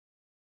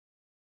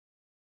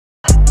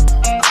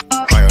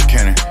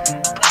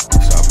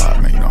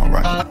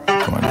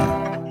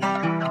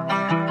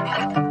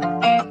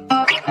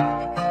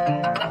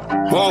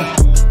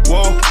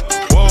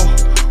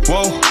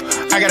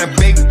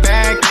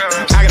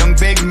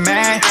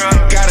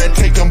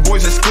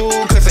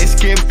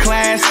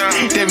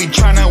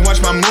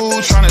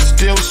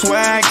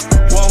swag.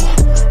 Whoa,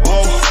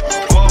 whoa,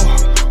 whoa,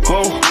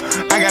 whoa.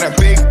 I got a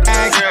big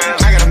act,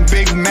 I got a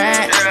big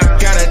Mac.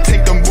 Gotta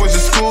take them boys to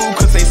school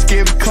cause they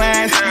skip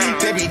class.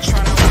 They be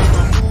trying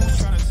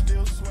to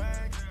steal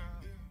swag.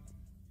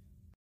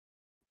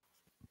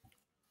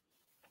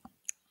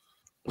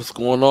 What's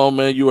going on,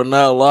 man? You are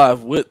now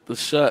live with the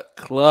Shot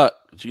Clock.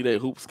 G-Day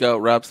Hoop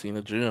Scout, Robsy in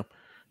the gym.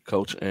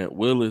 Coach Ant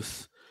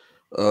Willis.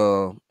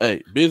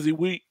 Hey, busy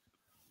week.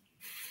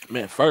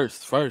 Man,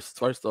 first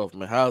off,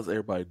 man, how's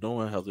everybody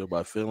doing? How's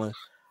everybody feeling?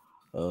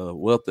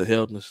 Health and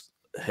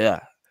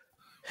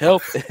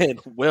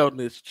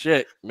wellness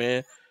check,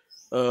 man.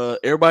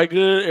 Everybody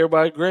good?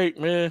 Everybody great,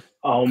 man?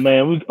 Oh,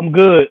 man, I'm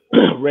good.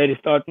 Ready to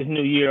start this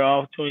new year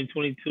off,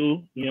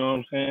 2022. You know what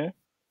I'm saying?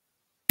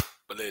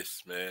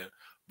 Blessed, man.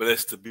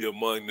 Blessed to be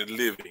among the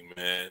living,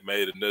 man.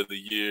 Made another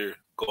year.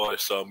 God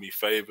saw me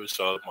favor,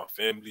 saw my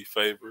family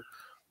favor,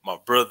 my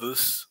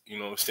brothers, you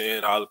know what I'm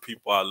saying, all the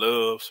people I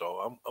love.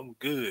 So I'm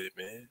good,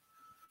 man.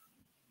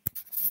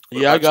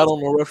 Yeah, I got on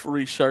the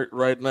referee shirt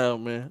right now,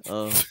 man.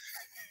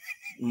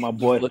 My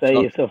boy say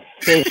it's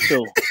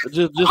official.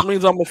 It just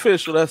means I'm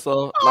official. That's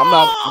all.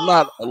 I'm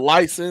not a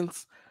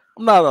licensed.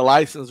 I'm not a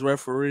licensed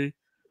referee.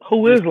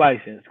 Who is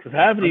licensed? Because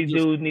half of these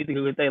dudes need to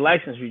go get their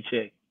license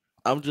rechecked.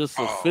 I'm just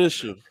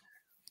official. Man.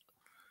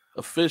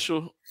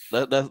 Official.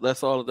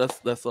 That's all.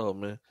 That's all,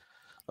 man.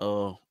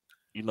 You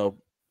know.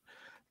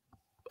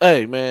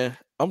 Hey, man.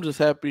 I'm just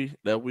happy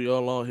that we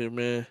all on here,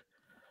 man.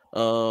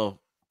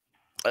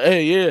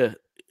 Hey, yeah.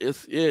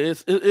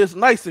 It's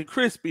nice and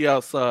crispy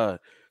outside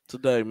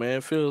today,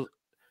 man.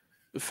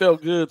 It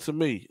felt good to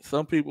me.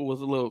 Some people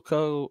was a little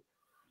cold.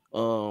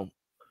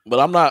 But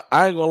I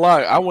ain't gonna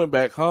lie, I went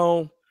back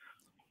home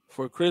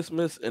for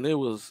Christmas and it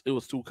was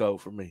too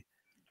cold for me.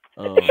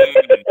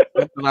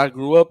 Something I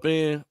grew up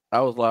in, I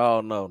was like,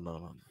 oh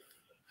no,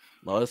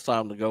 it's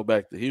time to go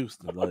back to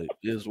Houston. Like,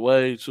 it's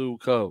way too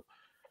cold.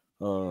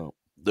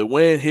 The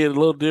wind hit a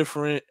little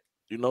different.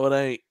 You know,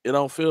 it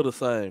don't feel the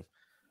same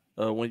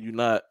when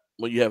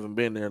you haven't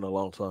been there in a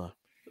long time,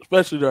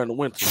 especially during the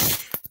winter.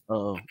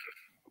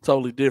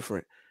 Totally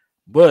different.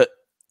 But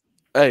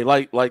hey,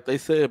 like they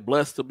said,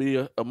 blessed to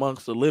be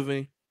amongst the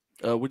living.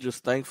 We're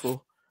just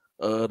thankful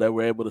that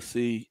we're able to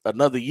see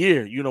another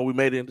year. You know, we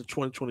made it into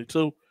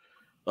 2022.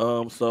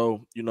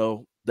 So you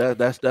know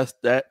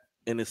that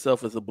in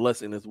itself is a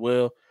blessing as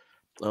well,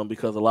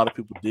 because a lot of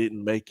people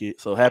didn't make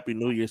it. So happy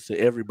New Year's to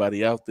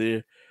everybody out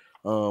there.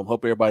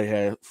 Hope everybody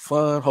had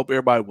fun. Hope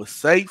everybody was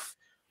safe.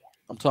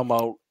 I'm talking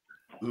about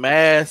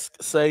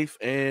mask safe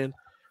and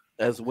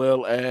as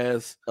well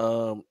as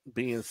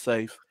being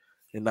safe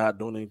and not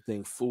doing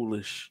anything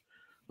foolish.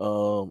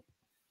 Because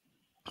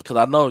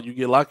I know you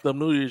get locked up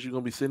New Year's, you're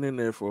gonna be sitting in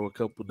there for a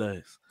couple of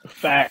days.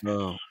 Fact.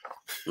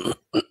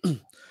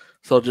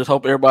 So just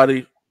hope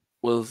everybody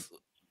goes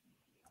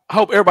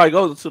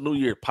into New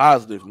Year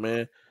positive,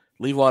 man.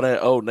 Leave all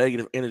that old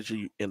negative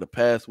energy in the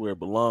past where it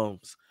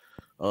belongs.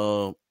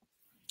 And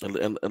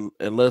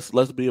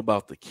let's be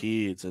about the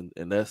kids and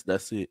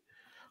that's it.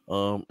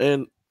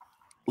 And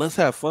let's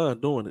have fun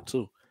doing it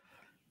too.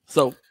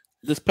 So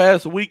this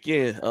past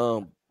weekend,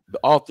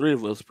 all three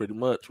of us pretty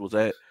much was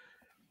at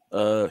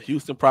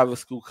Houston Private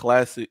School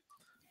Classic.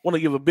 Want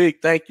to give a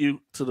big thank you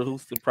to the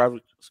Houston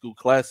Private School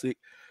Classic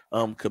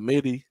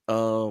committee,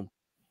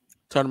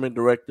 tournament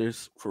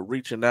directors for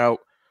reaching out,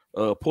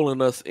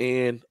 pulling us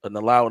in and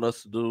allowing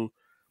us to do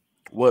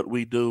what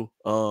we do.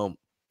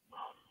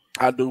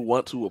 I do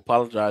want to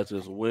apologize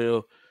as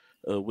well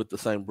with the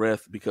same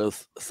breath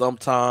because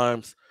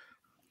sometimes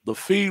the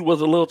feed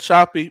was a little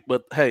choppy,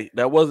 but hey,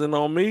 that wasn't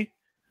on me.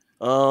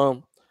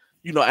 You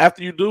know,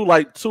 after you do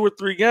like 2 or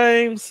 3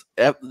 games,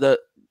 after that,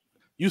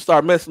 you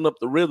start messing up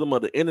the rhythm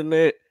of the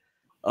internet.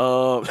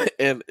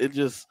 And it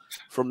just,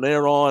 from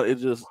there on,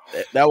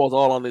 that was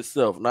all on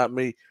itself, not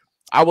me.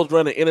 I was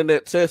running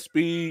internet test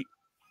speed,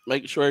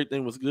 making sure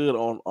everything was good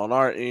on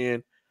our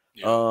end.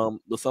 Yeah.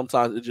 But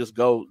sometimes it just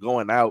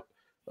going out.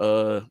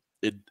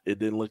 It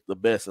didn't look the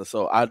best. And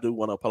so I do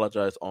want to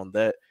apologize on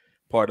that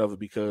part of it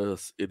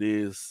because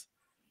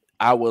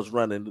I was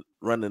running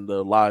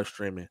the live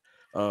streaming.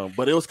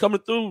 But it was coming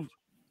through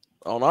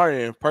on our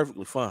end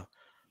perfectly fine.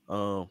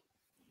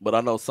 But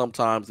I know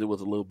sometimes it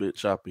was a little bit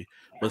choppy.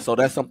 But so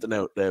that's something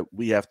that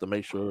we have to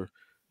make sure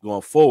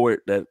going forward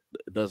that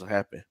it doesn't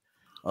happen.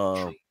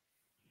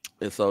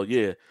 And so,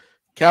 yeah,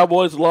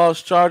 Cowboys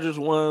lost, Chargers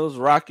won,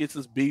 Rockets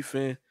is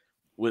beefing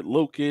with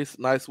Lucas.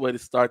 Nice way to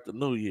start the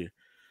new year.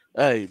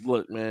 Hey,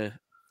 look, man.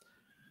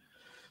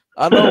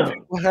 I know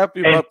people are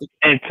happy about the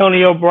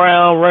Antonio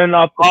Brown running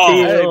off the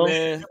field.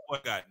 Hey, man. That boy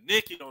got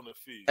naked on the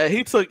field. Hey,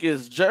 he took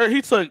his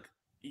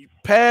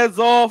pads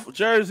off,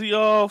 jersey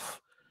off.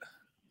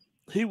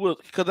 He was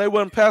because they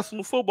wasn't passing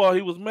the football.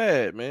 He was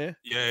mad, man.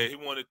 Yeah, he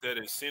wanted that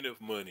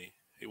incentive money.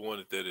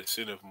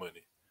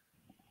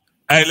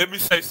 Hey, let me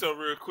say something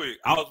real quick.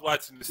 I was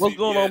watching the What's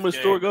going on, Mr.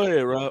 Stewart? Go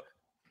ahead, Rob.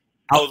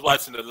 I was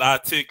watching the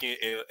live ticket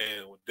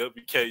and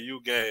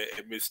WKU game,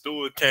 and Miss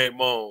Stewart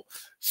came on.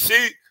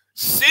 She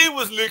She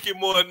was looking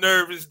more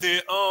nervous than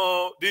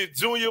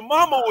Junior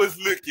Mama was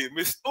looking.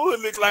 Miss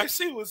Stewart looked like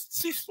she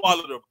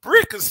swallowed a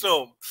brick or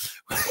something.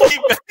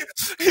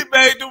 he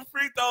made them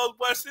free throws,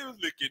 but she was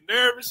looking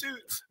nervous.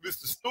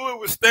 Mr. Stewart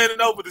was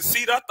standing over the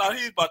seat. I thought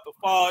he was about to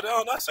fall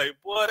down. I say,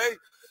 boy,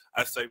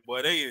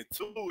 they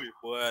into it,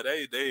 boy.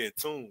 They in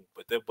tune.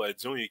 But that boy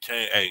Junior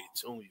can't. Hey,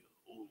 Junior.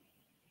 Ooh.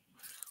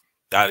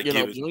 Gotta give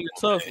it. Junior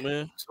tough,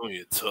 man.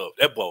 Junior tough.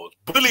 That boy was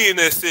bullying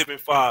that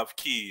 7'5"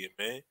 kid,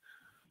 man.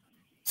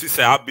 She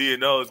said, "I'll be in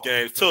those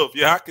games tough."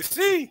 Yeah, I can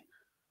see.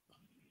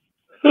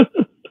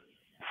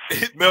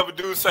 Remember,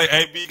 dude say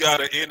AB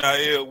got an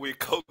NIL with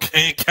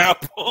cocaine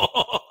cap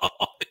on.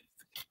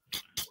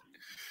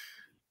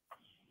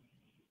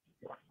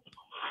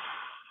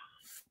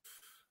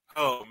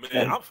 Oh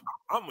man,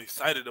 I'm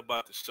excited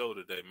about the show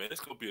today, man.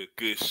 It's gonna be a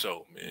good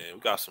show, man.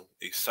 We got some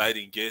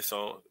exciting guests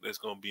on that's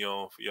gonna be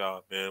on for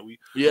y'all, man.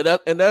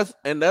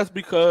 That's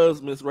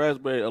because Miss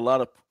Raspberry, a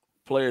lot of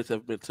players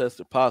have been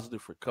tested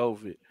positive for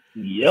COVID.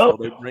 Yep. So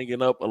they're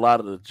bringing up a lot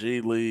of the G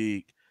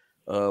League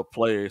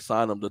players,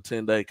 sign them to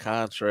 10-day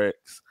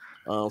contracts.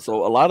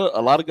 So a lot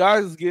of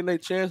guys is getting a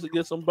chance to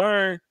get some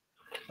burn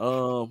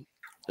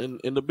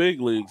in the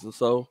big leagues, and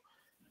so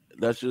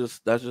that's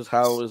just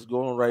how it's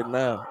going right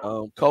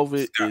now.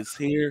 COVID is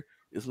here;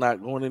 it's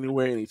not going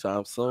anywhere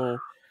anytime soon.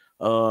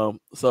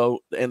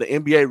 So and the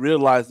NBA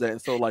realized that,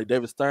 and so like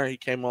David Stern, he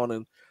came on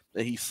and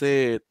he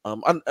said, I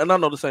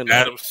know this ain't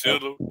Adam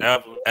Silver.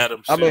 I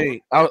mean,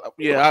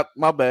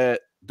 my bad.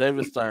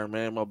 David Stern,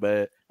 man, my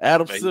bad.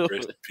 Adam Silver.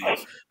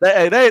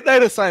 They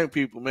the same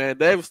people, man.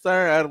 David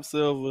Stern, Adam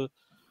Silver.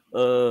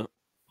 Because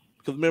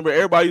remember,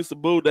 everybody used to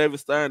boo David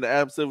Stern. The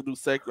Adam Silver do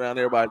second round,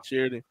 everybody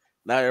cheered him.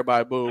 Now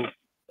everybody boo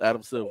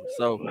Adam Silver.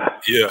 So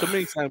yeah, to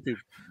me, same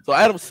people. So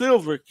Adam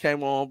Silver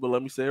came on, but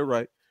let me say it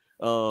right.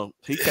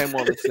 He came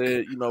on and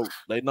said,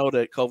 they know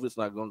that COVID's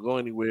not going to go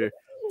anywhere,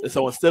 and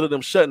so instead of them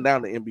shutting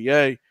down the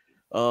NBA,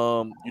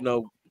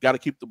 got to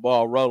keep the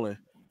ball rolling.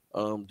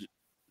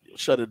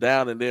 Shut it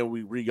down and then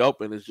we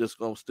reopen, it's just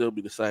gonna still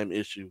be the same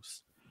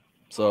issues.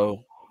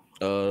 So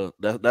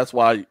that's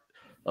why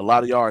a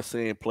lot of y'all are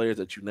seeing players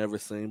that you've never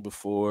seen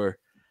before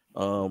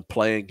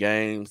playing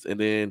games, and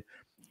then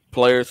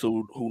players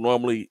who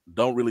normally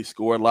don't really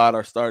score a lot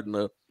are starting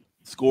to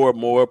score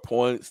more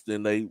points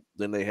than they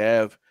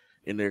have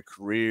in their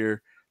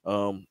career.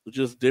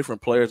 Just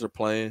different players are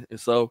playing, and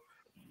so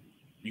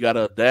you got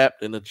to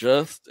adapt and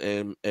adjust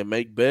and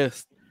make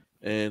best,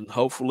 and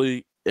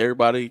hopefully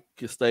everybody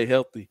can stay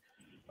healthy.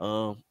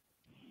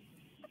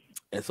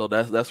 And so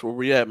that's where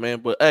we at,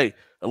 man. But hey,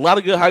 a lot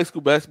of good high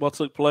school basketball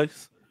took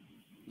place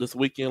this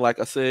weekend. Like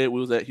I said, we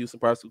was at Houston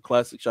Private School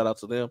Classic. Shout out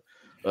to them.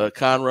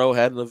 Conroe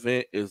had an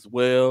event as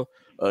well.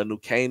 New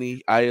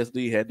Caney ISD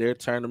had their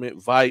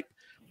tournament. Vipe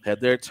had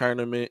their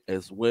tournament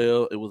as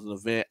well. It was an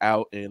event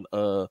out in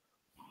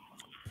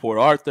Port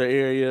Arthur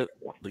area.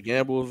 The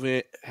Gamble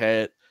event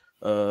had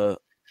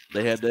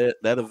they had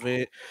that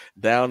event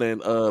down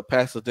in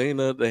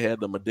Pasadena. They had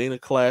the Medina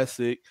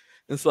Classic,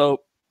 and so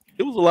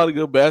it was a lot of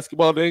good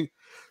basketball. Got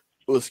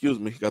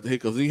the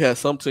hiccups. He had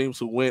some teams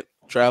who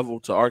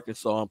traveled to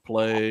Arkansas and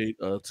played.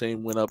 A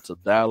team went up to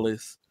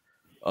Dallas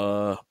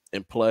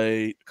and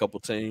played a couple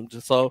teams.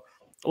 And so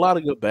a lot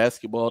of good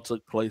basketball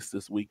took place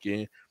this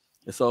weekend.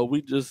 And so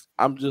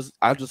I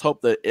just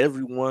hope that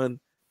everyone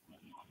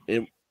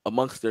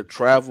amongst their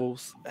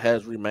travels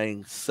has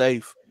remained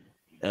safe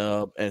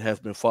and has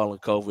been following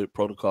COVID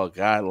protocol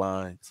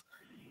guidelines.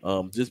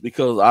 Just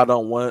because I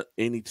don't want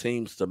any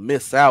teams to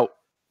miss out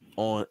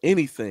on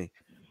anything.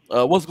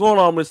 What's going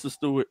on, Mr.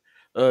 Stewart?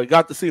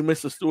 Got to see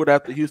Mr. Stewart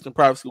at the Houston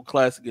Private School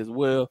Classic as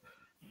well.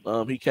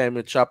 He came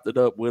and chopped it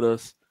up with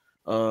us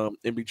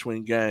in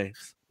between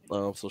games.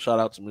 So shout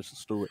out to Mr.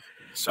 Stewart.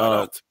 Shout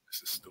out to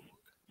Mr. Stewart.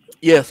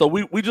 Yeah, so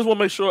we just want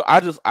to make sure. I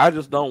just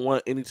don't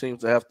want any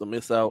teams to have to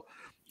miss out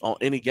on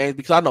any games,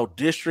 because I know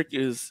district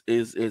is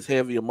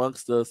heavy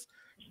amongst us,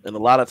 and a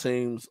lot of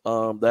teams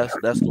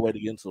that's the way to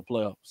get into the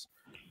playoffs.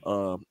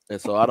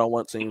 And so I don't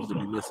want teams to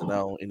be missing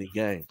out on any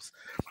games.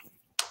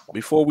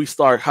 Before we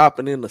start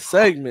hopping into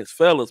segments,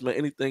 fellas, man,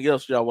 anything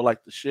else y'all would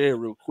like to share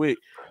real quick?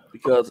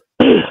 Because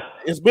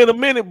it's been a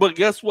minute, but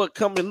guess what?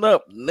 Coming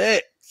up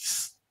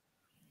next,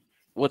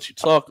 what you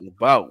talking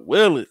about,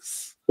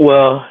 Willis?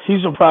 Well,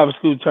 Houston Private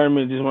School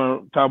Tournament, just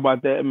want to talk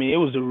about that. I mean, it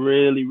was a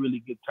really,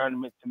 really good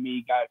tournament to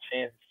me. Got a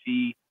chance to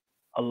see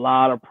a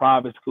lot of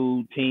private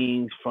school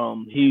teams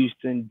from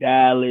Houston,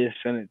 Dallas,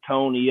 San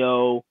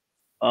Antonio.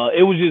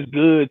 It was just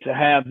good to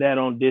have that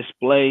on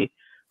display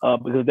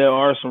because there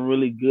are some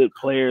really good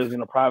players in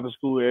the private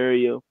school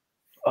area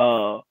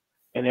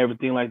and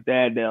everything like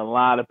that a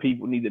lot of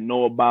people need to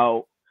know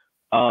about.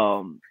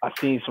 I've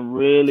seen some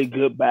really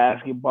good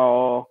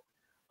basketball.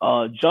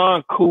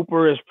 John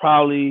Cooper is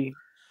probably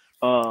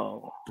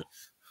one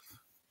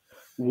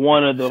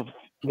of the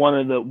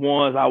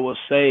ones I would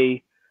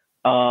say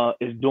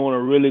is doing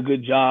a really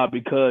good job,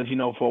 because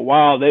for a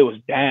while they was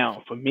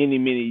down for many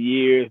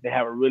years. They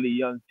have a really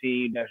young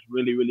team that's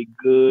really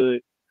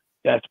good,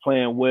 that's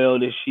playing well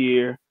this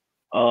year.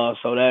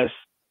 So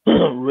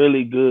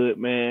really good,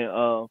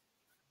 man.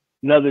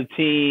 Another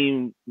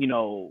team,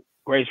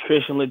 Grace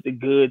Christian looked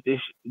good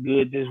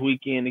this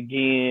weekend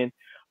again.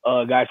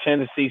 Got a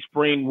chance to see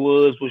Spring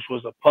Woods, which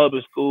was a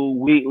public school.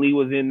 Wheatley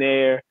was in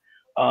there,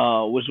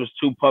 which was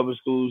two public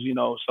schools.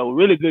 So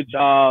really good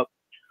job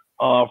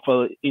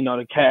for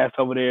the cast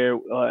over there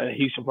at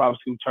Houston Private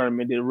School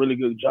Tournament. Did a really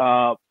good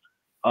job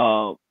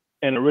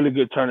and a really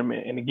good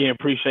tournament. And again,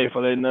 appreciate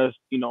for letting us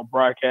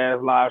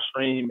broadcast, live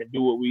stream, and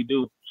do what we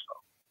do.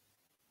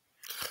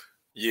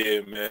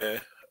 Yeah,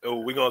 man.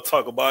 We're gonna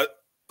talk about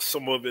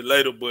some of it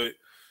later, but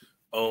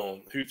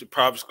Houston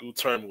Private School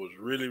Tournament was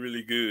really,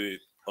 really good.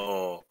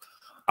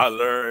 I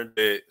learned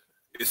that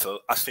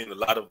I've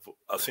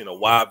seen a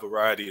wide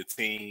variety of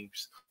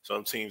teams.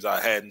 Some teams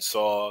I hadn't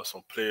saw,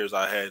 some players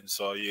I hadn't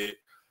saw yet.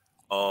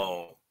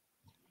 The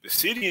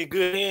city in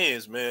good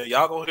hands, man.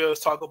 Y'all gonna hear us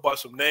talk about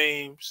some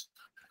names.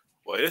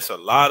 Well, it's a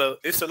lot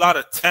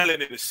of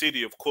talent in the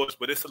city, of course,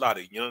 but it's a lot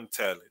of young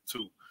talent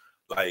too.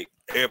 Like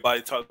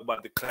everybody talk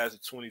about the class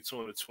of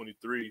 22 and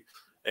 23,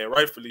 and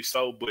rightfully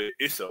so, but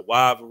it's a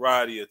wide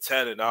variety of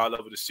talent all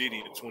over the city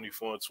in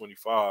 24 and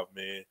 25,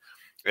 man.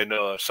 And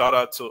shout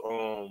out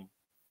to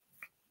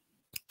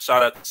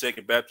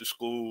Second Baptist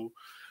School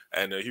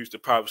and the Houston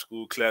Private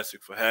School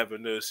Classic for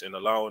having us and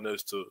allowing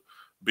us to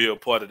be a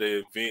part of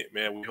the event,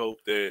 man. We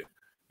hope that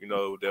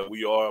that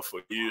we are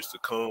for years to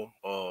come.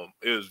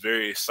 It was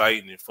very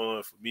exciting and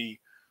fun for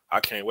me. I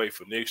can't wait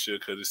for next year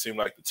because it seemed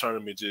like the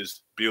tournament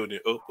just building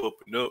up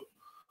and up.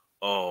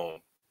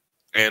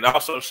 And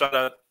also shout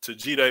out to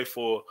G-Day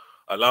for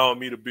allowing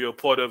me to be a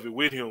part of it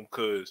with him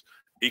because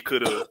he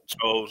could have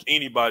chose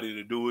anybody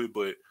to do it,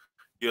 but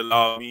he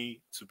allowed me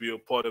to be a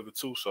part of it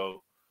too.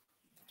 So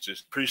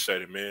just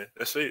appreciate it, man.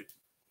 That's it.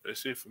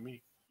 That's it for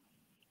me.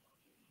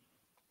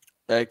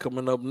 Hey,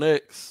 coming up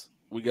next,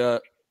 we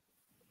got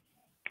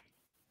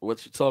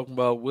what you talking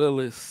about,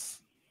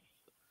 Willis.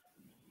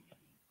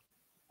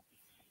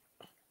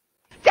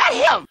 That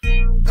him!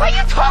 What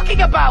are you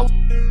talking about?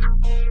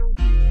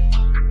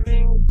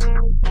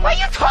 What are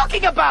you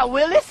talking about,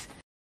 Willis?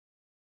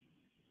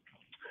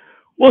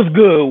 What's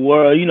good,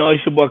 world?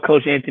 It's your boy,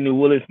 Coach Anthony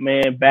Willis,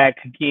 man, back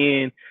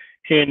again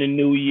here in the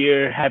new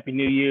year. Happy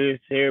New Year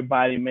to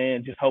everybody,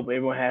 man. Just hope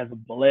everyone has a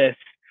blessed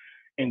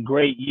and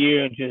great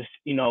year. And just,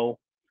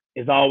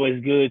 it's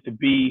always good to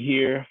be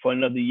here for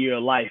another year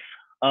of life.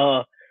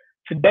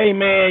 Today,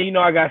 man,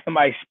 I got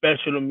somebody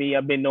special to me.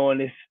 I've been knowing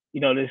this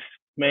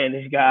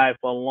guy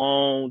for a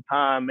long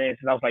time, man,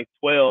 since I was like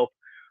 12.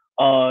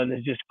 And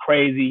it's just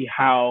crazy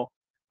how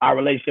our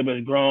relationship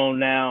has grown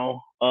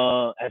now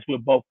as we're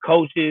both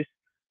coaches.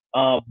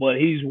 But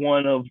he's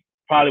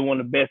probably one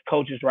of the best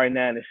coaches right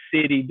now in the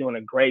city, doing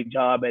a great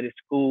job at his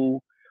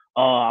school.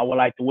 I would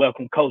like to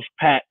welcome Coach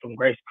Pat from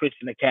Grace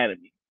Christian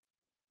Academy.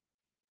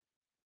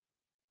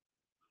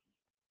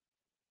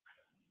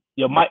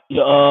 Your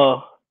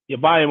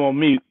volume on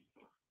mute.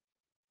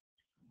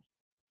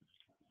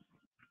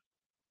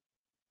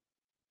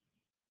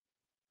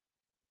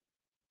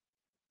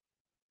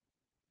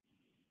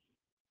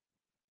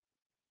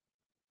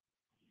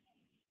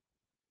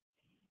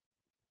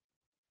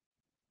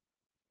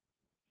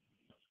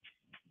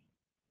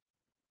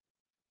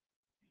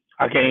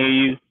 I can't hear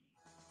you.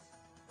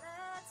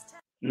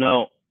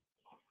 No.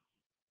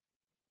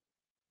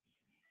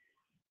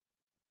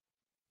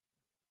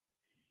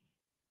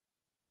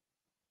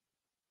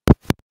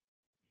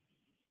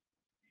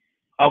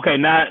 Okay,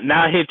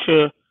 now hit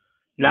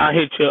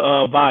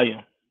your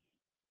volume.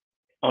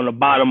 On the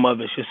bottom of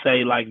it should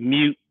say like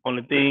mute on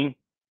the thing.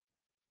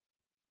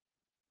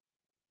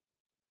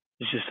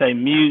 It should say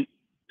mute,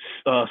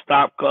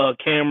 stop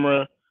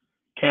camera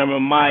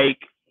mic.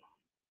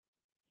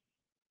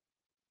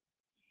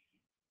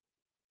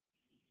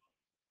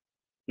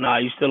 Nah,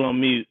 you still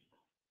on mute.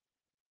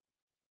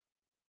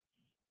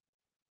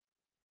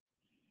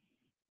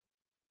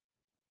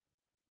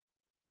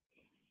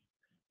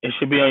 It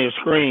should be on your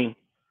screen.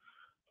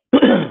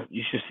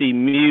 You should see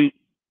mute,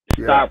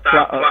 stop.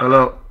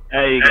 Hello.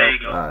 There you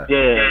go. Right.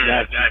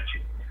 Yeah, got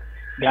you.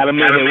 Got him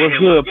in here. What's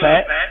good,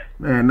 Pat?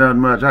 Man, nothing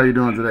much. How you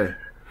doing today?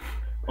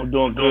 I'm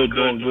doing good.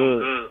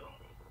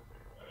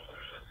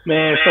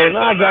 Man, so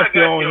now I got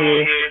you on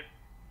here.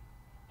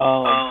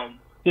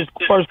 This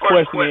first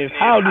question is,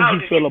 how did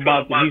you feel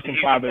about the Houston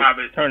Private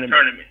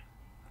Tournament?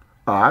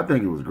 I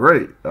think it was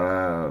great.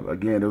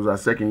 Again, it was our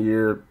second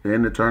year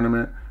in the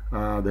tournament.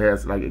 They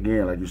had, like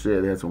you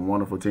said, they had some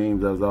wonderful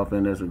teams that was off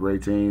in there, some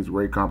great teams,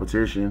 great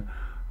competition.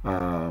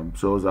 So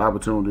it was an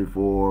opportunity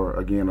for,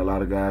 again, a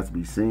lot of guys to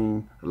be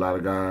seen, a lot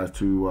of guys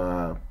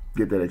to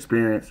get that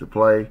experience to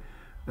play.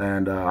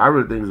 And I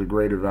really think it was a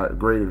great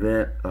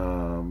event.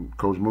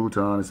 Coach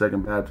Mouton and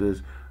Second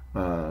Baptist,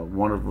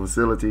 wonderful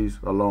facilities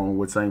along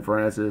with St.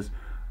 Francis.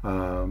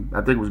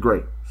 I think it was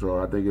great. So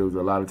I think it was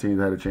a lot of teams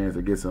that had a chance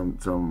to get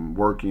some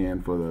work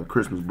in for the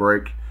Christmas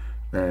break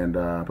and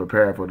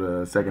prepare for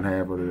the second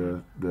half of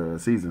the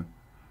season,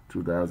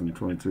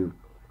 2022.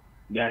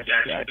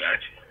 Gotcha.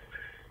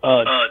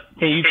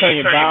 Can you turn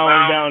your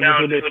volume down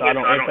just a bit so I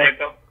don't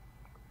echo?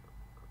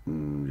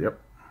 Yep.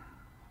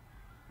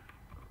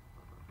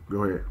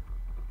 Go ahead.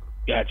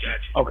 Gotcha.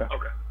 Okay.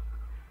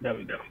 There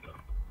we go.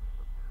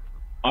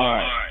 All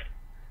right.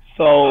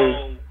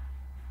 So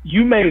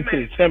you made it to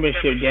the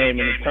championship game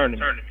in the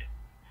tournament.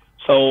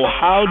 So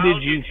how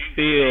did you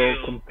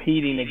feel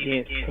competing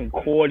against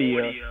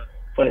Concordia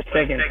for the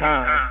second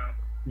time?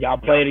 Y'all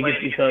played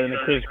against each other in the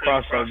Chris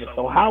crossover.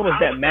 So how was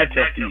that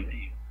matchup for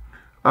you?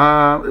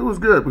 It was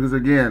good because,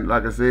 again,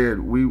 like I said,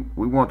 we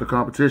want the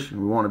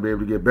competition. We want to be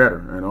able to get better,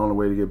 and the only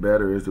way to get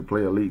better is to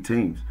play elite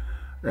teams.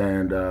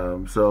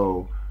 And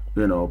so,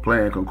 you know,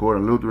 playing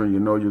Concordia and Lutheran, you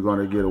know you're going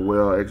to get a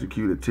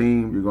well-executed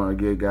team. You're going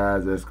to get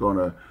guys that's going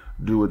to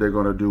do what they're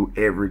going to do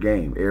every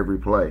game, every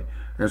play.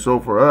 And so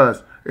for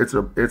us, it's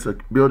a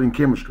building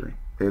chemistry.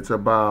 It's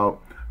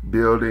about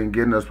building,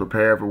 getting us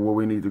prepared for where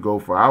we need to go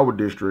for our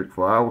district,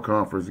 for our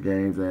conference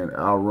games, and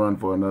our run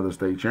for another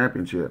state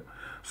championship.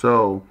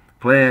 So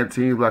playing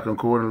teams like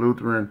Concordia and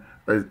Lutheran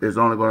is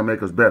only going to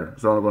make us better.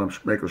 It's only going to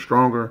make us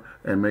stronger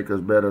and make us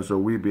better, so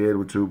we be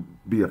able to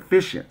be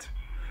efficient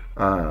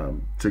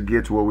to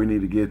get to where we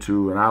need to get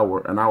to in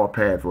our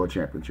path for a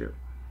championship.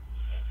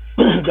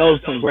 Those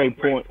are some great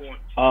points.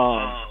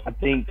 I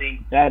think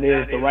that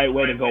is the right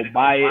way to go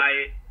by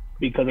it,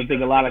 because I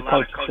think a lot of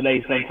coaches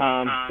today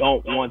sometimes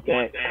don't want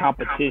that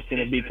competition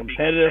to be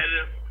competitive,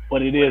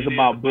 but it is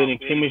about building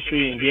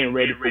chemistry and getting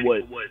ready for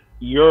what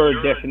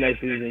your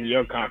destination is in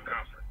your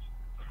conference.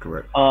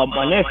 Correct.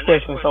 My next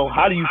question, so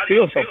how do you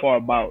feel so far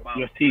about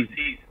your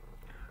season?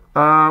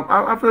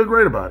 I feel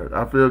great about it.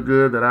 I feel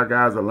good that our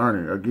guys are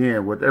learning.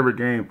 Again, with every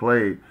game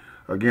played,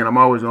 again, I'm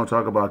always going to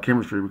talk about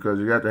chemistry, because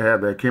you got to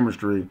have that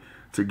chemistry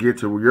to get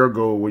to your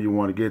goal where you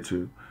want to get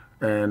to.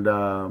 And,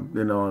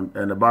 you know,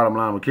 and the bottom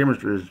line with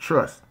chemistry is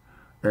trust.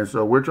 And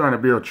so we're trying to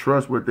build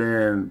trust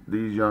within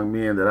these young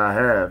men that I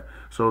have,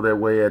 so that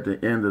way at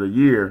the end of the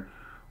year,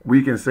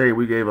 we can say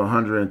we gave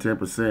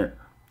 110%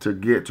 to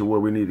get to where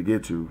we need to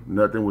get to.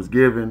 Nothing was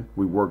given.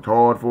 We worked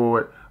hard for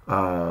it.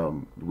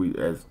 We,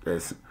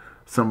 as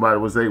somebody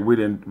would say, we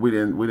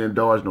didn't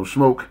dodge no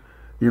smoke.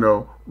 You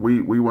know,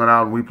 we went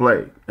out and we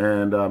played.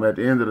 And at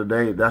the end of the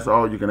day, that's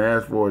all you can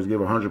ask for, is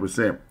give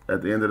 100%.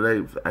 At the end of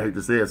the day, I hate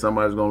to say it,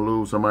 somebody's going to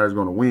lose, somebody's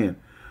going to win.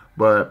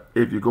 But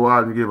if you go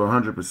out and give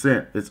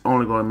 100%, it's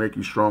only going to make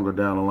you stronger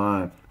down the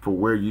line for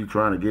where you're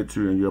trying to get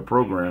to in your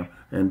program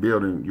and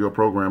building your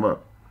program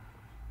up.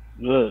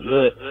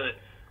 Good.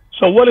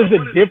 So what is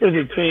the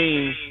difference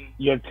between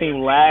your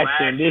team last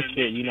year and this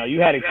year? You know,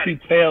 you had a key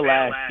player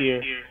last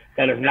year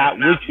that is not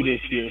with you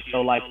this year.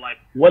 So, like,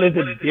 what is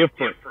it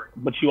different?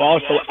 But you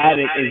also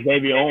added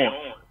Xavier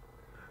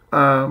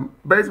on.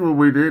 Basically, what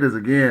we did is,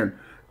 again,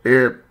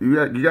 if you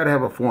got to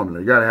have a formula.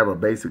 You got to have a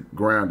basic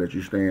ground that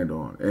you stand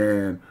on.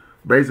 And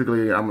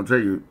basically, I'm gonna tell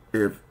you,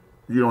 if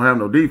you don't have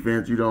no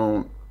defense,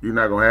 you're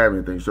not gonna have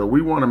anything. So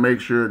we want to make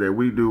sure that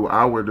we do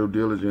our due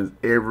diligence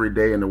every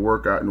day in the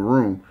workout in the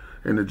room,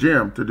 in the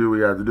gym, to do what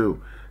we have to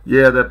do.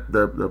 Yeah,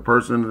 the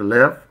person to the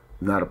left,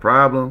 not a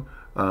problem.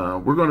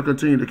 We're going to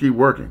continue to keep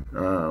working.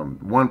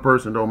 One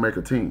person don't make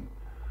a team.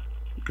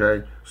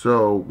 Okay,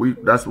 so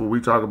that's what we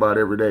talk about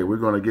every day. We're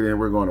going to get in.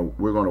 We're going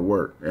to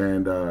work.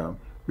 And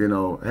you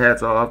know,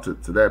 hats off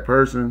to that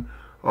person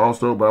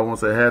also. But I want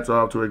to say hats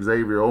off to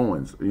Xavier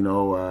Owens. You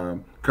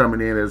know,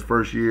 coming in his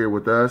first year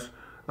with us,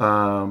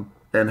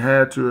 and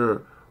had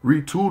to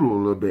retool a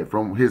little bit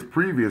from his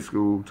previous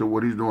school to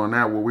what he's doing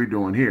now, what we're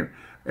doing here.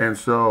 And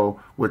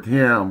so with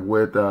him,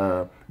 with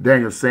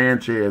Daniel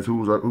Sanchez,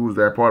 who's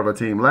that part of our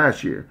team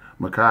last year,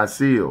 Makai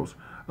Seals.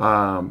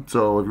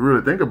 So if you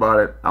really think about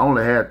it, I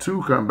only had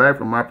 2 come back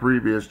from my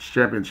previous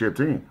championship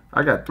team.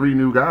 I got 3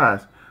 new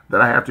guys that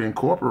I have to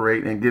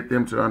incorporate and get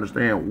them to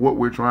understand what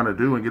we're trying to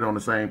do and get on the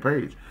same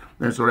page.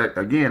 And so that,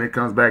 again, it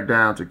comes back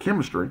down to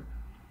chemistry,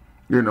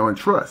 you know, and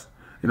trust.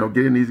 You know,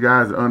 getting these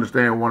guys to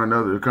understand one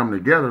another, to come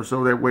together,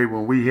 so that way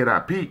when we hit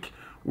our peak,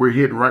 we're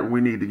hitting right where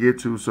we need to get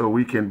to, so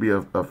we can be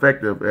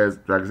effective as,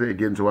 like I said,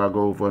 getting to our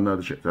goal for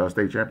another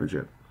state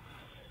championship.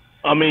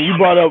 I mean, you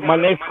brought up my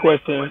next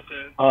question,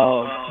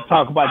 to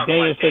talk about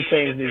Daniel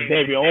Sanchez and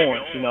Xavier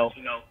Owens. You know,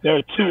 there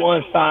are 2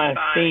 unsigned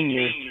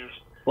seniors,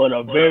 but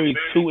are very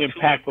 2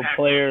 impactful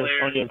players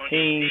on your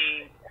team.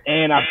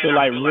 And I feel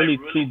like really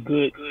 2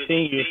 good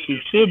seniors who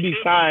should be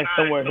signed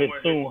somewhere here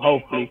soon,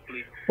 hopefully.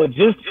 But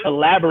just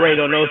elaborate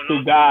on those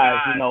 2 guys,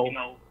 you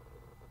know,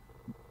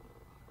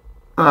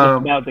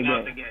 about the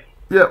game.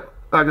 Yeah,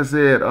 like I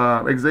said,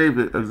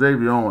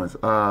 Xavier Owens.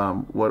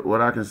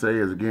 What I can say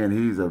is, again,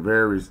 he's a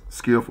very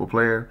skillful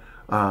player.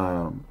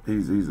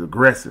 He's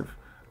aggressive,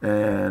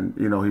 and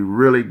you know, he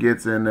really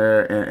gets in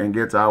there and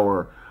gets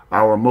our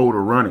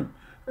motor running.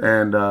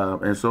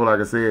 And so, like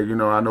I said, you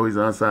know, I know he's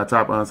an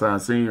top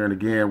unsigned senior, and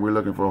again, we're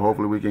looking for,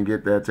 hopefully we can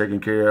get that taken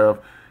care of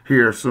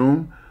here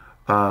soon.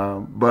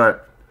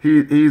 But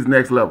he's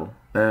next level.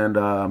 And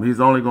he's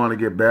only going to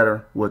get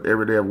better with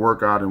every day of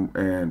workout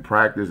and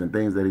practice and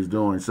things that he's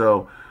doing.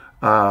 So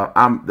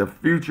the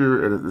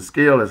future, the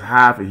scale is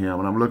high for him,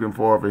 and I'm looking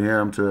forward for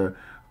him to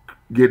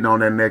getting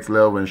on that next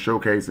level and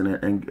showcasing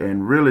it,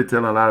 and really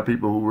telling a lot of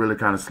people who really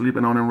kind of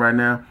sleeping on him right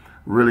now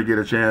really get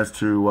a chance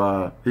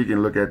to, he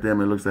can look at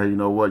them and look say, hey, you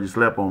know what, you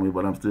slept on me,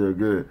 but I'm still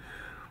good.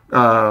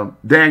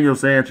 Daniel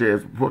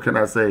Sanchez, what can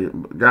I say?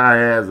 Guy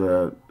has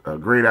a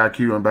great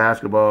IQ in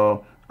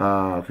basketball,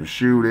 can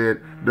shoot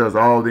it, does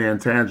all the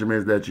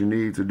intangibles that you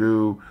need to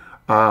do,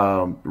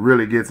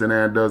 really gets in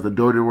there and does the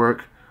dirty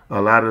work,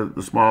 a lot of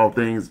the small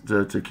things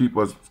to keep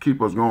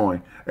us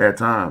going at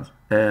times.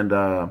 And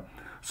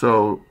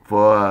so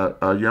for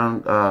a young,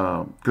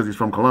 because he's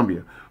from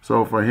Columbia,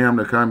 so for him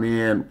to come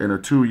in a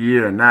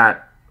 2-year and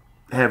not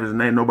have his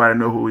name, nobody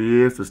know who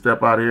he is, to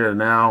step out here and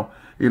now,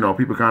 you know,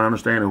 people kind of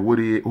understand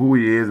who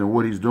he is and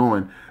what he's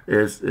doing.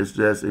 It's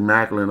just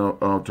immaculate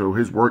to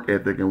his work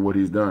ethic and what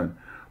he's done.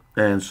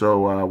 And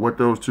so with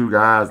those two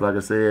guys, like I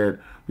said,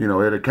 you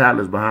know, they're the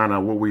catalyst behind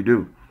what we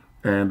do.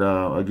 And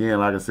again,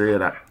 like I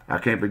said, I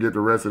can't forget the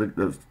rest of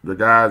the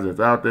guys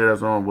that's out there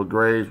that's on with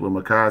Graves, with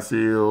Makai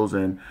Seals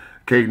and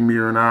Caden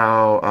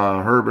Murinal,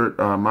 Herbert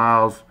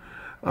Miles,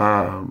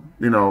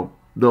 you know,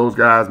 those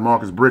guys,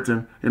 Marcus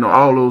Britton, you know,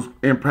 all those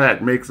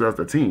impact makes us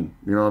a team,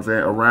 you know what I'm saying,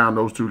 around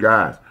those two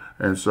guys.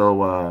 And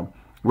so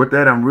with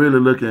that, I'm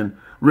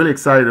really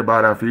excited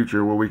about our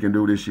future, what we can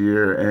do this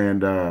year,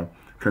 and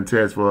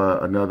contest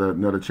for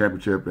another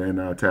championship in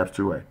TAPS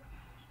 2A.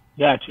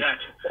 Gotcha.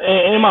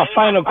 And my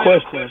final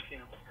question,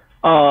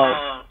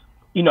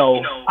 you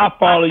know, I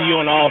follow you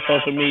on all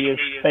social media,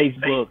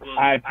 Facebook,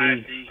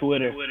 IG,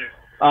 Twitter.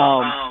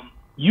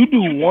 You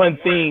do one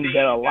thing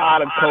that a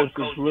lot of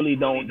coaches really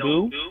don't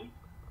do,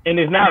 and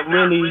it's not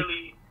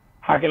really,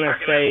 how can I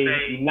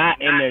say,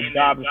 not in their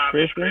job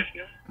description,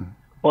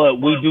 but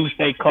we do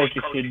say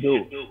coaches should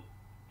do.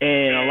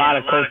 And a lot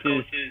of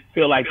coaches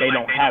feel like they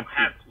don't have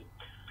to.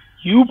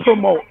 You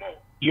promote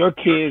your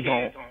kids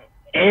on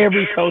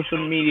every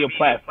social media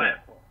platform,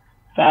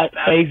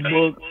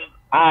 Facebook,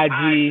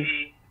 IG,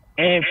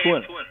 and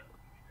Twitter.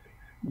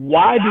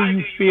 Why do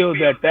you feel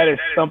that is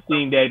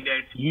something that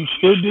you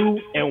should do,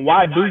 and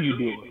why do you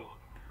do it?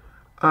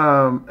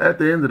 At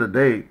the end of the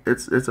day,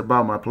 it's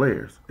about my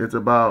players. It's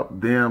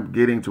about them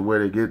getting to where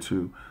they get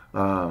to.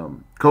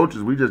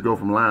 Coaches, we just go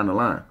from line to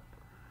line.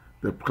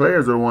 The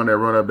players are the ones that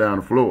run up down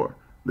the floor.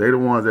 They're the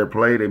ones that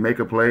play. They make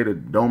a play, they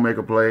don't make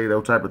a play,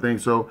 those type of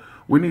things. So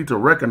we need to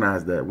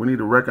recognize that. We need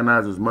to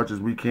recognize as much as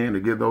we can to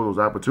give those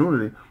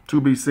opportunity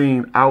to be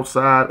seen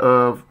outside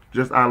of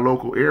just our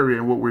local area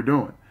and what we're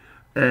doing.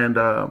 And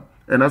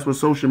that's what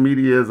social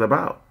media is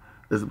about.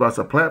 It's about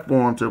a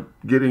platform to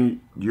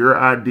getting your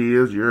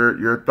ideas,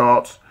 your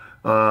thoughts,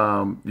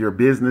 your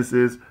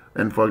businesses.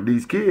 And for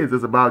these kids,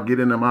 it's about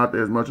getting them out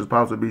there as much as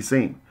possible to be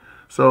seen.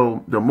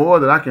 So the more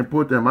that I can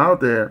put them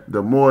out there,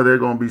 the more they're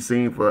going to be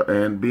seen for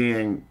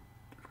and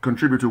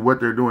contribute to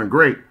what they're doing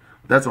great.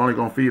 That's only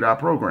going to feed our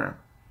program.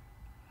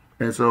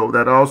 And so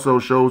that also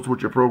shows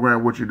with your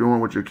program, what you're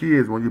doing with your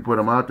kids when you put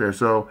them out there.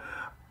 So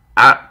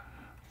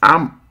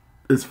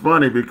it's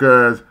funny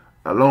because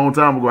a long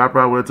time ago, I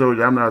probably would have told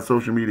you I'm not a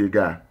social media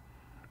guy.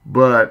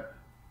 But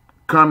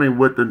coming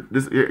with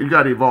you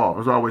got to evolve.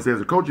 As I always say,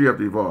 as a coach, you have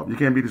to evolve. You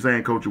can't be the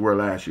same coach you were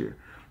last year.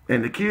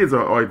 And the kids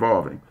are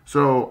evolving.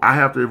 So I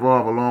have to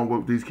evolve along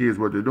with these kids,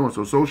 what they're doing.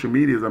 So social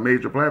media is a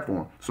major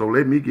platform. So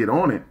let me get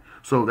on it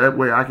so that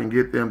way I can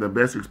get them the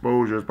best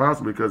exposure as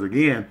possible. Because,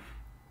 again,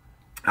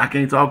 I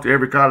can't talk to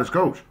every college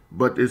coach.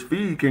 But this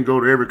feed can go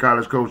to every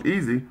college coach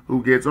easy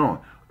who gets on.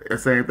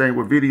 Same thing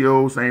with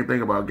videos, same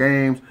thing about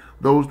games.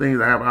 Those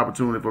things I have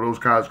opportunity for those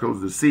college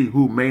coaches to see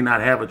who may not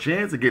have a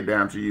chance to get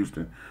down to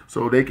Houston.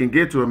 So they can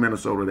get to a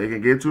Minnesota. They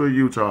can get to a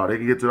Utah. They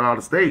can get to all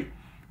the state.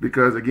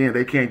 Because, again,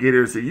 they can't get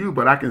here to see you,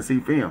 but I can see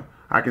film.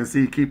 I can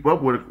keep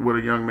up with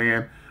a young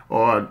man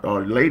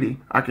or lady.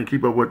 I can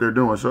keep up what they're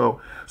doing. So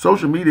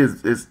social media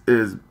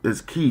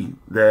is key.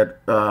 That,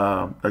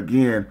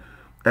 again,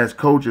 as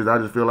coaches, I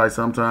just feel like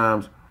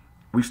sometimes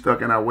we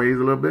stuck in our ways a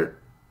little bit,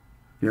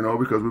 you know,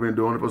 because we've been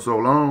doing it for so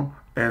long.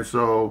 And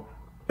so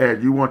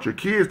you want your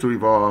kids to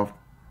evolve,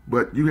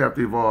 but you have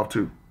to evolve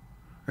too.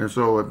 And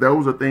so if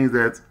those are things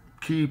that's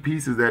key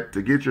pieces that to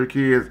get your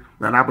kids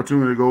an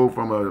opportunity to go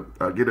from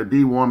get a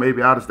D1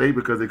 maybe out of state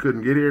because they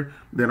couldn't get here,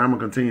 then I'm gonna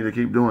continue to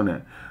keep doing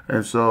that.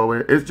 And so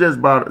it's just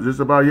about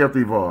you have to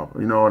evolve,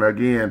 you know. And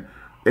again,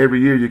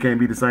 every year you can't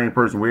be the same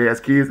person. We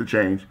ask kids to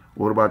change.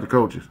 What about the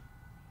coaches?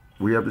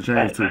 We have to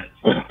change too.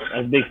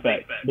 That's big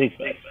fact. Big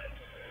fact.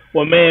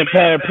 Well, man,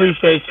 Pat, I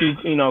appreciate you,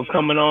 you know,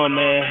 coming on,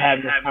 man,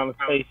 having this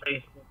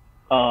conversation.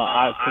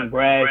 I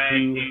congrats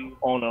you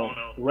on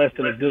the rest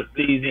of the good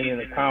season in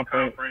the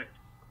conference.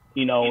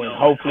 You know, and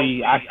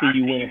hopefully I see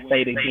you win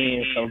state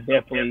again. So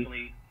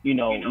definitely, you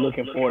know,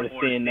 looking forward to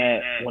seeing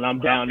that when I'm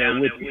down there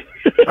with you.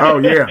 Oh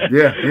yeah,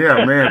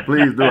 man.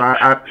 Please do.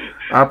 I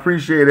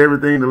appreciate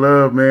everything, the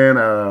love, man.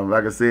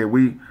 Like I said,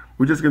 we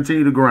just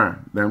continue to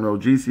grind. You know,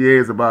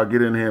 GCA is about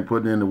getting in here and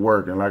putting in the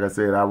work. And like I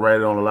said, I write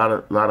it on a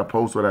lot of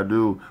posts that I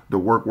do. The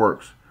work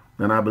works,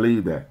 and I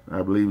believe that.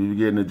 I believe if you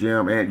get in the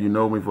gym, and you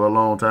know me for a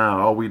long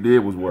time, all we did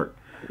was work.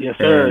 Yes,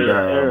 sir. And yes,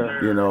 sir.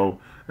 You know.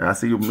 I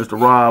see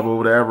Mr. Rob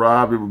over there.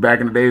 Rob,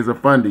 back in the days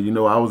of Fundy, you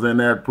know, I was in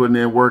there putting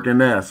in work in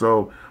there.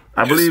 So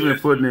I believe in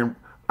putting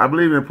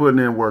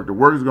in work. The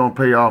work is going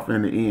to pay off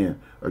in the end.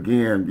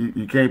 again,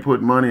 you can't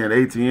put money in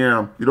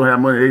ATM. You don't have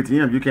money in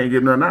ATM, you can't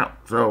get nothing out.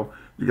 So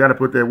you got to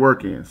put that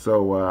work in.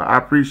 So I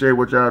appreciate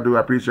what y'all do. I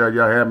appreciate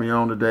y'all having me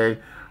on today.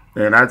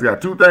 And I just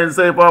got two things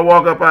to say before I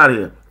walk up out of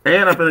here.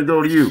 And I'm finna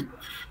go to you.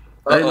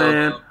 Hey,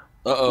 man,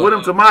 where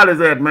them tamales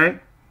at, man?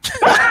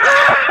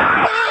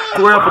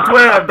 12 for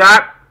 12,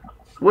 Doc.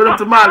 Where them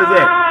tamales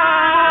at?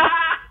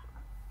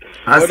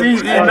 I see you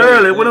eating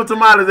early. Where them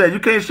tamales at? You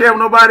can't share with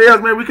nobody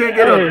else, man. We can't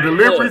get a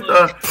delivery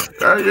stuff.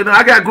 You know,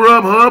 I got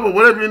Grubhub or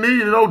whatever you need.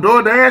 You know,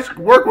 DoorDash,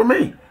 work with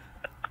me.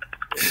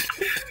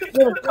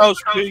 Coach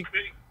P.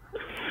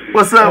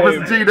 What's up,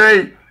 Mr.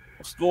 G-Day?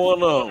 What's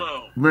going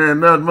on?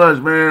 Man, nothing much,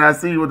 man. I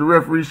see you with the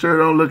referee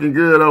shirt on, looking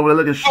good over there,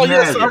 looking snazzy. Oh,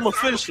 yes, I'm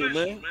official,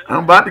 man.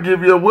 I'm about to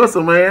give you a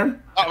whistle,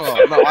 man. No,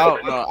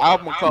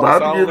 I'm going to call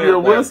about to give you a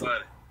whistle.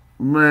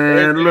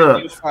 Man,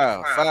 look.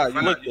 Foul.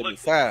 You looked at me,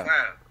 foul.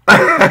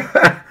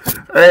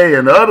 Hey,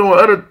 and the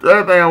other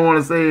thing I want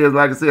to say is,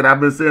 like I said, I've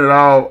been saying it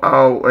all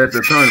at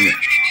the tournament.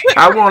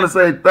 I want to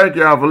say thank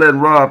y'all for letting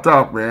Rob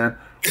talk, man.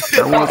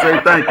 I want to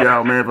say thank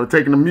y'all, man, for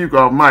taking the mute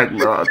off Mike,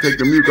 take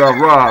the mute off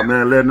Rob,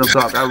 man, letting them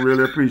talk. I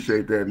really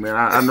appreciate that, man.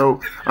 I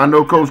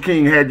know Coach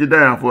King had you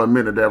down for a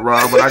minute there,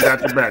 Rob, but I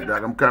got you back,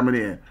 Doc. I'm coming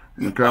in.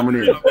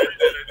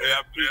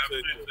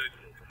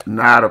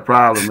 Not a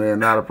problem, man.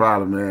 Not a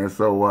problem, man.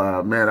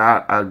 So, man,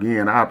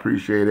 I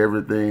appreciate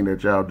everything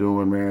that y'all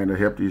doing, man, to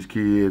help these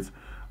kids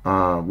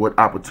with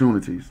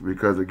opportunities.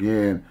 Because,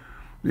 again,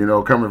 you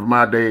know, coming from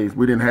my days,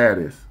 we didn't have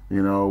this.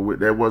 You know,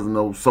 there wasn't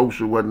no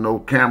social, wasn't no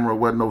camera,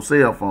 wasn't no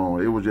cell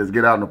phone. It was just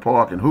get out in the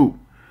park and hoop.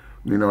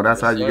 You know, that's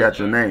how you got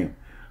your name.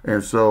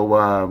 And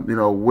so, you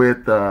know,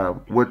 with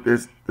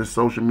this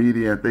social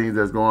media and things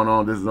that's going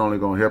on, this is only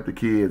going to help the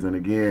kids. And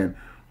again,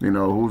 you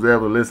know, who's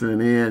ever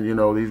listening in, you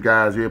know, these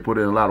guys here put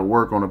in a lot of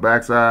work on the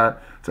backside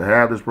to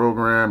have this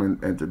program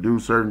and to do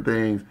certain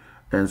things.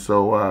 And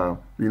so,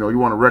 you know, you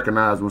want to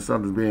recognize when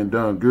something's being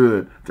done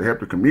good to help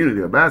the community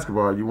of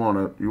basketball. You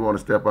want to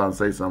step out and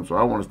say something. So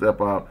I want to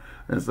step out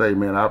and say,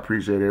 man, I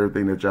appreciate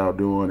everything that y'all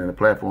doing, and the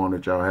platform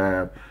that y'all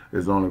have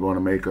is only going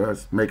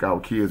to make our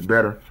kids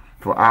better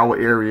for our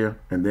area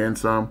and then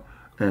some.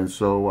 And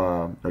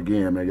so,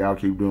 again, man, y'all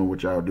keep doing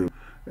what y'all do.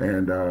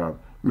 And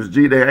Ms.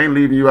 G, they ain't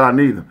leaving you out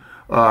neither.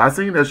 I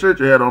seen that shirt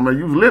you had on, man.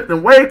 You was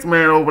lifting weights,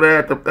 man, over there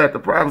at the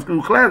private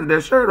school class with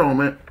that shirt on,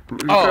 man. You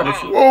kind of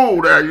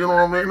swole there, you know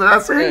what I mean? I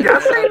seen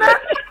that.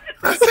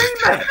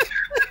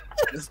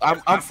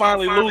 I'm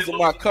finally losing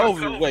my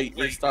COVID weight.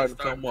 It's starting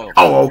to come off.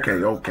 Oh, okay.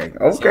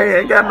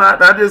 Ain't got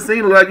nothing. I just seen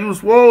it like you was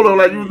swole, or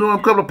like you was doing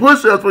a couple of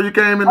push-ups before you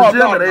came in the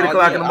gym at 8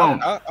 o'clock in the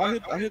morning.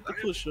 I hit the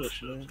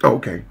push-ups, man.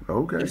 Okay.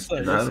 Yes,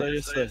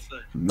 sir.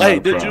 Hey,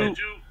 did you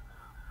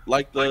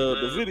like the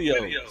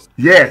videos?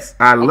 Yes,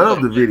 I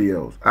love the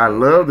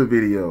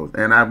videos.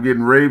 And I'm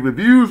getting rave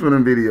reviews for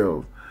them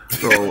videos.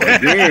 So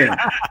again,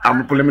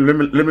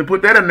 let me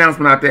put that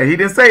announcement out there. He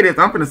didn't say this.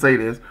 I'm gonna say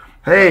this.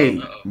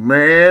 Hey,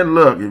 man,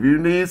 look, if you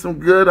need some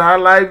good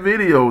highlight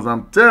videos,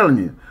 I'm telling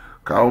you,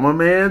 call my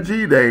man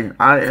G-Day.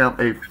 I am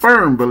a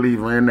firm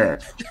believer in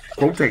that.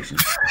 Quotation.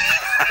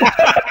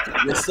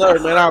 Yes, sir,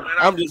 man.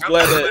 I'm just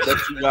glad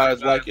that you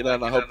guys like it,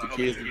 and I hope the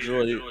kids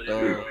enjoy it.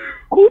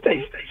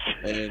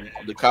 And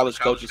the college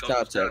coaches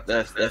contact.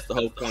 That's the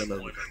whole point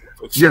of it.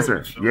 Yes,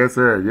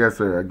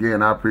 sir.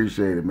 Again, I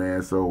appreciate it,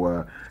 man.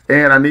 So,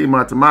 and I need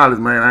my tamales,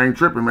 man. I ain't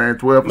tripping, man.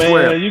 12 for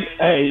 12. You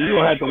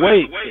gonna have to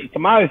wait.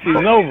 Tamale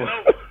season over.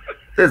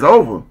 It's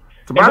over.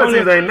 Tamale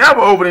season ain't never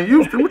over in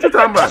Houston. What you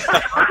talking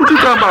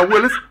about?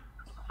 Willis?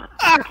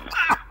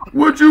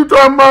 What you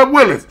talking about,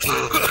 Willis?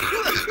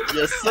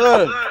 Yes,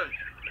 sir.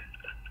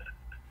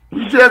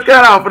 You just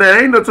got off of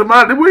that. Ain't no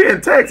tamale. We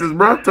in Texas,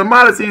 bro.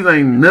 Tamale season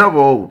ain't never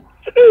over.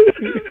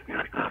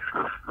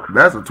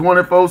 That's a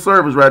 24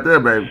 service right there,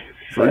 baby.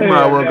 So you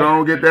might as well go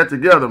and get that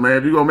together, man.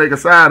 If you're going to make a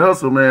side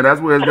hustle, man, that's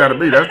where it's got to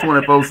be. That's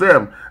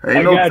 24/7.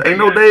 Ain't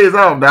no days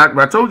off, Doc.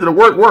 But I told you the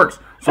work works.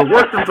 So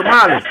work them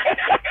tamales.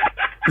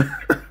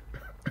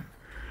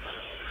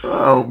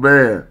 Oh,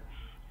 man.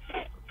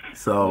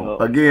 So,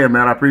 again,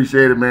 man, I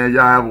appreciate it, man.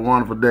 Y'all have a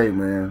wonderful day,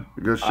 man.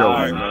 Good show,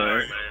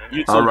 man.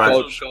 You too,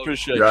 Coach.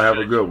 Appreciate y'all have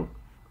a good one.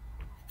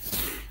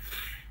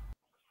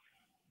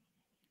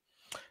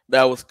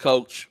 That was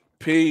Coach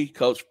P,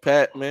 Coach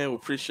Pat, man. We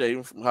appreciate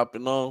him from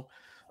hopping on.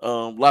 A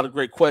lot of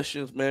great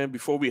questions, man.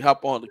 Before we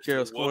hop on to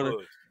Carol's Corner,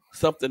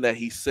 something that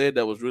he said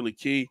that was really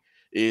key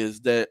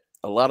is that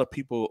a lot of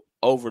people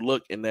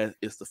overlook, and that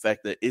is the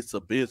fact that it's a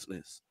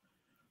business.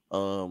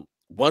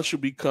 Once you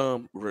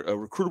become a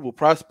recruitable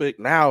prospect,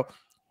 now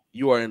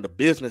you are in the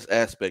business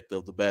aspect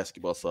of the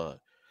basketball side.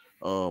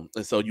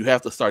 And so you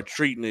have to start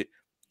treating it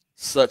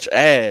such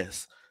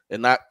as,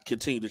 and not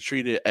continue to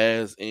treat it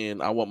as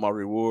in, I want my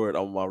reward, I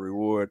want my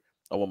reward,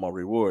 I want my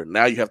reward.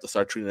 Now you have to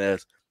start treating it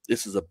as,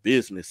 this is a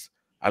business.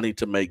 I need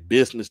to make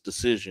business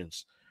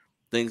decisions,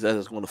 things that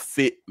is going to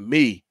fit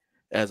me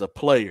as a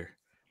player,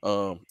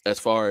 as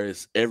far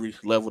as every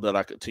level that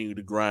I continue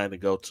to grind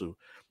and go to.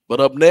 But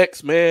up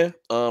next, man,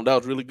 that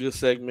was a really good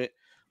segment.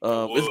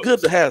 It's good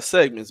to have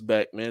segments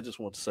back, man. Just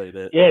want to say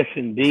that. Yes,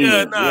 indeed.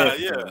 Yeah, nah, yes,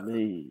 yeah.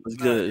 indeed. It's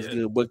good. It's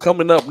good. But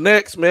coming up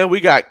next, man, we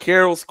got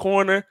Carol's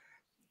Corner.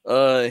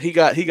 He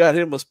got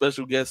him a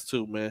special guest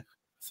too, man.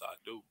 So I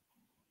do.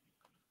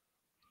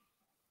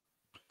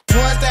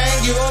 One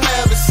thing you'll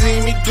never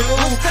see me do,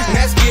 and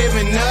that's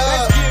giving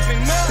up.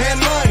 That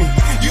money,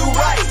 you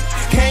right,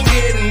 can't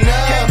get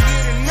enough.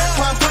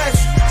 Pump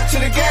pressure to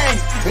the game,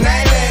 and I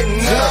ain't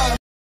letting up.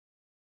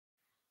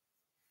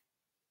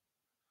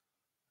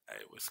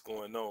 Hey, what's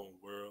going on,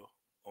 world?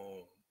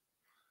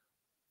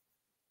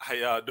 How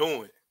y'all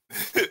doing?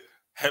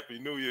 Happy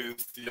New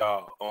Year's to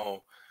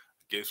y'all.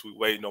 Guess we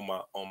waiting on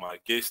my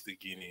guest to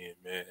get in,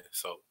 man.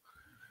 So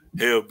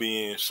he'll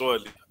be in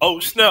shortly. Oh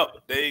snap!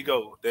 There you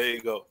go. There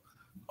you go.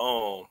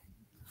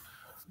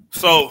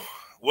 So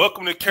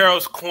welcome to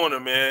Carol's Corner,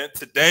 man.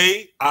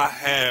 Today I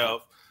have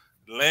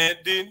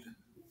Landon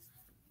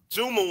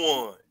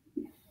Jumawan.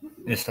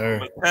 Yes,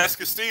 sir.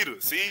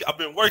 Tascasita. See, I've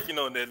been working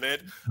on that,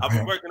 Landon. I've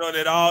been working on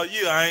that all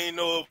year. I ain't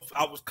know if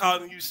I was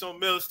calling you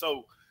something else.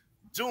 So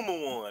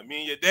Jumawan,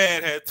 me and your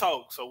dad had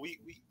talked. So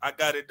I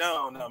got it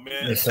down now,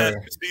 man. Yes, sir.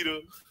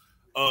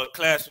 Tascasita,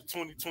 class of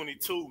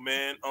 2022,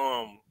 man.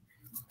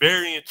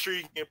 Very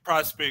intriguing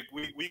prospect.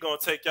 We gonna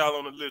take y'all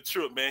on a little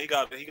trip, man. He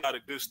got a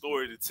good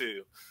story to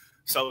tell.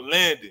 So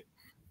Landon,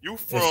 you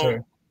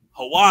from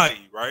Hawaii,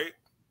 right?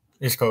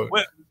 Yes, coach.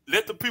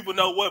 Let the people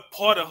know what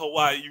part of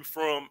Hawaii you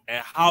from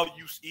and how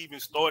you even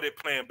started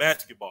playing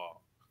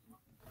basketball.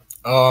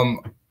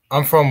 I'm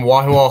from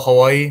Waihua,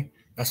 Hawaii.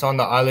 That's on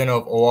the island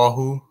of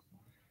Oahu.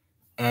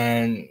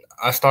 And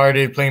I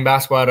started playing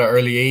basketball at an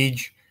early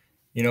age.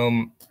 You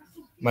know,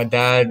 my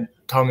dad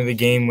taught me the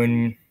game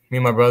when me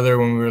and my brother,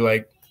 when we were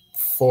like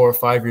 4 or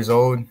 5 years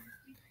old.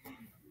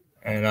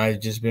 And I've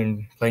just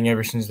been playing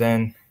ever since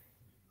then.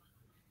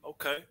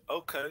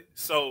 Okay.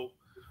 So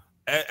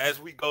as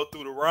we go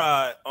through the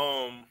ride,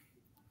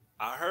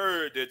 I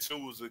heard that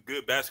you was a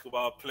good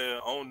basketball player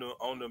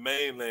on the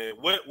mainland.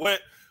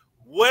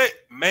 What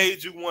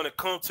made you want to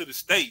come to the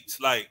States?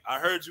 Like, I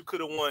heard you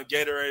could have won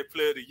Gatorade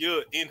Player of the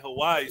Year in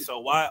Hawaii. So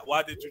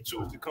why did you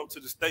choose to come to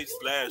the States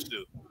last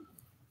year?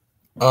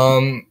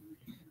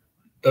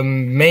 The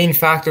main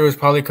factor was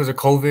probably because of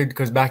COVID,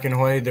 because back in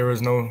Hawaii there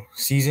was no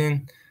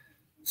season.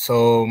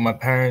 So my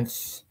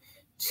parents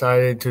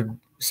decided to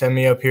send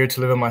me up here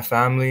to live with my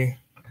family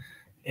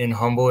in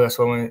Humboldt. That's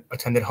why I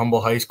attended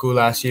Humboldt High School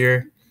last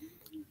year.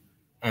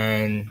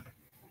 And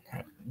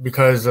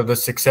because of the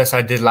success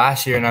I did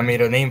last year and I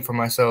made a name for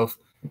myself,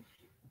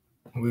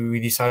 we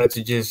decided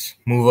to just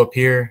move up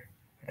here,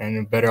 and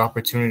a better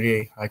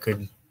opportunity I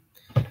could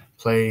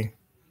play.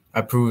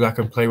 I proved I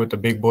could play with the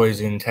big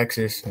boys in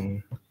Texas,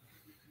 and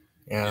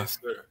yeah.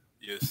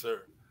 Yes,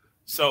 sir.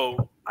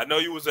 So I know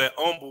you was at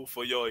Humboldt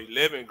for your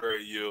 11th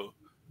grade year.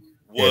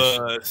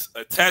 Was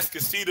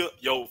Tascasita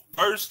your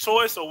first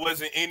choice, or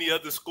was it any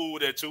other school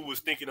that you was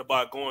thinking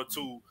about going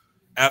to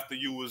after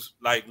you was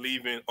like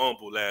leaving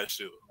Humboldt last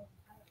year?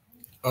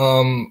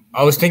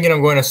 I was thinking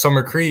of going to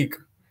Summer Creek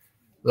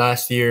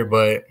last year,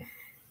 but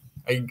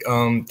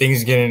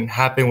things didn't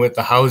happen with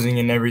the housing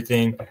and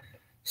everything.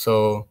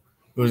 So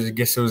I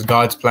guess it was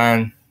God's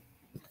plan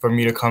for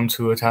me to come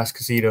to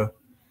Tascasita.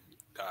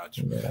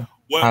 Gotcha.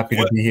 Yeah. Happy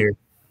to be here.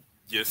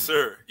 Yes,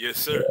 sir. Yeah.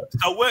 So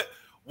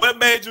what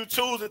made you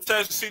choose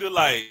Tascasita?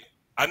 Like,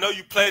 I know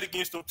you played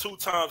against them 2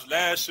 times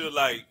last year.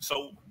 Like,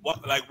 so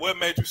what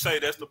made you say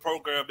that's the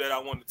program that I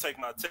want to take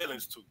my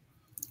talents to?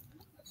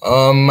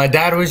 My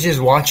dad was just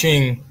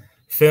watching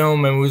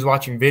film and we was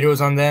watching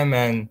videos on them,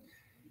 and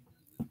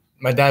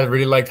my dad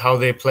really liked how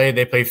they play.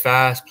 They play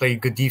fast, play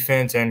good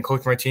defense, and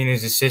Coach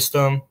Martinez's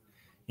system,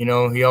 you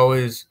know, he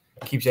always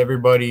keeps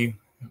everybody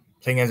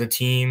playing as a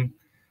team,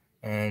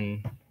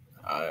 and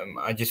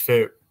I just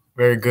fit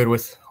very good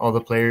with all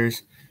the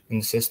players in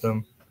the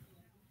system.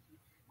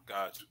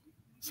 Gotcha.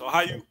 So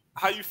how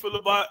you feel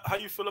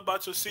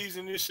about your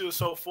season this year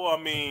so far?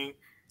 I mean,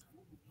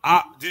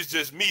 this is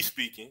just me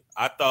speaking.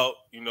 I thought,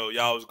 you know,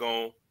 y'all was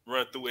gonna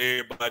run through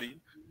everybody.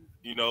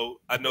 You know,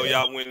 I know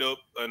y'all went up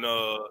and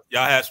y'all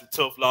had some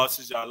tough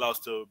losses. Y'all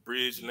lost to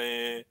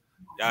Bridgeland.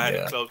 Y'all had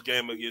a close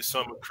game against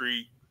Summer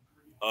Creek.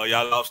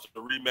 Y'all lost the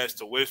rematch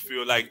to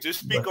Westfield. Like, just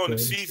speak on the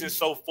season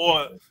so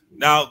far.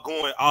 Now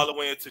going all the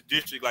way into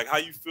district. Like, how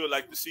you feel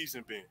like the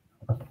season been?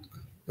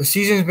 The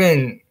season's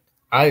been,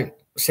 I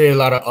say, a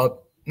lot of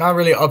not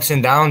really ups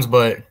and downs,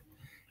 but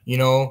you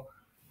know,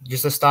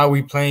 just the style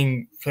we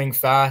playing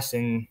fast,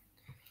 and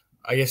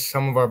I guess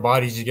some of our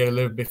bodies just get a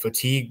little bit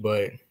fatigued,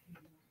 but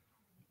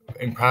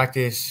in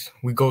practice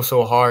we go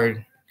so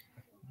hard,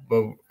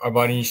 but our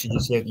body needs to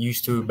just get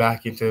used to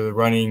back into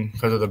running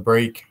because of the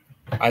break,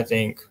 I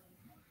think.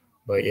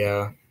 But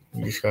yeah,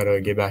 we just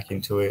gotta get back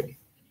into it.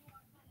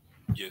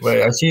 Yes, but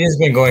sir. Our season's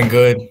been going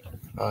good.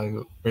 I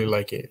really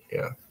like it.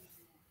 Yeah.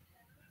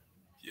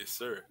 Yes,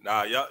 sir.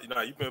 Nah,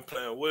 you've been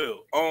playing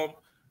well.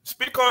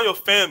 Speak on your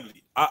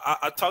family.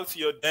 I talked to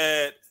your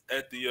dad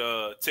at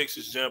the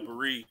Texas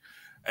Jamboree,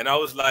 and I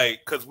was like,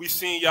 because we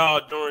seen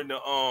y'all during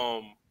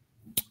the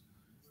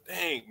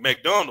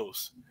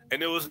McDonald's,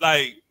 and it was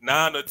like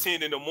 9 or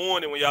 10 in the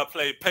morning when y'all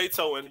played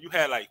Peyto, and you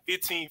had like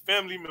 15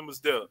 family members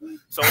there.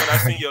 So when I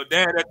seen your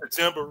dad at the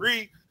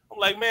Jamboree, I'm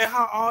like, man,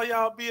 how all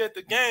y'all be at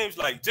the games?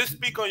 Like, just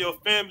speak on your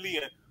family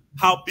and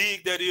how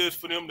big that is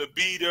for them to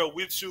be there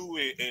with you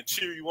and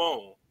cheer you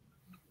on.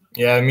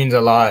 Yeah, it means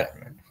a lot.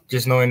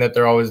 Just knowing that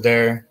they're always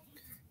there,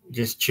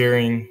 just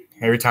cheering.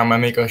 Every time I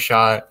make a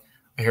shot,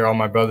 I hear all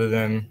my brother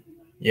them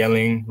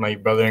yelling, my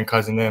brother and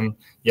cousin them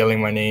yelling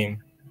my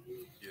name.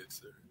 Yes,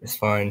 sir. It's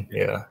fun,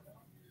 yeah.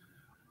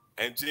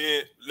 And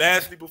then,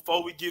 lastly,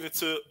 before we get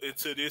into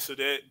this or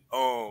that,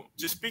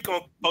 just speak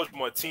on Coach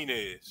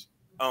Martinez.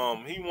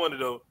 He one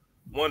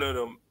of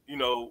them,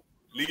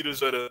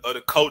 leaders of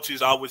the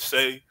coaches, I would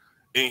say,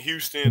 in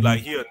Houston. Like,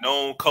 he a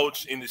known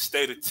coach in the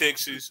state of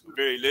Texas, a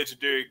very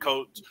legendary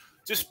coach.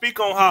 Just speak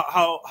on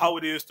how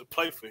it is to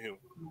play for him.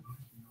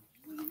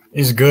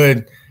 It's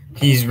good.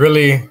 He's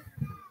really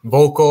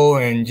vocal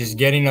and just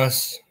getting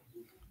us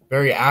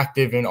very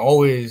active, and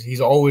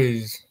he's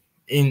always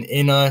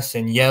in us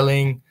and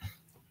yelling.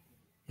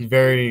 He's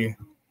very,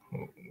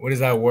 what is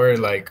that word,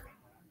 like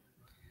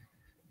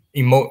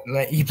he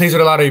plays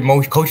with a lot of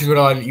emotion, coaches with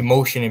a lot of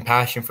emotion and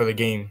passion for the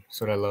game. That's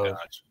what I love.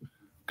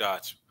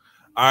 Got you.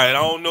 All right, I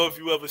don't know if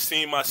you ever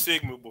seen my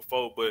segment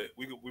before, but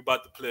we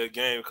about to play a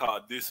game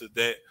called This or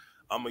That.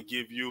 I'm gonna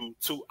give you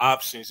 2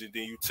 options, and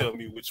then you tell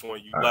me which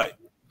one you like.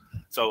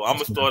 So I'm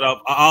gonna start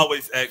off. I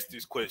always ask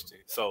this question.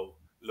 So,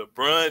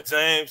 LeBron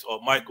James or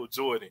Michael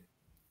Jordan?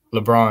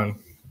 LeBron.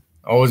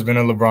 Always been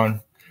a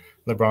LeBron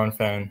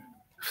fan.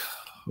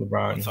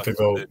 LeBron to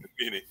go.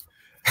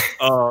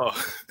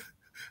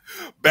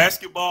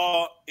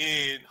 Basketball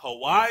in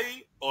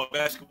Hawaii or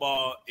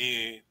basketball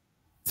in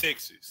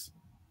Texas?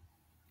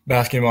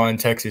 Basketball in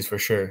Texas for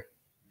sure.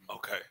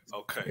 Okay.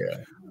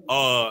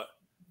 Yeah.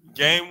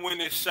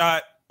 Game-winning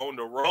shot on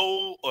the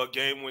road or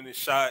game-winning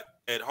shot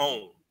at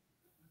home?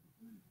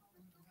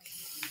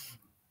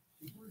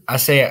 I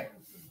say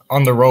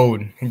on the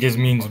road. It just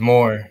means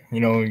more.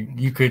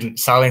 You could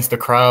silence the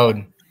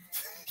crowd.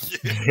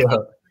 Yeah.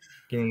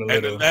 Give them a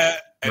little.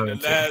 And the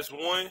last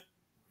one,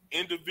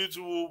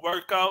 individual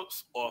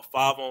workouts or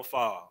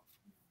 5-on-5?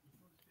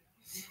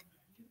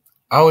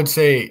 I would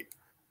say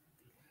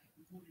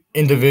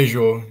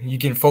individual. You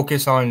can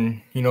focus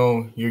on,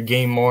 your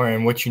game more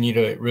and what you need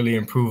to really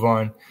improve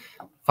on.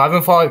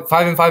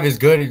 5-on-5 is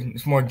good.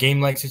 It's more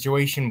game-like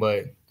situation,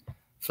 but I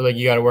feel like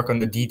you got to work on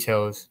the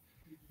details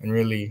and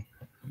really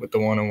with the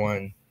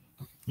one-on-one.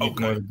 You get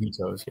more of the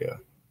details, yeah.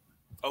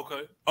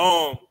 Okay.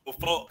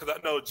 Before, because I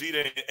know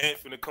Gita and Ant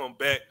finna come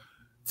back.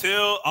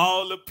 Tell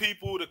all the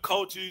people, the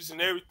coaches,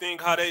 and everything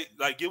how they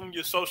give them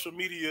your social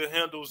media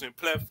handles and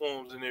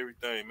platforms and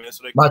everything, man.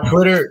 So they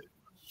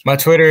my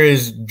Twitter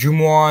is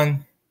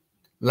Jumuan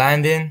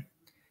Landon,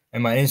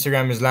 and my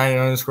Instagram is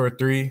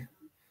Landon_3.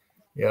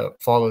 Yeah,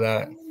 follow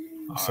that.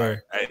 Right.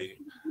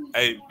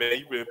 Hey, man,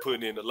 you've been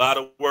putting in a lot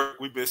of work.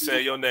 We've been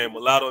saying your name a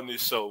lot on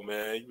this show,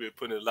 man. You've been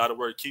putting in a lot of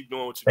work. Keep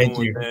doing what you're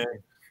doing, man.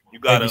 You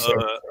got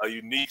a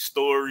unique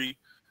story.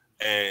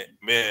 And,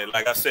 man,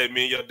 like I said,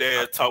 me and your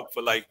dad talked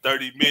for like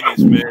 30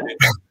 minutes, man.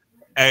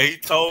 And he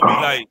told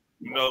me,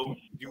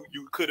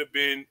 you could have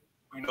been,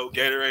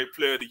 Gatorade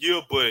Player of the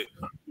Year, but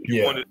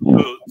you wanted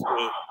to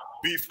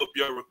beef up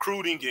your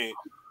recruiting.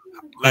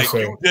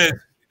 And,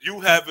 you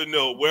having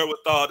the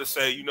wherewithal to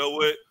say, you know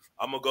what,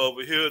 I'm going to go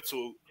over here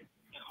to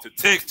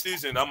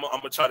Texas, and I'm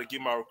going to try to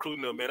get my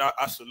recruiting up, man.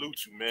 I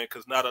salute you, man,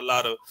 because not a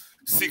lot of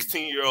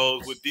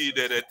 16-year-olds would do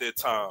that at that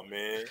time,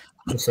 man.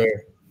 Yes, sir.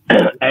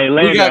 Hey,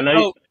 Landon, we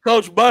got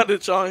Coach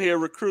Bondage on here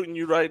recruiting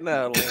you right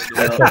now,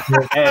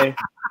 Landon. Hey,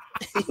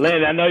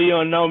 Landon, I know you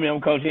don't know me.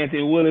 I'm Coach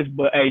Anthony Willis,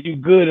 but hey, you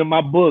good in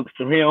my books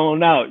from here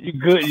on out. You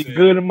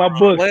good in my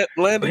books.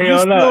 Landon,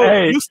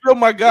 you still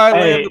my guy,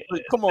 Landon.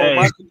 Come on,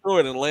 Michael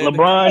Jordan, Landon.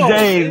 LeBron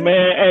James,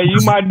 man. Hey, you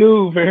my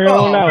dude from here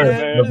on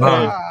out,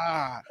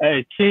 man.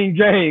 Hey, King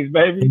James,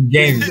 baby.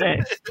 King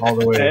James. All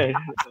the way.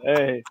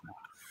 Hey.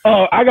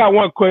 Oh, I got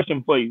one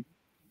question for you.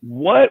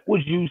 What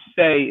would you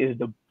say is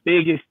the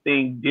biggest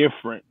thing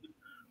different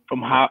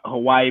from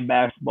Hawaii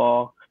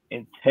basketball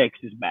and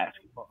Texas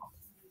basketball?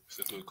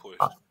 That's a good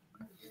question.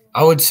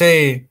 I would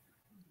say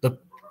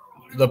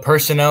the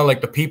personnel,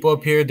 like the people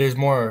up here, there's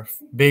more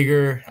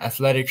bigger,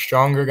 athletic,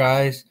 stronger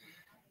guys,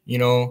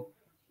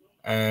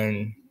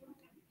 and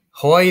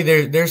Hawaii,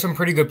 there's some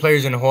pretty good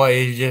players in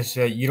Hawaii. It's just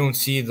you don't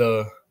see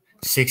the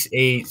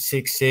 6'8",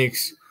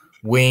 6'6"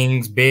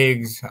 wings,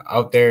 bigs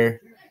out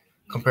there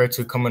compared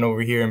to coming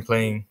over here and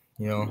playing,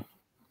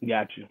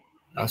 Got you.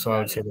 That's what I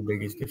would say the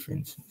biggest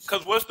difference.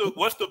 Because what's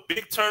the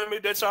big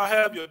tournament that y'all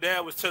have? Your dad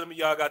was telling me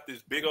y'all got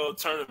this big old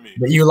tournament.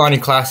 The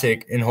Iolani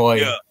Classic in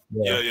Hawaii. Yeah.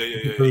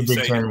 Pretty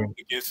big tournament.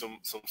 Against some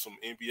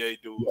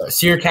NBA dudes. Yeah.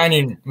 Cedar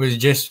Canyon was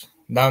just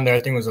down there.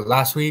 I think it was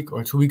last week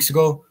or 2 weeks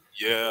ago.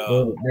 Yeah.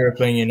 They were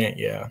playing in it,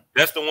 yeah.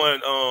 That's the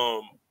one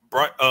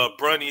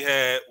Bronny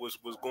had was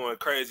going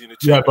crazy in the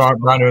championship. Yeah,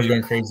 Bronny was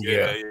going crazy,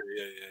 yeah.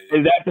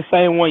 Is that the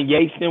same one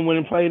Yateston went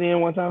and played in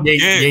one time?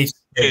 Yates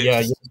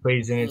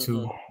plays in it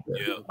too.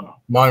 Yeah.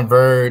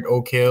 Montverde,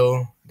 Oak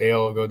Hill, they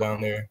all go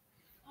down there.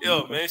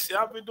 Yo, man, see,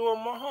 I've been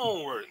doing my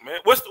homework, man.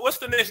 What's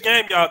the next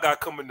game y'all got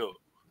coming up?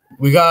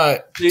 We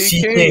got C.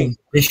 C King. King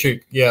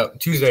District. Yeah,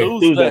 Tuesday.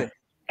 Tuesday.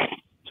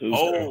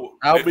 Oh,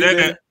 I'll be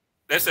there.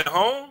 That's at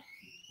home?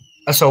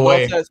 That's No,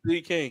 away. it's at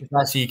C. King. It's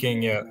not C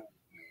King, yeah.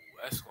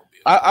 That's gonna be.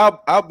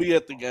 I'll be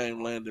at the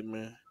game, Landon,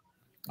 man.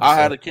 I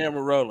had a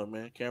camera rolling,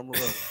 man. Camera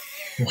rolling.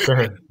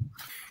 Sure.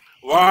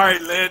 Well, all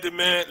right, Landon,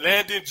 man.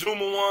 Landon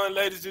Jumawan,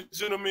 ladies and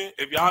gentlemen.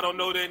 If y'all don't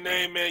know their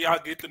name, man, y'all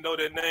get to know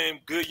their name.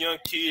 Good young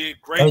kid,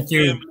 great Thank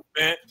family, you.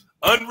 man.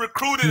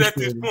 Unrecruited at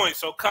this Appreciate it. point.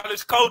 So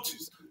college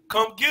coaches,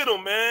 come get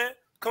them, man.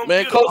 Come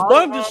Man, get Coach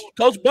them.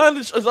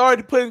 Bundish is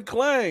already putting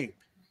claim.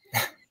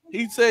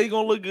 He said he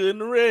gonna look good in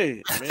the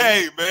red. Man.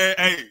 Hey, man,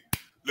 hey.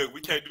 Look, we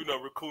can't do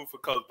no recruiting for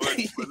Coach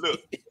Bundish, but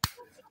look.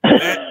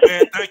 Man,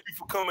 thank you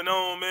for coming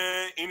on,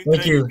 man. Anything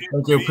Thank you.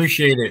 Thank you.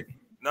 Appreciate it.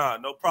 Nah,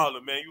 no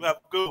problem, man. You have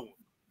a good one.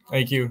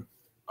 Thank you.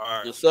 All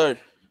right. Yes, sir.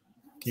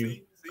 Thank you.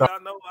 See, I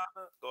know.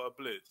 God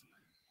bless.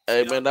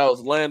 Hey, man, that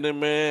was Landon,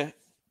 man.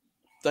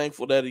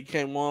 Thankful that he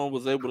came on,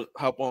 was able to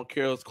hop on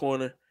Carol's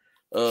Corner.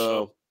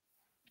 Sure.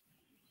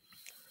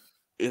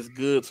 It's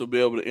good to be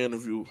able to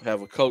interview,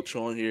 have a coach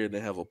on here, and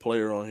then have a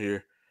player on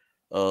here.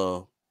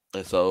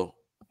 And so,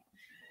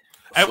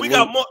 hey, we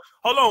got more.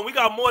 Hold on, we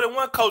got more than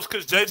one coach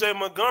because JJ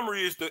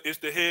Montgomery is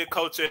the head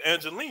coach at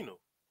Angelino.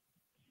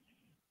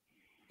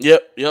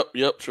 Yep.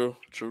 True.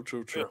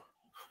 Yeah.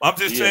 I'm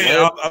just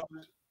saying.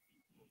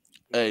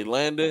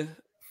 Landon's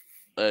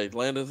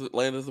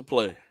a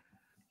player.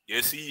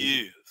 Yes,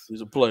 he is.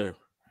 He's a player.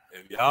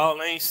 If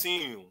y'all ain't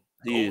seen him,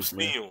 go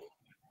see him.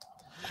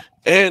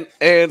 And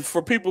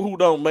for people who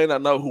may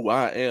not know who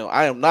I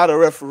am not a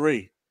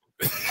referee.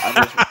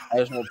 I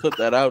just want to put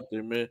that out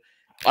there, man.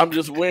 I'm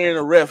just wearing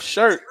a ref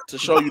shirt to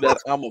show you that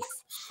I'm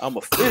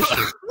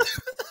official.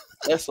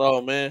 That's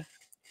all, man.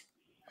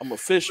 I'm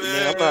official,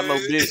 man.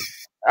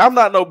 I'm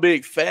not no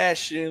big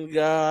fashion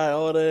guy.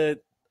 All that.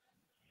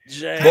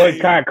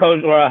 Boycott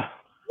Coach Roy.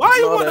 Why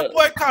you want to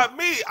boycott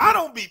me? I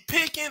don't be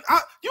picking.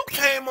 You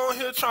came on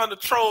here trying to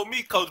troll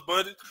me, Coach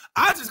Bundy.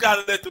 I just got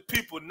to let the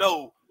people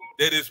know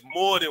that it's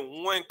more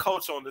than one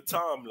coach on the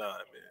timeline,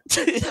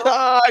 man.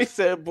 I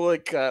said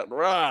boycott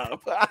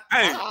Rob.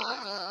 Hey,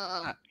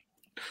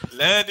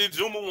 Landon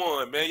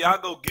Jumawan, man.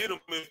 Y'all go get him.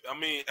 I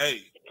mean,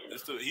 hey,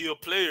 he a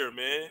player,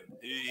 man.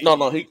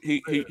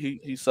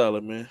 He's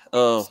solid, man.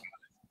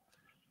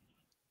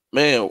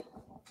 Man,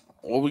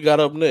 what we got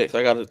up next?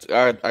 I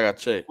got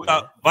check. We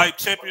got Vipe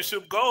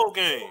Championship goal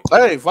game.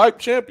 Hey, Vipe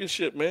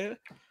Championship, man.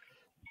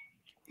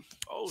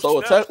 Oh,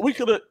 so we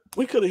could have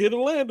hit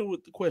a Landon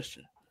with the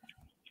question.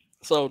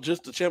 So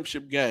just the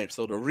championship game.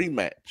 So the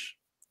rematch.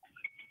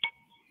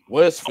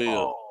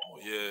 Westfield. Oh,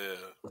 yeah.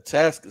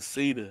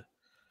 Atascocita.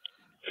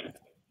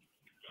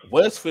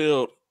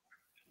 Westfield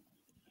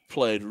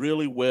played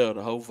really well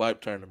the whole Vipe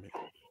tournament.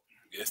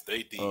 Yes,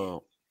 they did.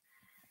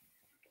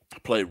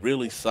 Played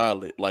really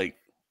solid. Like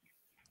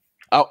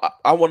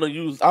I want to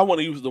use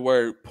the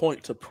word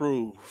point to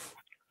prove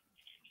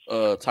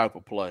type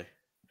of play.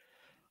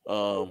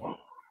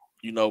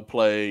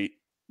 Played.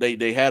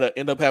 They had to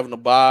end up having to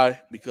bye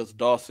because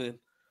Dawson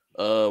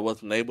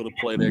wasn't able to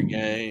play their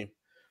game.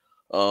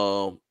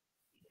 Then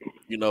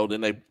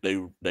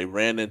they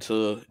ran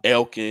into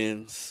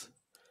Elkins.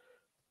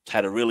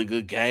 Had a really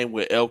good game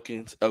with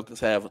Elkins. Elkins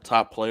have a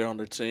top player on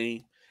their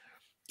team,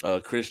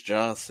 Chris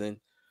Johnson.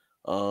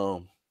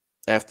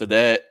 After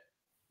that,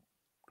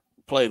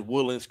 played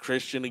Woodlands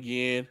Christian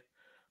again.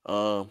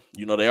 They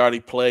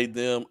already played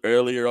them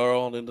earlier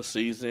on in the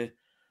season.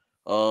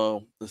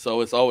 And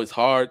so it's always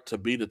hard to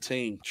beat a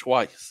team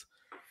twice.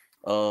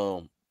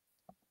 Really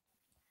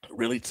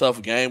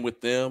tough game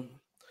with them.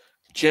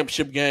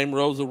 Championship game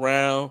rolls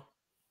around.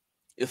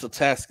 It's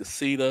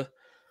Atascocita,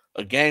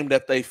 a game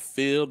that they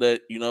feel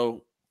that,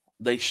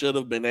 they should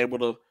have been able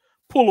to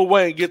pull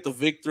away and get the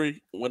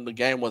victory when the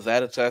game was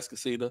at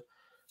Atascocita.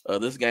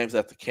 This game's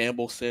at the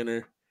Campbell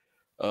Center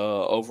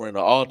over in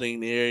the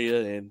Aldine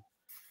area, and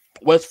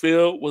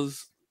Westfield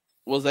was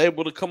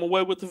able to come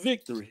away with the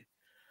victory.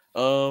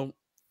 And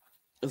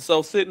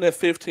so sitting at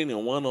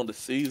 15-1 on the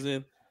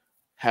season,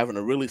 having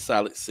a really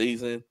solid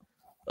season,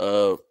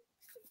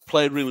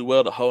 played really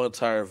well the whole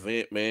entire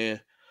event,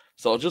 man.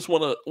 So I just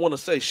want to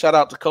say shout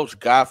out to Coach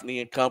Goffney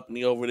and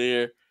company over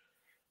there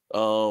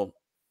for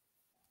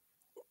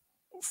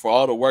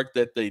all the work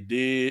that they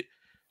did,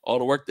 all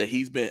the work that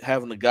he's been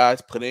having the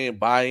guys put in,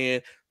 buy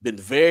in, been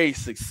very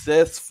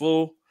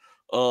successful.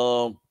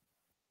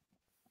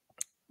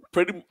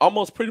 Pretty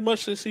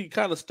much since he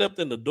kind of stepped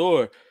in the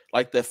door.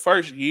 Like that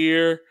first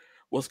year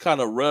was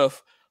kind of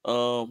rough.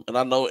 And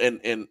I know,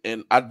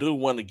 and I do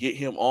want to get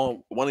him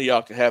on. One of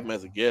y'all can have him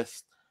as a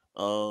guest,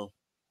 to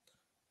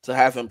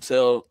have him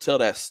tell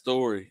that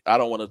story. I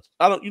don't want to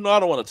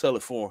tell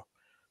it for him.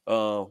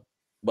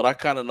 But I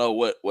kind of know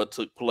what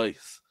took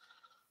place.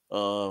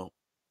 Hey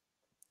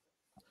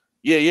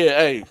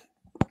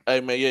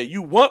man, yeah,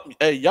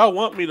 y'all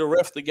want me to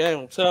ref the game,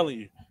 I'm telling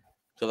you.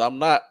 Because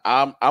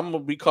I'm gonna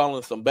be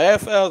calling some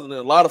bad fouls and then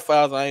a lot of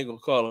fouls I ain't gonna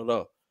call it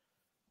up.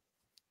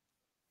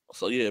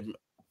 So yeah,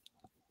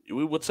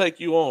 We will take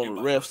you on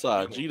the ref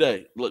side.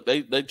 G-Day. Look,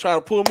 they try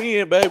to pull me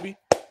in, baby.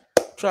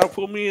 Try to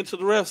pull me into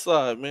the ref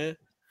side, man.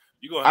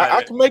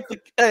 I can make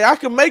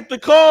the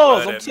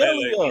calls. I'm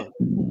telling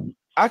you.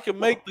 I can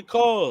make the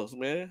calls,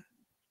 man.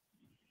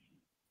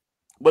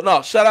 But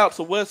no, shout out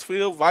to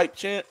Westfield, Vipe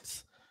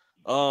Chance.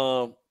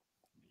 Shout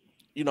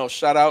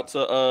out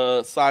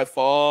to Cy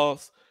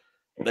Falls.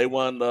 They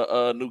won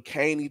the New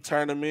Caney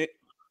tournament.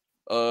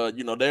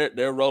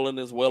 They're rolling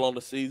as well on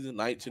the season,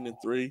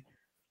 19-3.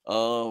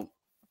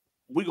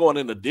 We going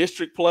into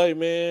district play,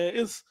 man.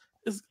 It's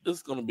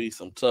gonna be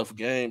some tough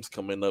games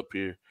coming up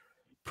here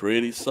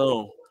pretty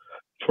soon.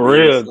 For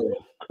real.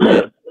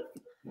 Yeah.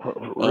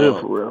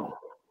 For real.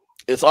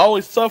 It's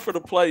always tougher to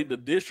play the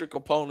district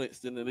opponents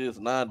than it is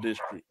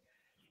non-district,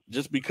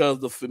 just because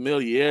the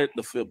familiarity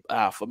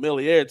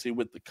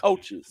with the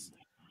coaches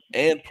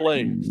and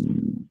players.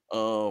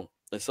 And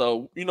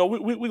so, we're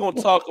going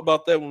to talk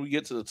about that when we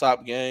get to the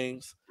top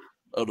games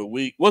of the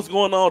week. What's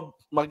going on,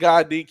 my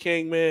guy D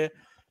King, man?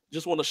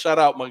 Just want to shout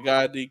out my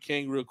guy D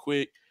King real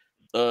quick.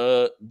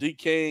 D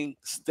King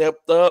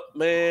stepped up,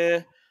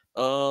 man.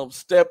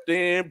 Stepped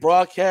in,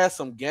 broadcast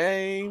some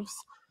games.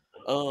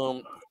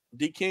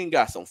 D King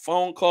got some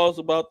phone calls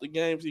about the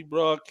games he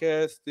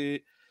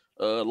broadcasted.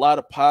 A lot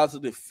of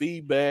positive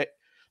feedback.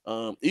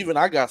 Even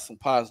I got some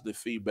positive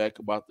feedback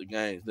about the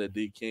games that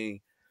D King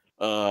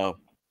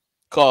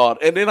called.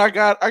 And then I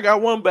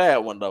got one bad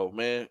one though,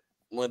 man.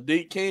 When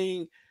D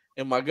King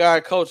and my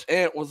guy Coach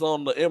Ant was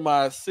on the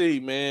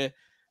MIC, man,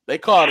 they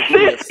called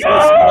it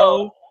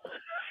Cisco.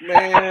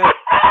 Man,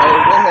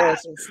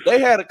 they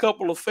had a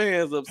couple of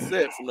fans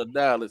upset from the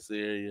Dallas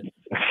area.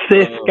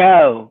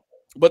 Cisco.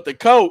 But the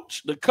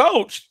coach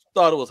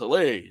thought it was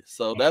hilarious.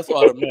 So that's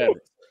all that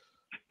matters.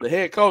 The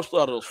head coach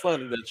thought it was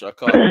funny that y'all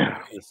called it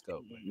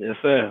Cisco. Yes,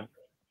 sir.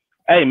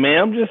 Hey, man,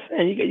 I'm just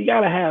saying, you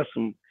got to have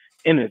some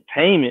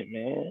entertainment,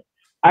 man.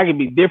 I could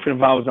be different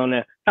if I was on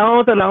that.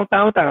 Like,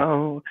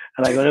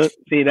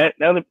 see, then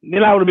I would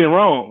have been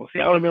wrong. See,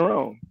 I would have been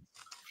wrong.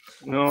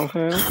 You know what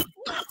I'm saying?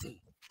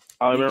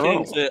 I would have been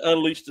wrong. Said,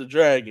 unleash the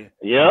dragon.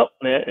 Yep.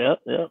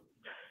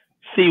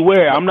 See,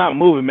 where? I'm not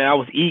moving, man. I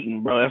was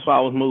eating, bro. That's why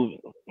I was moving.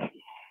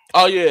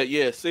 Oh,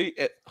 yeah. See,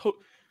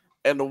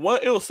 and the one,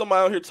 it was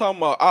somebody out here talking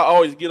about, I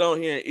always get on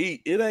here and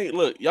eat. It ain't,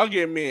 look, y'all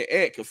getting me and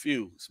Ant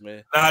confused,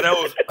 man. Nah, that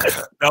was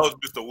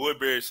Mr.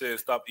 Woodbury said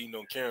stop eating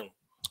on camera.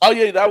 Oh,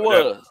 yeah, that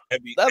was. That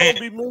don't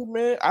be me,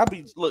 man. I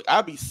be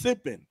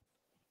sipping.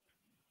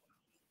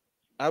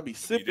 I be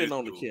sipping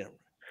on the camera.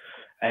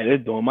 Hey, they're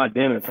doing my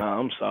dinner time.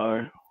 I'm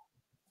sorry.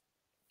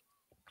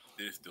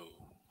 This dude.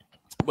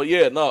 But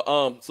yeah,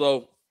 no,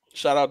 so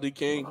shout out D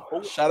King.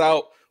 Shout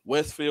out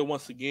Westfield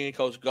once again,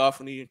 Coach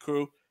Goffney and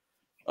crew.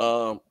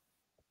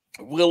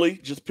 Willie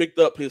just picked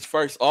up his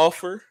first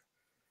offer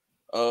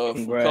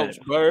from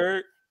Coach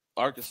Bird,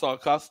 Arkansas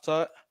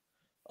Cossatot.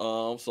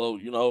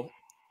 So,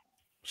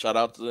 shout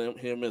out to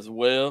him as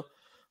well.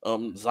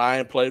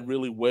 Zion played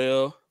really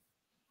well.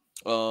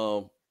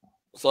 So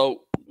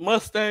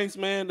Mustangs,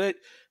 man,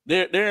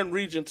 they're in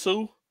Region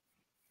 2,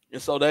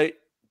 and so they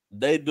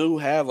do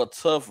have a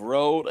tough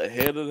road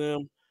ahead of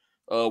them.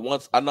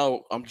 Once I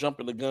know I'm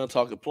jumping the gun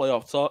talking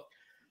playoff talk,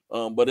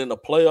 but in the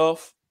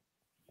playoff,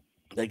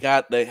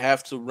 they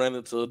have to run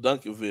into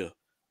Duncanville,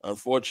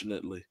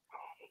 unfortunately.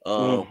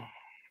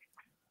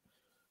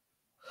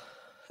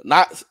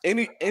 Not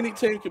any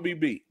team can be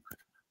beat.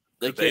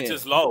 They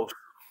just lost.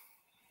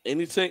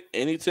 Any team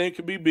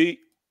can be beat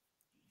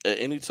at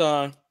any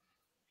time,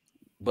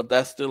 but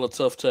that's still a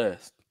tough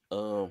task.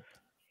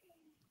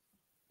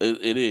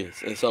 It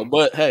is. And so,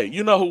 but hey,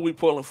 you know who we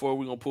pulling for.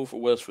 We're gonna pull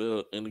for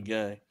Westfield in the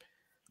game.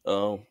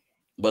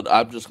 But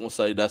I'm just gonna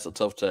say that's a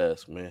tough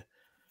task, man.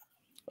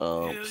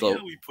 We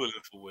pulling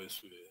for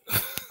Westfield.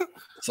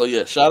 So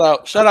yeah, shout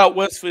out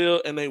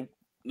Westfield, and they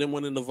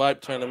winning the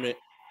Vipe tournament.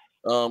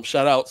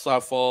 Shout out Cy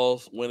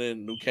Falls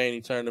winning New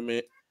Caney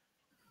tournament.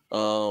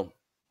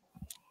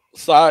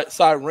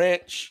 Cy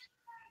Ranch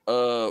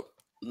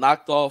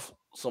knocked off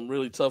some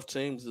really tough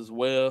teams as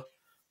well.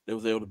 They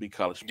was able to beat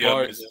College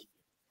Park.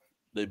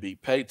 They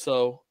beat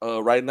Peyto.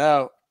 Right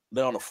now,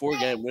 they're on a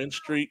 4-game win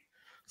streak.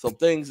 So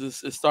things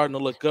is starting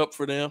to look up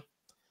for them.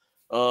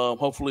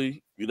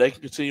 Hopefully, they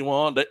can continue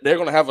on. They're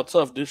going to have a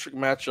tough district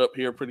matchup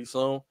here pretty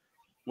soon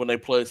when they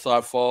play Cy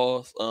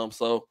Falls.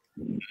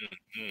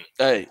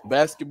 Hey,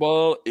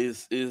 basketball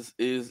is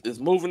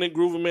moving and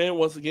grooving, man.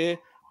 Once again,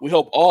 we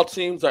hope all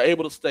teams are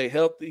able to stay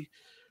healthy.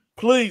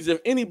 Please, if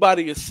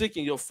anybody is sick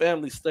in your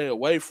family, stay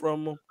away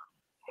from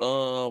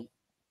them.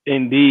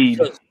 Indeed.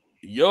 Because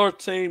your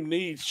team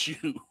needs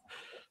you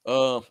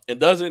and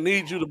doesn't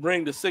need you to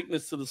bring the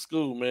sickness to the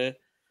school, man.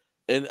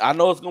 And I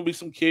know it's going to be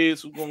some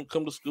kids who are going to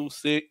come to school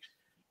sick.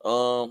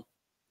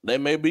 They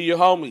may be your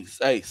homies.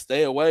 Hey,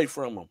 stay away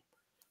from them.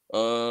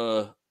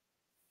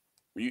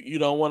 You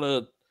don't want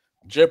to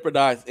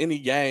jeopardize any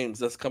games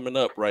that's coming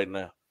up right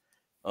now.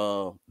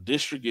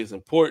 District is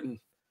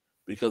important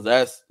because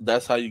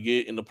that's how you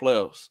get in the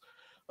playoffs.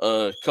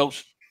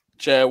 Coach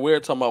Chad Ware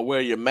talking about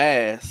wear your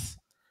mask.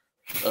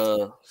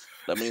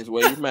 That means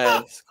wear your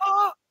mask.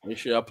 Make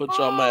sure I put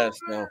your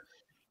mask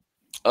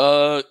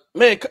on.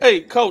 Man,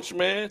 hey, coach,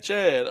 man,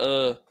 Chad.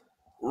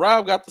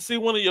 Rob got to see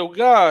one of your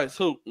guys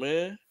hoop,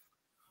 man.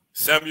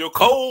 Samuel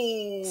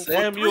Cole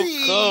Samuel for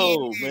 3.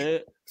 Cole, man.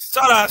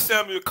 Shout out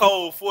Samuel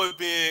Cole for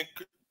being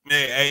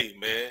man.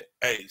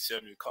 Hey,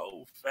 Samuel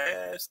Cole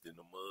fast in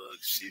the mug,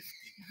 shifty.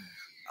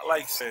 I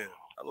like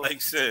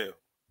Sam.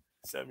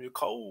 Samuel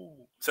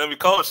Cole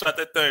shot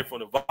that thing from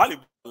the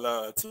volleyball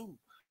line too.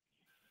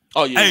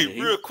 Oh yeah. Hey,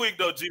 real quick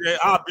though, G,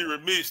 I'll be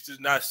remiss to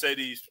not say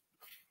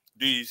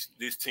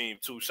this team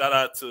too. Shout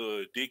out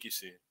to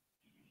Dickinson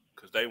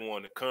because they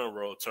won the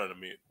Conroe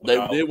tournament.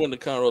 They did win the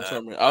Conroe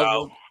tournament. I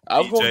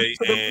was going to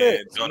the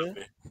Nets, Donovan.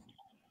 Man.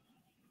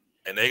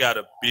 And they got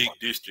a big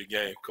district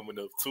game coming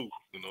up too.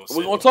 You know,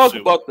 we're gonna talk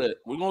about that.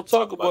 We're gonna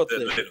talk about that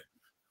later.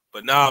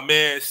 But nah,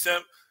 man,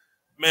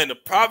 the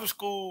private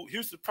school,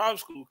 Houston Private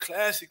School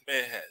Classic,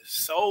 man, has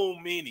so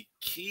many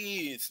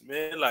kids,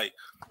 man. Like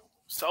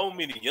so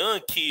many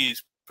young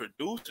kids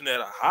producing at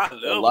a high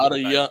level.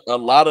 A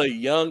lot of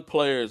young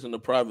players in the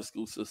private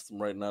school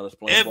system right now that's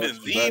playing Evan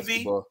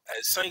Levy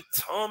at St.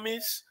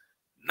 Thomas.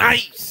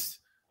 Nice.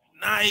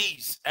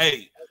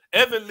 Hey,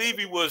 Evan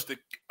Levy was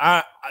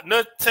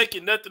not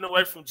taking nothing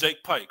away from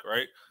Jake Pike,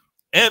 right?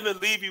 Evan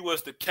Levy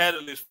was the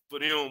catalyst for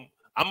them.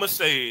 I'm gonna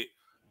say it.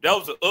 That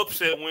was an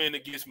upset win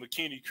against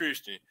McKinney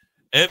Christian.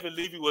 Evan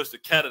Levy was the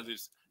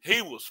catalyst.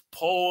 He was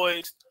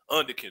poised,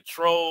 under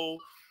control.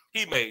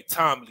 He made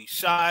timely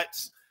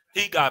shots.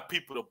 He got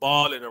people the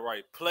ball in the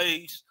right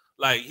place.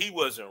 Like, he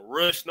wasn't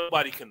rushed.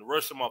 Nobody can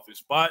rush him off his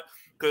spot.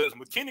 Because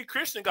McKinney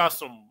Christian got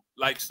some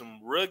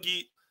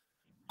rugged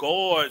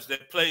guards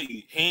that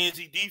played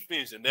handsy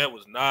defense, and that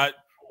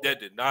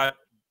did not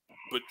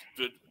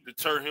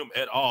deter him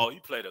at all. He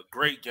played a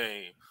great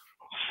game.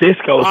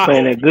 Cisco was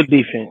playing a good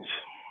defense.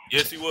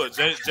 Yes, he was.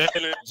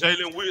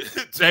 Jalen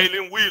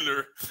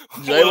Wheeler.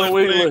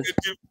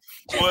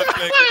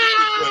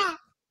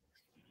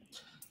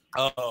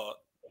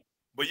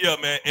 But yeah,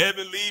 man,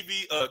 Evan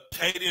Levy,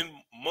 Caden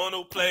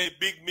Mono played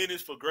big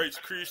minutes for Grace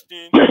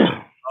Christian.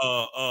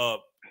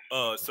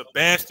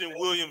 Sebastian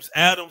Williams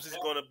Adams is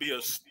going to be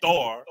a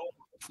star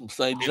from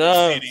St.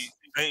 John's.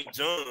 St.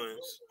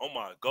 John's. Oh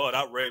my God,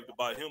 I raved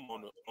about him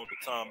on the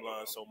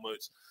timeline so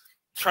much.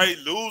 Trey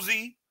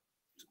Lucy,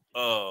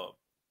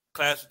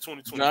 class of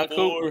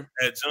 2024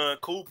 at John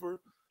Cooper.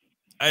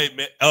 Hey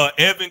man,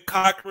 Evan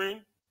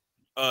Cochran,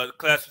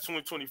 class of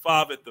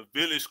 2025 at the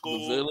Village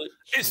School.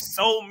 It's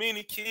so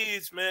many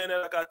kids, man,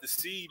 that I got to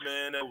see,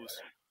 man. That was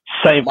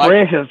St.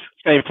 Francis.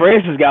 St.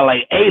 Francis got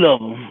like 8 of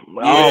them.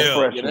 All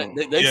freshmen.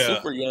 They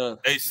super young.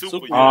 They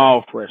super young.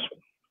 All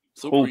freshmen.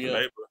 Super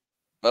young.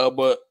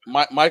 But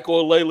Michael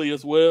O'Leary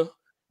as well.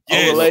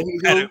 Yeah,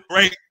 had a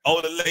great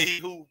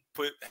O'Leary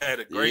had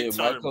a great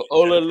tournament. Michael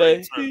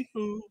O'Leary.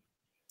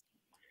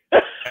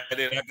 And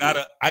then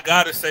I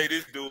gotta say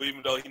this dude,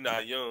 even though he's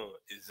not young,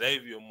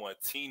 Xavier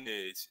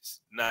Martinez is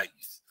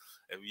nice.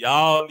 If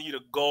y'all need a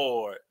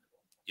guard,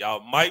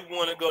 y'all might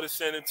want to go to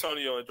San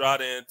Antonio and drive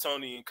to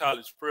Antonio in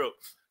college prep,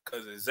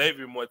 because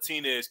Xavier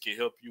Martinez can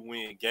help you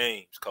win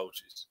games,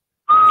 coaches.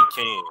 He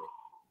can.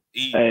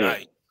 He's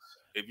nice.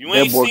 If you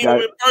ain't seen him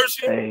in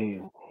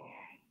person,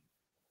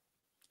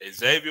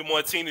 Xavier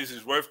Martinez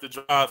is worth the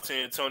drive to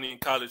Antonio in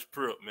college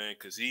prep, man,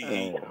 because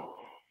they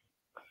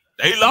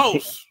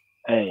lost.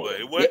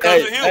 It wasn't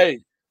because of him.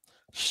 Hey,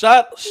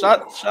 shout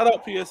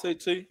out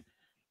PSAT.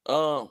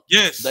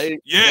 Yes, they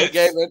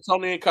gave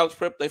Antonio in college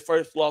prep their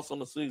first loss on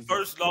the season.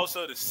 First loss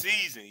of the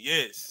season.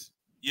 Yes,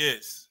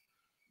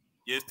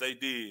 they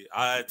did.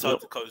 I had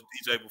talked to Coach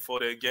DJ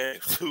before that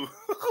game too.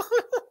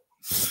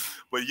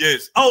 But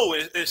yes. Oh,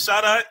 and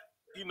shout out,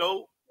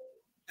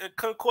 and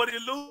Concordia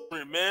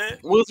Lutheran, man.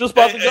 We was just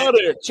about to go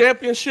there.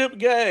 Championship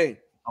game.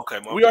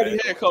 Okay, we already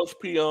had Coach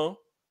P on.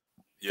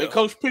 Yep. And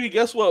Coach P,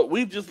 guess what?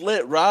 We just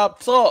let Rob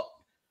talk.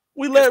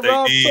 We let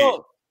Rob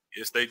talk.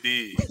 Yes, they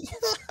did.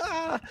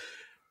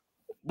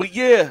 But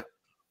yeah,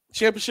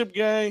 championship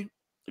game,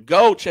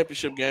 gold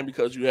championship game,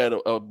 because you had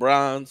a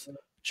bronze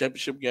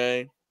championship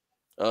game.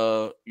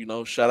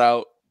 Shout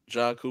out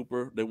John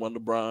Cooper. They won the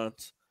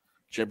bronze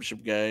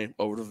championship game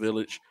over the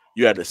Village.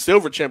 You had the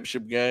silver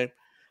championship game,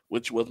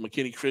 which was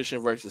McKinney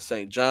Christian versus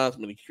St. John's.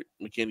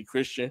 McKinney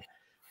Christian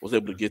was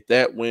able to get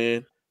that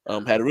win.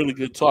 Had a really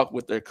good talk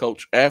with their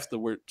coach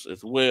afterwards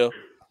as well.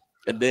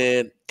 And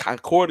then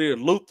Concordia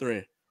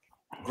Lutheran,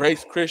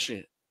 Grace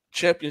Christian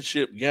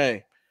championship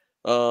game.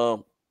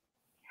 That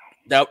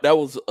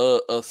was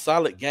a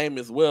solid game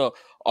as well.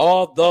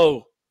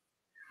 Although,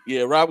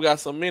 Rob got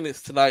some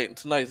minutes tonight in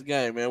tonight's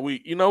game, man. We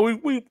get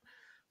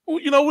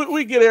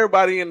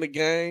everybody in the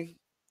game.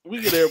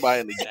 We get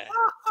everybody in the game.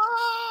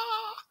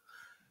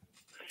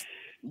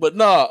 But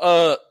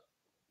no,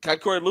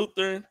 Concordia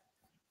Lutheran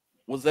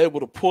was able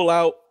to pull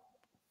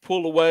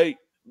away.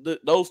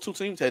 Those two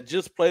teams had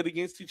just played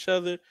against each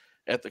other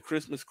at the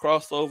Christmas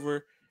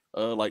crossover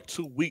like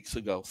 2 weeks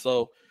ago.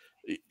 So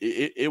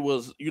it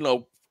was,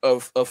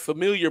 a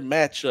familiar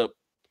matchup,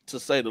 to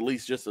say the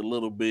least, just a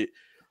little bit.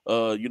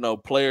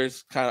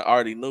 Players kind of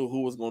already knew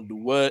who was going to do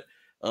what.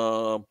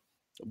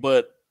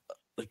 But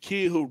the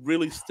kid who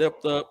really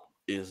stepped up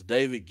is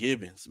David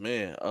Gibbons,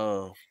 man.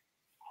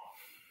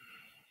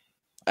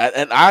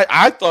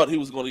 I thought he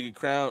was going to get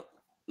crowned.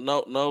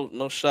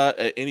 No shot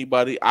at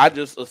anybody. I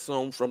just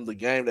assumed from the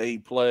game that he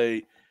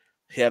played,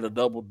 he had a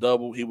double.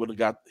 He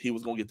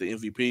was going to get the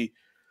MVP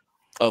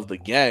of the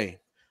game.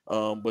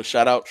 But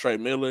shout out Trey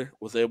Miller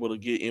was able to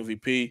get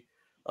MVP.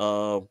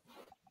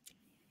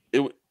 It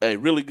was a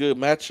really good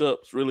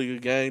matchups, really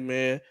good game,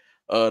 man.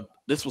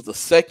 This was the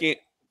second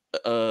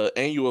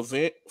annual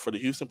event for the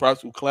Houston Private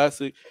School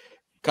Classic.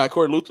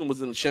 Concord Lutheran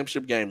was in the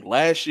championship game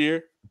last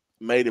year,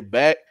 made it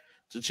back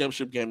to the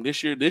championship game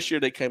this year. This year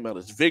they came out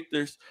as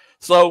victors.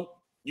 So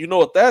you know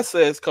what that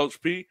says,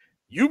 Coach P.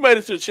 You made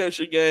it to the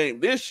championship game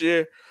this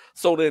year.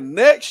 So then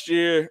next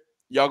year,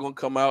 y'all gonna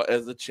come out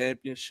as the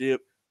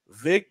championship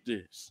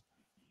victors.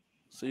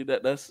 See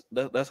that's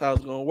how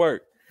it's gonna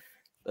work.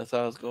 That's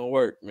how it's gonna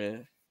work,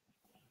 man.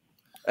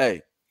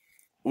 Hey,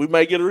 we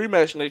may get a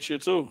rematch next year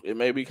too. It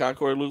may be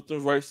Concord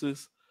Lutheran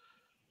versus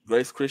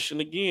Grace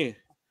Christian again.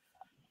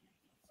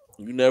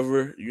 You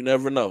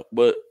never know.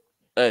 But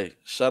hey,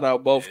 shout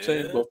out both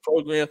teams, both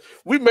programs.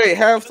 We may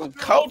have some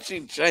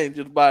coaching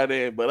changes by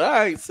then, but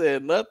I ain't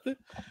said nothing.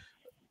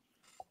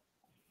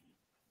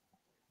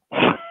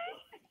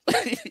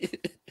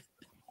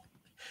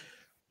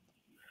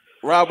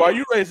 Rob, are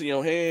you raising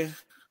your hand?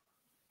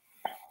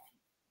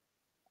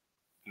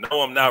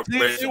 No, I'm not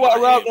raising why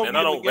my Rob hand, man.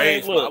 I don't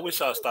raise my, I wish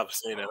I'd stop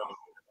saying that.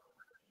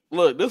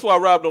 Look, this is why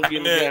Rob don't get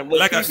in the game. Look,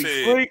 like I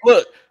said, free.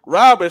 Look,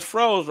 Rob is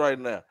froze right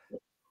now.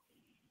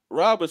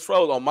 Rob is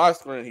froze on my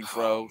screen. He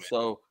froze.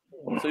 So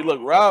see,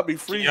 look, Rob be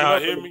freezing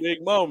up in the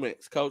big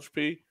moments, Coach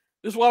P.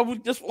 This is why we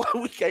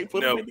can't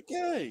put him in the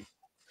game.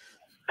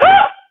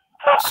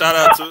 Shout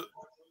out to.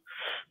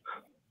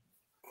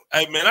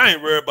 Hey man, I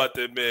ain't worried about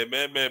that man.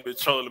 Man been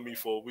trolling me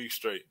for a week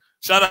straight.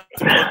 Shout out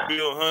to Coach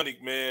Bill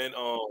Honig, man.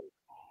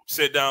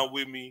 Sat down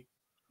with me,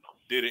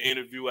 did an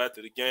interview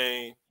after the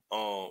game.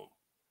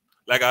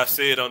 Like I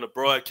said on the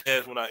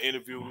broadcast when I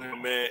interviewed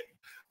him, man,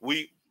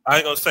 I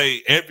ain't gonna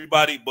say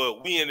everybody,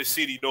 but we in the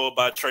city know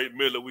about Trey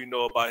Miller. We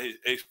know about his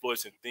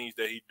exploits and things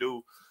that he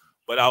do.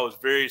 But I was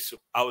very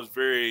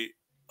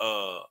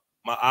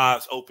my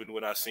eyes opened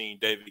when I seen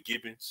David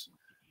Gibbons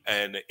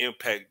and the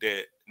impact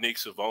that Nick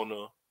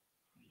Savona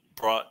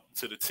brought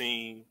to the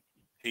team.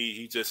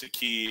 He just a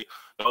kid.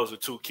 Those are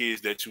two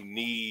kids that you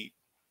need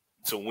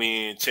to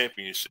win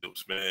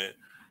championships, man.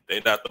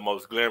 They not the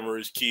most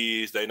glamorous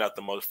kids. They not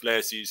the most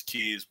flashiest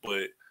kids,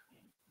 but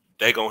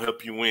they gonna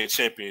help you win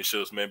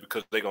championships, man,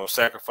 because they gonna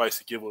sacrifice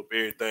and give up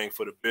everything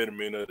for the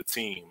betterment of the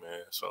team, man.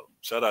 So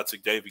shout out to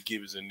David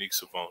Gibbons and Nick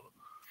Savona.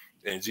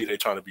 And they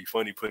trying to be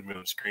funny, putting me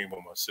on the screen by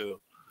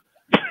myself.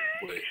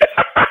 But,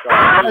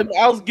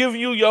 I was giving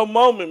you your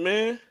moment,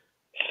 man.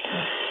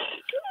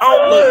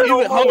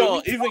 Hold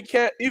on.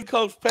 Even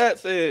Coach Pat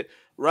said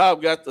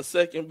Rob got the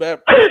second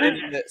best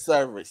internet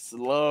service.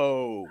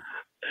 Slow.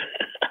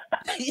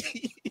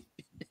 Hey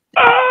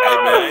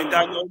man,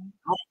 I'm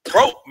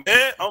broke,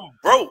 man. I'm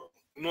broke.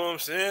 You know what I'm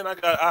saying?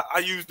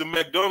 I use the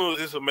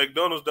McDonald's. It's a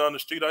McDonald's down the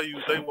street. I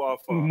use their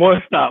Wi-Fi. Boy,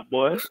 stop,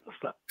 boy.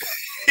 Stop.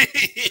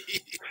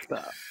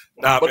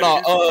 Nah, but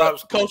man,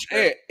 Coach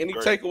Ant, any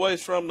takeaways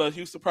from the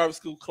Houston Private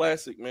School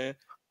Classic, man?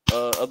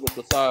 Other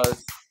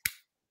besides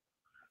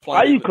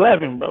why you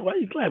clapping, bro? Why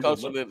you clapping?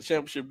 Coaching in the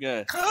championship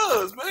game.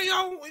 Cause man,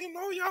 y'all won.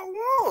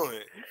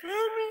 You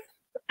feel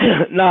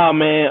me? Nah,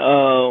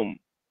 man.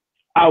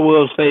 I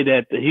will say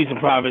that the Houston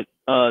Private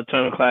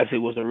Tournament Classic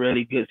was a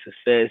really good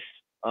success.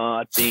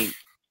 I think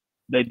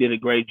they did a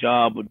great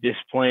job of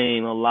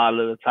displaying a lot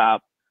of the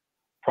top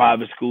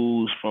private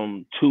schools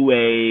from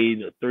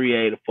 2A to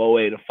 3A to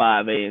 4A to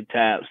 5A in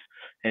TAPS,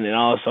 and then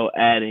also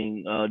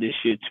adding this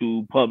year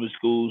 2 public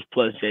schools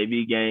plus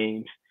JV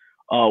games,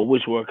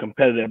 which were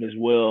competitive as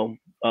well.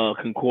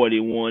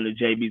 Concordia won the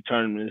JV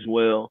tournament as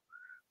well.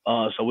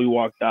 So we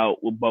walked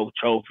out with both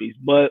trophies.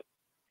 But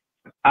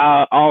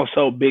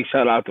also big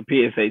shout out to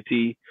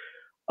PSAT.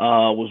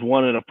 Was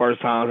one of the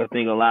first times I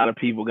think a lot of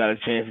people got a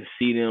chance to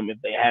see them if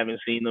they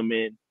haven't seen them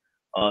in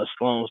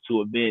Sloan's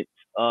 2 events.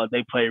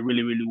 They play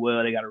really, really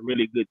well. They got a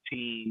really good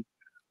team,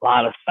 a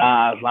lot of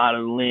size, a lot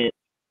of length.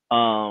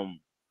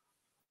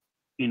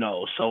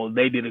 So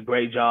they did a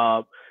great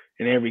job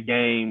in every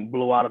game,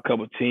 blew out a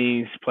couple of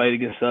teams, played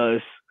against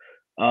us.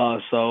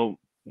 So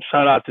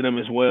shout out to them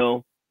as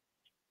well.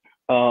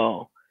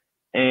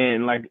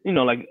 And like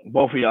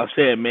both of y'all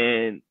said,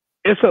 man,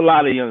 it's a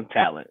lot of young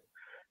talent.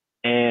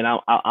 And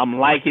I'm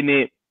liking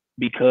it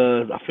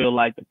because I feel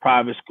like the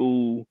private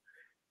school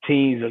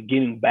teams are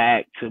getting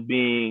back to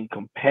being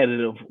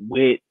competitive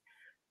with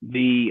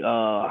the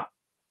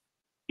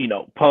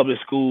public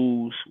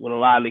schools, with a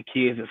lot of the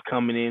kids that's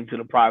coming into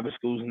the private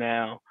schools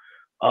now.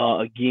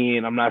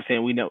 Again, I'm not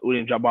saying we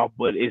didn't drop off,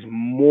 but it's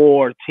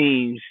more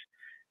teams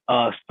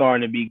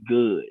starting to be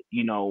good,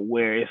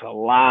 where it's a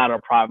lot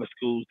of private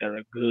schools that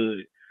are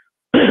good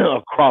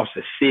across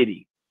the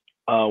city,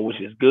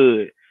 which is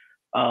good.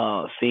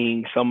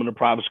 Seeing some of the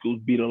private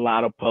schools beat a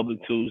lot of public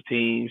schools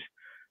teams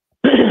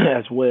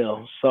as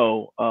well.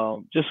 So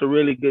just a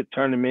really good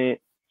tournament.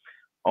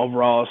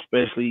 overall,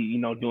 especially,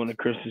 during the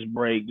Christmas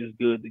break, just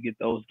good to get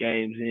those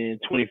games in.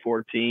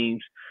 24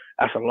 teams.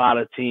 That's a lot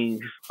of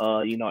teams, at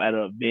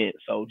an event.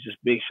 So just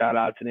big shout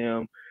out to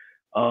them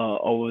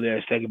over there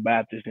at Second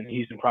Baptist and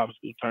Houston Private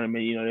School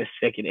Tournament, their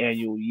second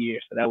annual year.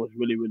 So that was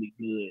really, really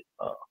good.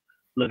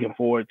 Looking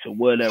forward to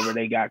whatever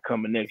they got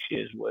coming next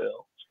year as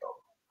well. So.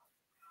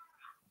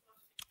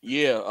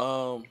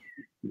 Yeah,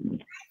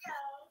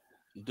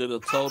 did a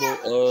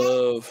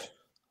total of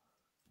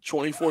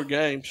 24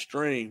 games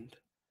streamed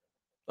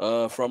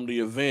from the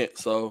event.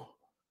 So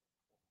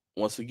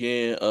once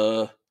again,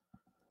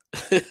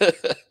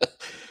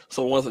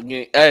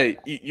 hey,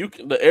 you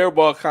can the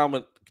airball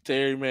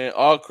commentary, man.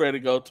 All credit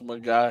go to my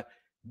guy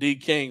D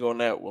King on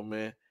that one,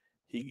 man.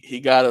 He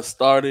got us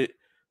started.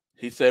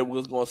 He said we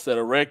was gonna set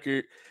a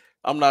record.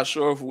 I'm not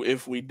sure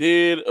if we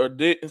did or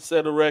didn't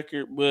set a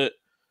record, but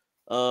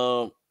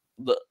the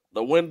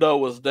window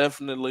was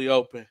definitely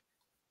open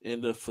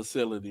in the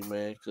facility,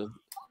 man, because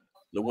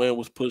the wind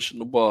was pushing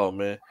the ball,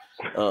 man.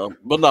 But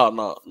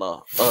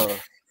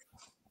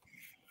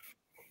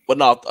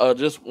no.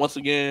 Just once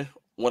again,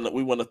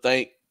 we want to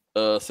thank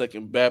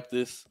Second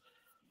Baptist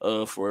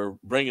for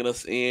bringing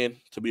us in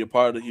to be a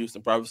part of the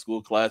Houston Private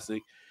School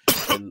Classic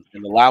and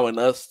allowing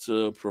us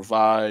to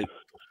provide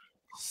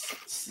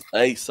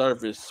a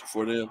service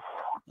for them.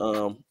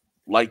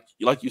 Like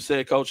you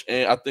said, Coach,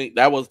 and I think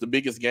that was the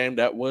biggest game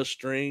that was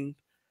streamed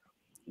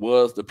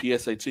was the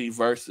PSAT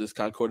versus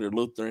Concordia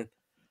Lutheran.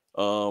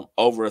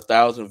 Over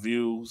 1,000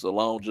 views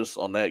alone just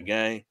on that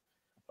game.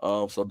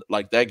 So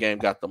like that game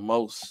got the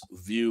most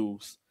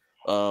views.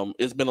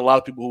 It's been a lot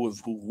of people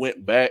who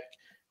went back,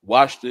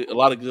 watched it. A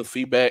lot of good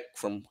feedback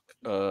from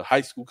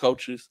high school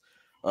coaches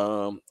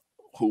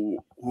who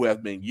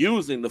have been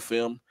using the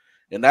film,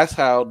 and that's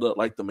how the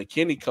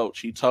McKinney coach,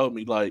 he told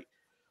me like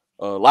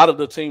a lot of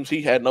the teams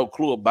he had no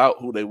clue about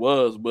who they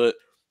was, but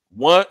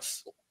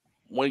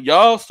when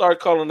y'all start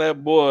calling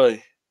that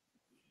boy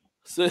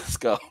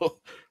Cisco,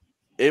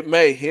 it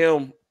made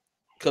him,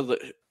 because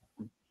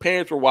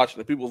parents were watching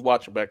it, people was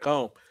watching back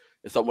home.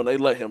 And so when they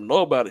let him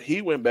know about it,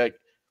 he went back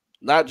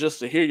not just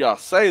to hear y'all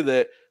say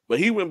that, but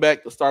he went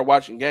back to start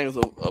watching games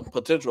of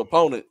potential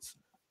opponents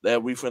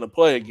that we finna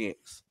play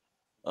against.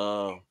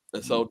 And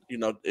so,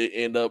 it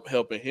ended up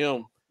helping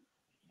him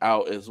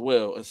out as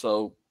well. And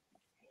so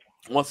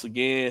once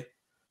again,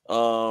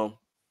 and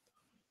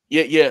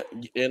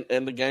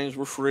the games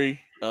were free.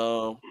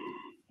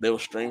 They were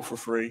streamed for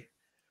free.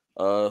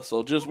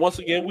 So just once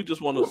again, we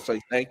just want to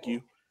say thank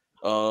you,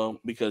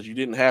 because you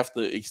didn't have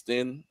to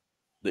extend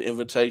the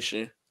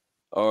invitation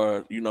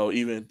or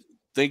even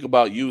think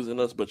about using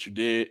us, but you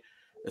did,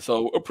 and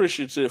so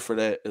appreciative for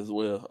that as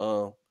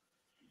well.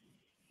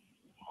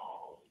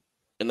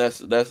 And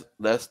that's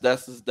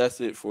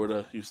it for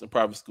the Houston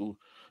Private School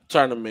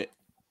Tournament.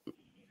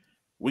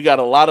 We got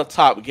a lot of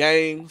top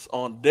games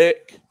on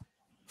deck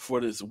for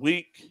this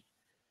week.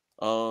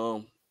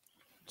 Some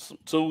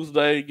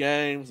Tuesday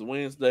games,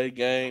 Wednesday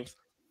games,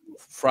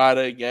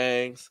 Friday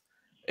games,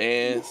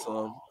 and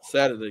some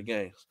Saturday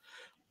games.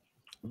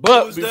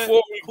 But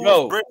before we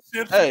go,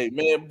 hey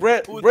man,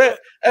 Brett,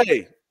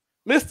 hey,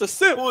 Mr.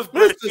 Simpson,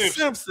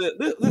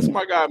 this is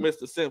my guy,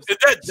 Mr. Simpson. Is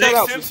that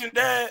Jake Simpson,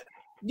 Dad?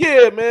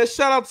 Yeah, man.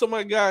 Shout out to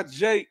my guy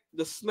Jake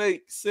the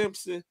Snake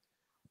Simpson.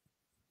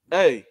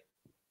 Hey,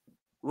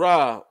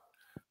 Rob.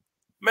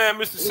 Man,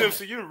 Mr.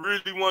 Simpson, you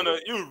really wanna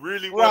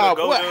Rob,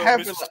 go what there,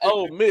 happened to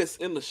Ole Miss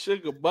in the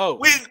Sugar Bowl?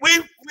 We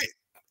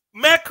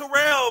Matt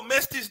Corral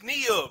messed his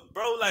knee up,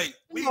 bro. Like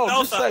we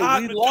lost a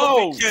Heisman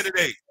Trophy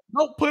candidate.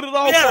 Don't put it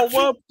off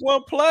on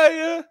one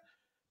player.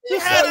 We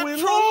had a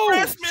true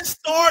freshman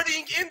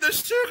starting in the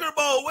Sugar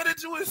Bowl. What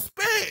did you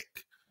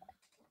expect?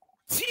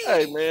 Jeez,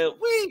 hey man,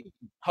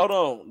 hold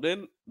on.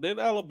 Then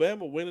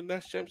Alabama winning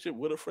that championship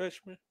with a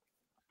freshman.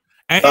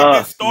 And he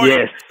didn't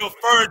start the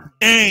first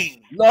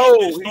game. No,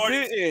 he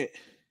didn't.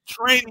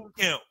 Training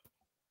camp.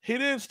 He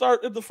didn't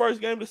start at the first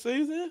game of the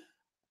season.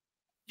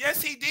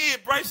 Yes, he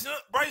did. Bryce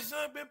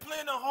Young been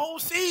playing the whole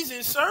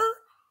season, sir.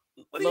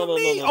 What do you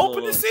mean?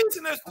 Open the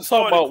season as the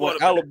starting about when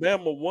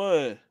Alabama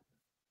won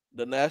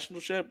the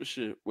national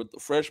championship with the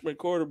freshman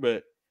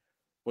quarterback.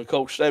 When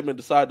Coach Saban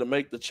decided to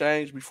make the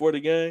change before the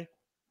game.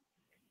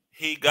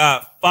 He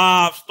got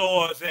 5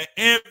 stars at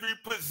every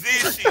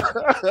position.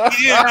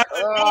 He didn't have to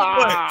do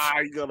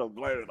much. Gonna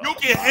blame it you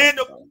can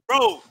handle,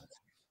 bro.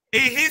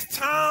 In his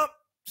time,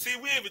 see,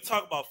 we ain't even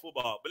talk about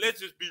football, but let's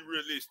just be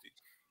realistic.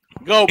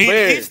 Go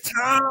Bears.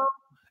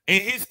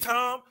 In his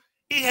time,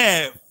 he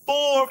had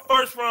 4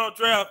 first-round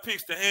draft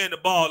picks to hand the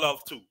ball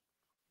off to.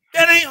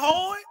 That ain't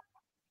hard.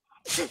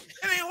 That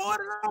ain't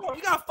hard at all.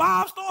 You got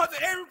 5 stars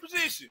at every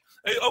position.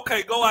 Hey,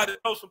 okay, go out and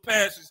throw some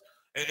passes.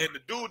 And the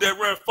dude that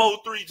run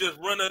 4.3 just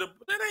run at him.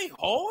 That ain't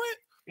hard.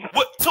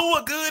 What,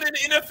 Tua good in the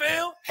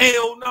NFL?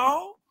 Hell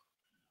no.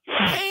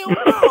 Hell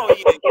no,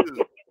 he ain't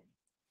good.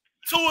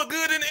 Tua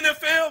good in the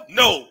NFL?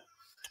 No.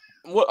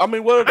 What are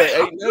they?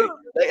 8-8?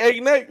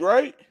 They 8-8,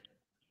 right?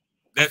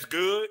 That's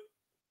good.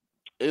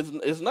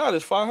 It's not.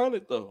 It's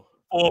 500 though.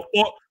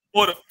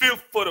 For the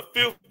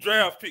fifth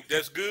draft pick,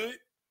 that's good.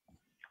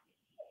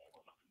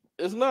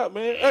 It's not,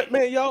 man. Hey,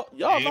 man, y'all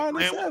ain't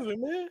 9-7,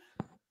 man.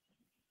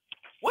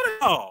 What are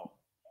y'all?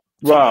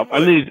 Rob,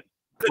 Tell me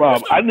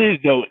what. I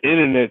need your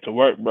internet to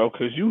work, bro,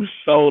 because you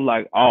so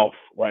like off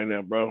right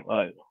now, bro.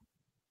 Like,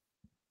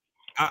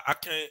 I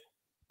can't.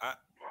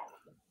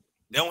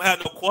 They don't have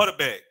no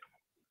quarterback.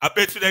 I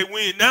bet you they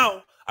win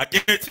now. I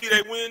guarantee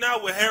they win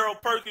now with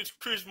Harold Perkins,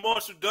 Chris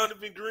Marshall,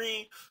 Donovan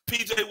Green,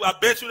 PJ. I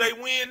bet you they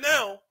win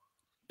now.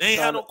 They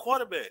ain't have no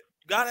quarterback.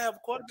 You gotta have a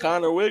quarterback.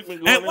 Connor Wigman going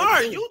And there why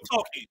are too. you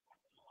talking?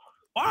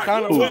 Why are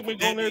Connor you Wigman talking?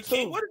 going there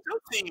too. What did your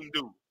team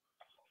do?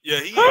 Yeah,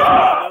 he is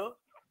going there.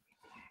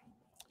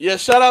 Yeah,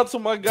 shout out to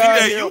my guy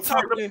TJ, Harold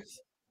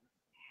Perkins.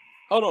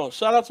 Hold on,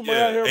 shout out to my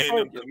guy Harold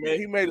Perkins, man.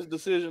 He made his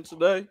decision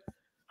today.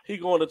 He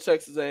going to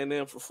Texas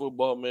A&M for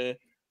football, man.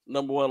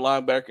 #1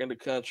 linebacker in the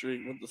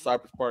country. Went to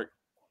Cypress Park,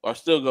 or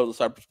still goes to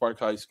Cypress Park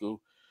High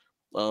School.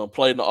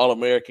 Played in the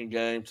All-American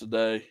game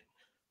today.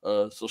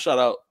 So shout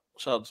out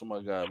to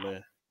my guy,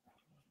 man.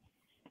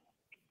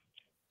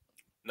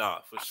 Nah,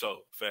 for sure,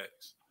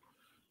 facts.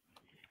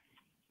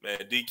 Man,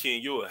 D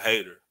King, you a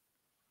hater.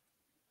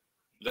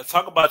 Let's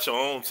talk about your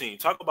own team.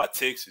 Talk about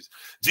Texas.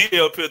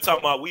 GL up here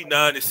talking about we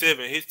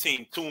 9-7. His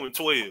team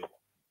 2-12.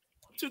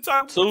 What you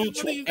talking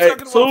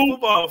about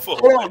football for?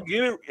 Hold on,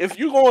 get it. If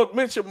you gonna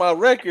mention my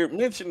record,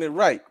 mention it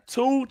right.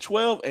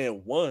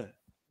 2-12-1.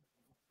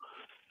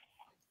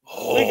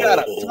 We got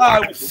a tie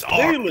with the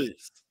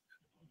Steelers.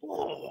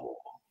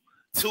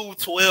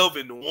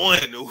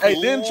 2-12-1. Hey,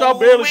 didn't y'all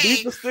barely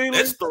beat the Steelers?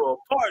 Let's throw a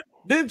party.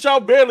 Didn't y'all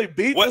barely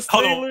beat the Steelers?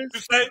 Hold on.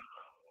 You say?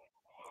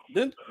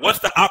 What's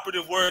the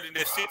operative word in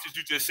that sentence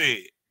you just said?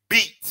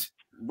 Beat.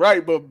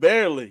 Right, but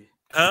barely.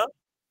 Huh?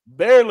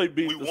 Barely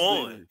beat the won.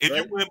 Steelers. If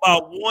right? you win by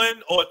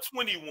 1 or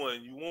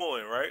 21, you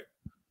won, right?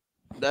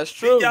 That's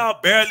true. Did y'all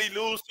barely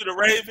lose to the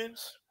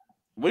Ravens?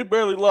 We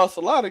barely lost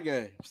a lot of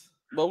games,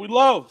 but we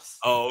lost.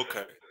 Oh,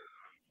 okay.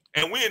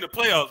 And we in the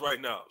playoffs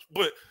right now.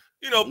 But,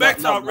 you know, back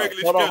to our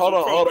regular schedule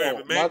man.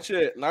 programming, man.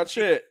 Not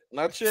yet,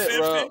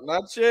 Rob.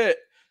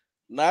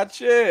 Not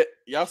yet.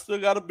 Y'all still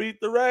got to beat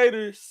the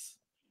Raiders.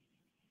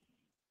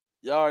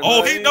 Y'all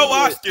he know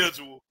our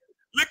schedule.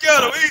 Look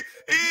at him.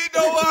 He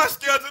know our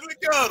schedule.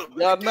 Look at him.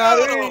 Y'all not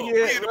in yet,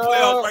 we in the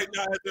playoffs right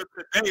now as of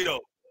today,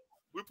 though.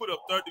 We put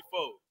up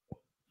 34.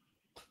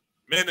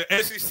 Man, the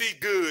SEC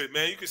good,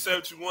 man. You can say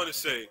what you want to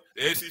say.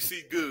 The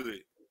SEC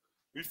good.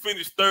 We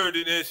finished third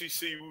in the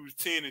SEC. We was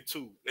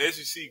 10-2. The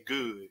SEC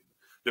good.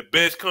 The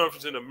best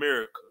conference in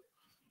America.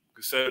 You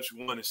can say what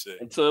you want to say.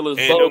 Until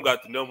it's and bow. them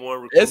got the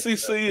 #1 recruit.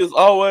 SEC is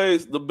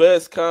always the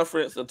best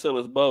conference until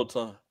it's bow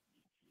time.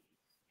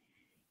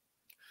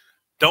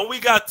 Don't we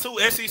got 2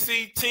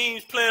 SEC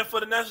teams playing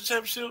for the national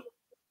championship?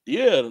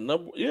 Yeah,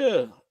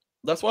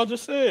 that's what I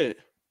just said.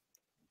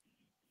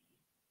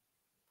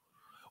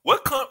 Well,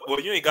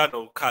 you ain't got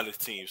no college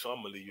team, so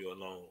I'm gonna leave you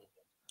alone.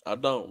 I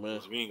don't, man.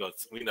 We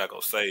not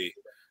gonna say.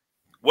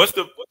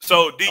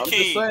 D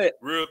King,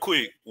 real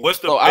quick? What's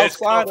the best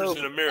conference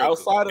in America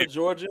outside of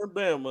Georgia and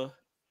Bama?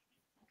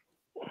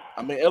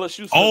 I mean,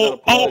 LSU still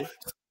gotta play.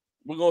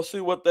 We're gonna see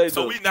what they do.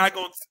 So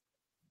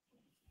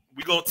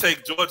we're gonna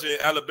take Georgia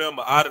and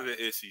Alabama out of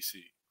the SEC.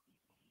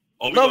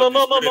 No.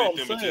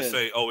 And just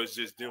say, it's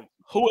just them.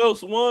 Who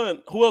else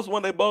won? Who else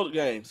won their both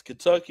games?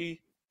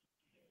 Kentucky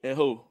and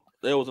who?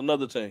 There was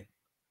another team.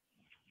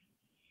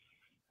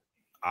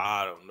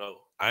 I don't know.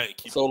 I ain't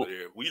keep over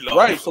there. We lost.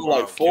 Right. So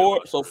like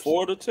 4. So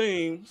 4 of the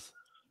teams,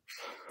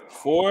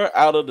 4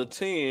 out of the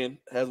 10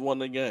 has won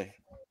the game.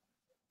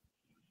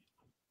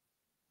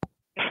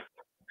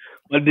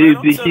 What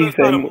did D King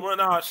say? Run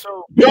our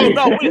show. D King,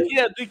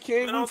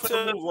 we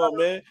finna move on,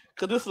 man.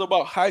 Because this is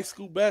about high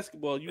school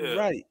basketball. You're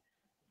right.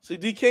 See,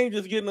 D King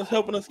just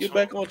helping us get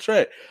back on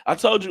track. I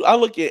told you, I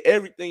look at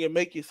everything and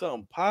make it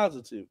something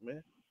positive,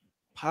 man.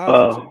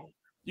 Positive.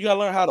 You gotta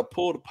learn how to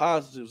pull the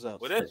positives out.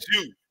 Well, that's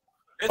you.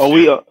 Are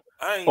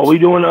we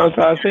doing the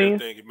outside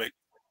scenes?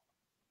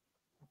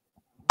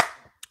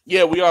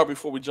 Yeah, we are.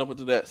 Before we jump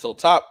into that, so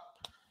top,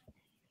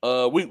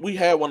 we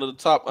had one of the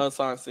top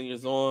unsigned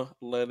seniors on.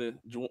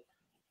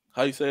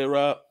 How you say it,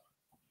 Rob?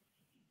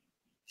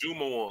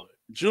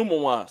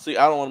 Jumawan. See,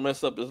 I don't want to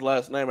mess up his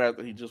last name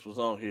after he just was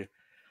on here.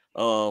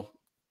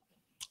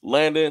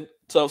 Landon,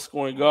 tough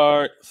scoring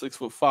guard,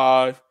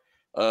 6'5",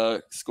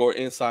 score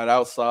inside,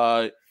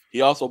 outside. He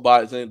also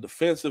buys in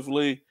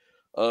defensively,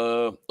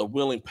 a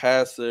willing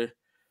passer.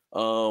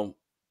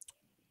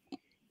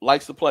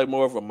 Likes to play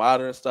more of a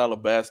modern style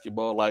of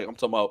basketball. Like I'm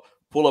talking about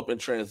pull up in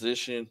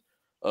transition,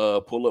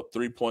 pull up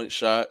 3-point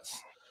shots.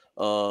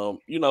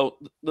 You know,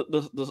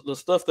 the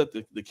stuff that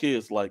the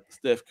kids like,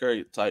 Steph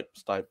Curry type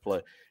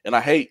play. And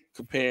I hate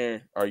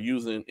comparing or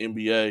using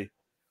NBA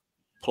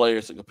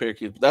players to compare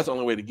kids, but that's the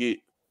only way to get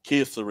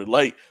kids to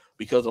relate,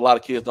 because a lot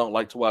of kids don't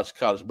like to watch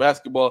college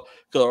basketball.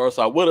 Because or else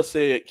I would have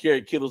said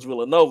Kerry Kittles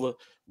Villanova,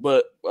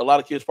 but a lot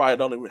of kids probably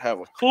don't even have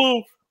a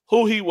clue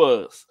who he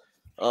was.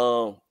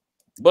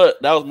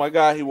 But that was my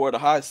guy. He wore the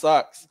high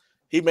socks.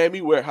 He made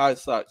me wear high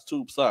socks,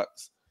 tube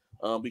socks,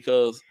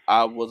 because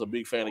I was a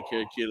big fan of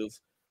Kerry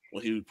Kittles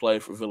when he would play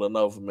for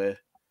Villanova, man.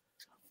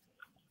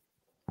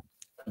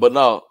 But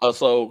no,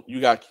 so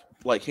you got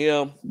like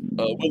him.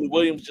 Willie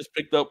Williams just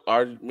picked up. I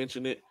already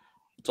mentioned it.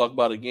 Talk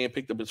about it again.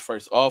 Picked up his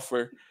first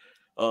offer.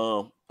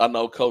 I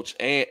know Coach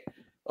Ant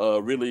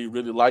really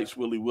likes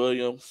Willie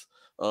Williams.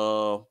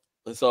 And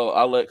so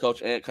I'll let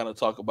Coach Ant kind of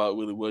talk about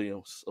Willie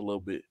Williams a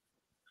little bit.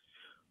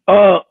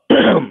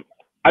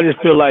 I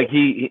just feel like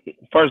he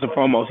first and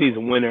foremost he's a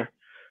winner.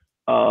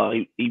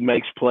 He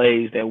makes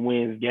plays that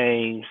wins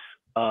games.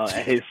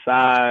 At his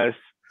size.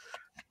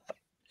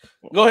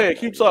 Go ahead,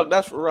 keep talking.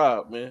 That's for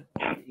Rob, man.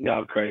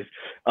 Y'all crazy.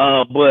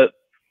 But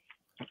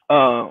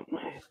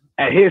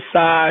at his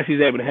size,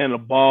 he's able to handle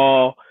the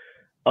ball.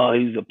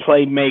 He's a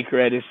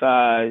playmaker at his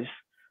size.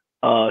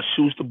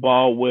 Shoots the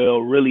ball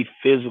well. Really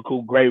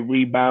physical. Great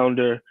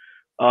rebounder.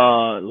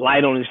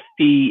 Light on his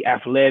feet.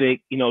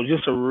 Athletic. You know,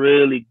 just a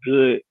really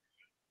good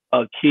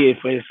kid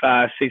for his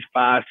size.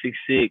 6'5",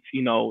 6'6",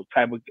 you know,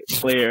 type of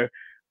player.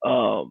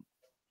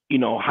 You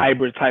know,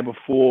 hybrid type of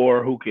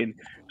four who can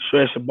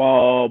stretch the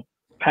ball,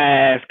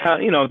 pass.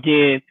 Kind of, you know,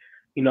 again,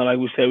 you know, like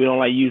we said, we don't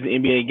like using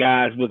NBA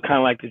guys, but kind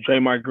of like the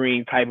Draymond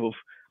Green type of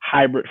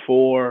hybrid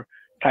four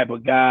type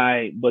of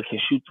guy, but can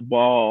shoot the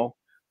ball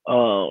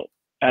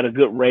at a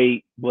good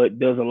rate, but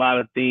does a lot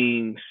of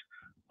things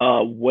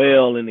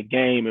well in the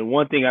game. And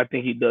one thing I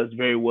think he does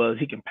very well is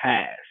he can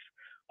pass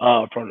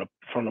from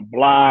the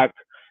block,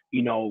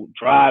 you know,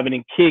 driving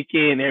and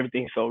kicking and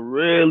everything. So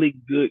really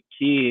good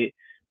kid.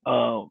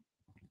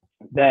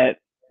 That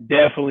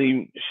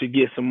definitely should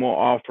get some more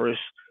offers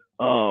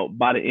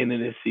by the end of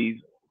this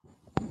season.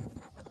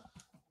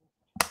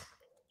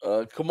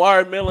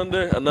 Kamari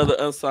Millender, another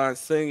unsigned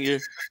senior,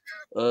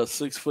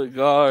 6-foot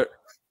guard.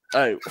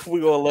 Hey,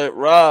 we're gonna let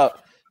Rob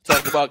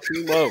talk about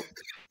Chemo.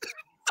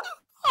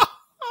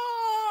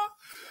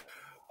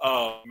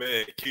 Oh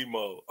man,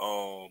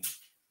 Chemo.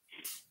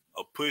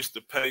 A push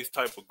the pace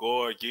type of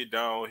guard, get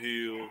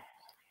downhill,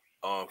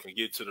 can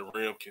get to the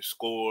rim, can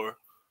score.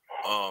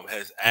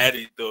 Has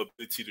added the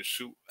ability to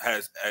shoot,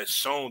 has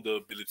shown the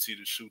ability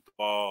to shoot the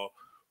ball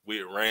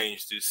with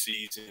range this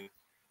season.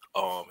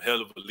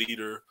 Hell of a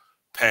leader,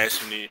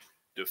 passionate,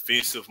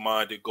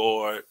 defensive-minded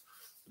guard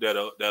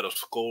that'll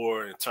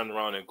score and turn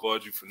around and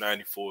guard you for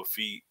 94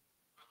 feet.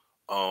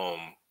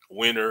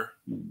 Winner,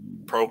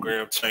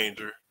 program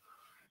changer.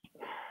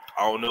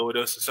 I don't know what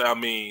else to say. I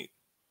mean,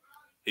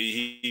 I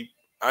ain't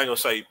gonna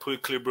say he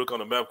put Clearbrook on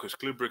the map because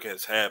Clearbrook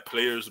has had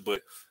players,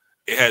 but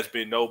it has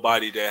been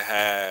nobody that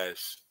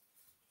has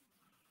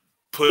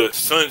put a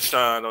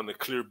sunshine on the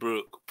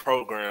Clearbrook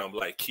program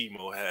like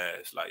Chemo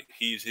has. Like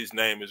his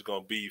name is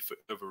gonna be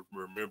forever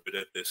remembered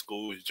at that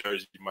school. His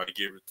jersey might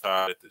get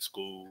retired at the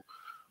school.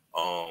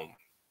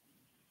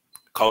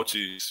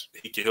 Coaches,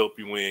 he can help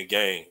you win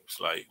games.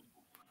 Like,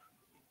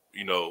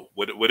 you know,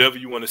 whatever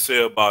you want to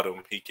say about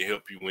him, he can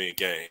help you win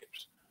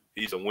games.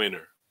 He's a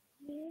winner,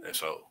 and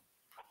so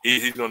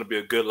he's gonna be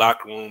a good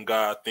locker room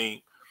guy. I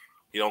think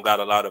he don't got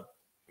a lot of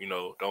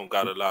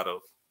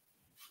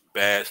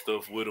bad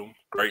stuff with him.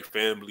 Great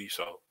family,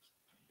 so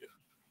yeah.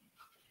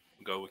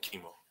 Go with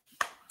Chemo.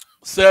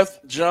 Seth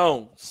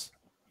Jones,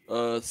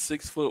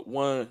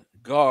 6'1"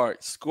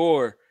 guard,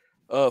 scorer,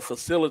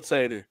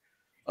 facilitator,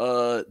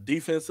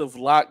 defensive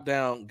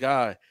lockdown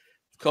guy.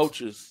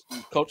 Coaches,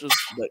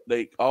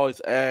 they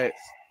always ask,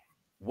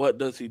 what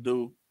does he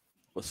do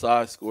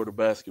besides score the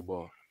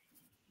basketball?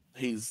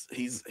 He's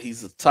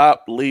a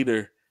top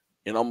leader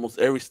in almost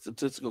every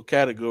statistical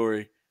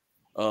category.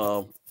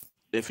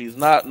 If he's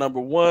not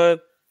number one,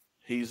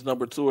 he's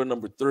number two or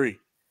number three.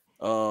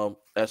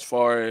 As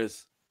far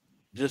as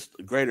just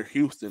Greater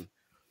Houston,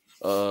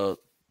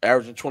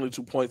 averaging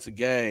 22 points a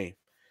game,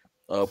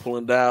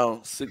 pulling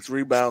down 6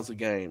 rebounds a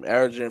game,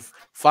 averaging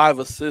 5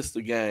 assists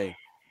a game.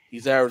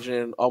 He's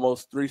averaging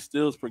almost 3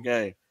 steals per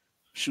game.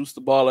 Shoots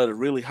the ball at a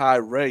really high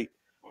rate,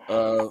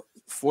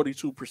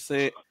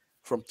 42%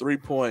 from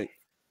 3-point,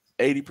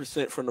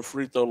 80% from the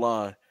free throw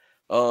line.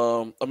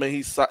 I mean,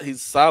 he's a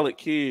solid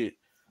kid.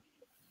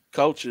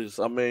 Coaches,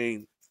 I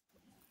mean,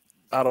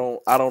 I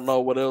don't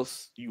know what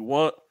else you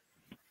want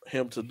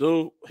him to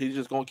do. He's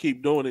just gonna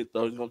keep doing it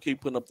though. He's gonna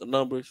keep putting up the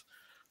numbers.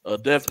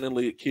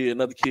 Definitely a kid,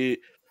 another kid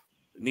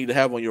need to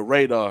have on your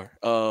radar.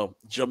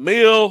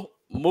 Jamil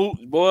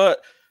Moot, boy,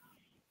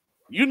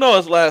 you know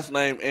his last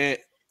name, and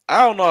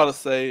I don't know how to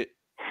say it.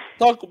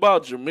 Talk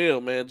about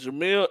Jamil, man.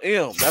 Jamil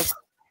M.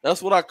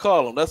 That's what I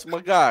call him. That's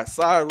my guy,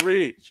 Side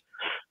Ridge.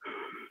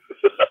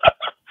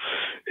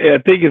 Yeah,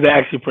 I think it's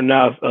actually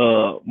pronounced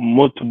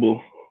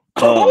multiple.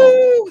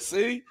 Oh,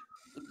 see,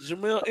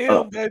 Jamil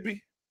M,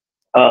 baby.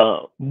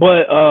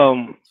 But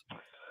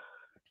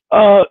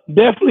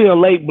definitely a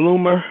late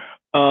bloomer.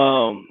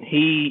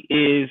 He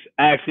is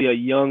actually a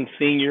young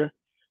senior,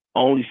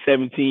 only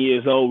 17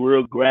 years old.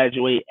 Will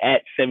graduate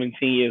at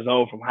 17 years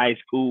old from high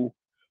school.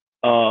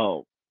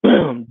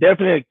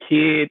 Definitely a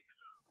kid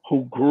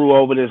who grew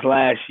over this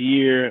last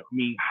year. I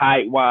mean,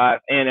 height-wise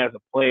and as a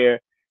player.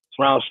 It's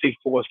around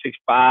 6'4",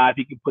 6'5".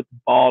 He can put the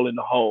ball in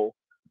the hole.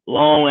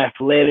 Long,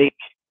 athletic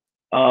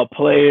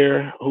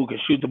player who can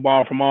shoot the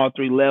ball from all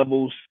 3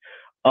 levels.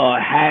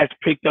 Has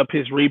picked up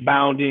his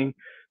rebounding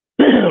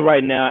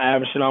right now,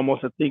 averaging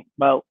almost, I think,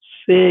 about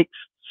 6,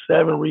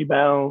 7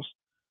 rebounds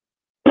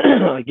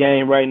a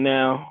game right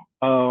now.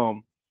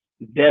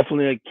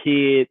 Definitely a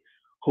kid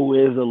who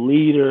is a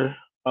leader,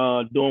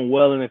 doing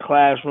well in the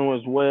classroom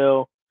as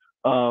well.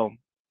 Um,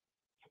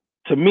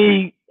 to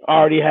me,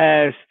 already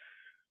has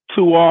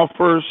 2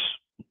 offers,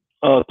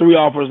 3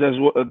 offers as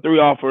well, 3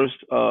 offers,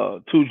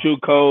 2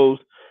 JUCOs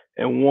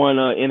and 1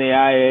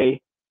 NAIA,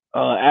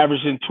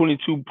 averaging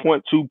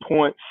 22.2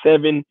 points,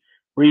 7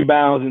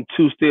 rebounds, and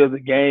 2 steals a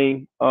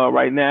game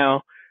right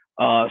now.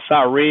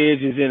 South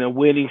Ridge is in a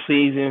winning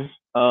season,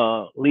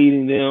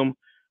 leading them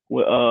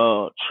with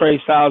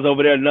Trey Styles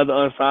over there, another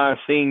unsigned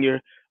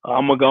senior.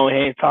 I'm gonna go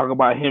ahead and talk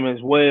about him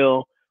as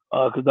well,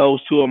 because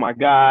those 2 are my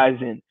guys.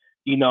 And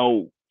you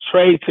know,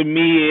 Trey to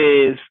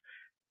me is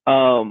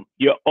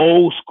your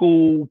old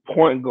school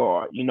point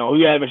guard. You know,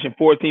 he averaging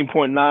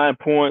 14.9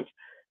 points,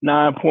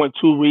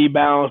 9.2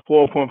 rebounds,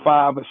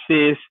 4.5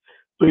 assists,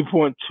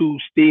 3.2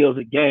 steals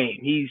a game.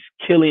 He's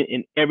killing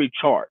in every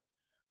chart.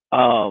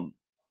 Um,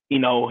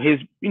 his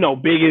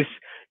biggest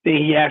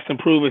thing he has to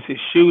improve is his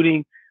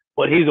shooting,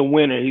 but he's a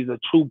winner. He's a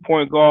true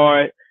point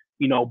guard,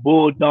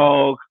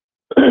 bulldog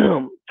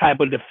type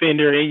of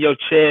defender in your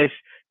chest,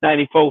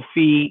 94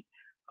 feet,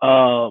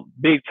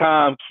 big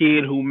time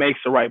kid who makes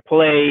the right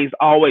plays,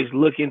 always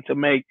looking to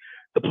make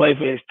the play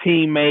for his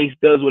teammates,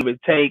 does what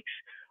it takes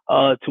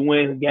to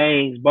win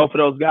games. Both of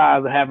those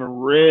guys are having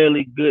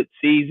really good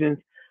seasons.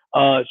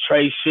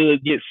 Trey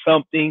should get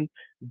something.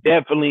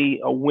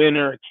 Definitely a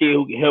winner, a kid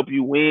who can help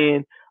you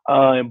win.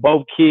 And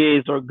both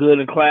kids are good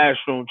in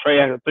classroom. Trey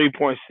has a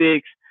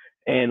 3.6,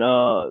 and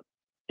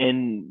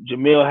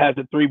Jamil has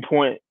a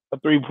 3-point,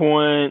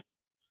 if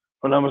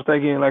I'm not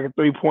mistaken, like a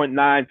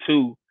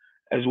 3.92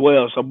 as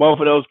well. So both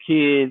of those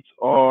kids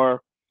are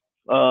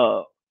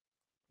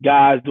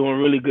guys doing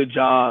really good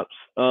jobs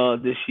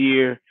this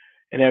year,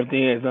 and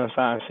everything is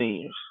unsigned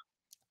seniors.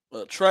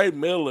 Trey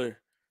Miller,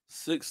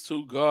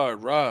 6'2"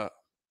 guard, Rob.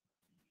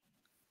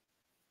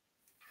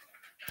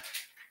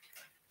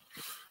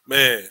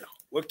 Man,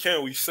 what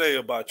can we say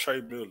about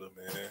Trey Miller,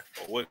 man?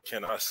 Or what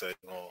can I say?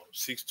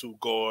 6'2"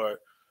 guard.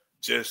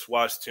 Just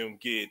watched him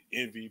get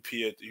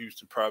MVP at the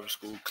Houston Private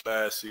School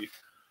Classic.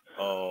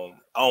 I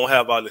don't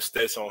have all the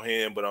stats on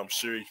hand, but I'm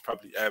sure he's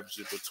probably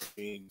averaging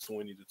between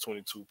 20 to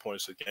 22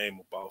 points a game,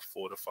 about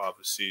 4 to 5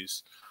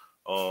 assists.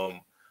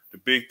 The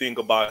big thing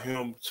about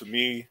him, to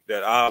me,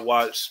 that I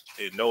watch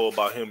and know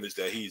about him is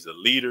that he's a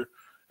leader,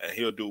 and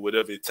he'll do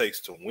whatever it takes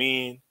to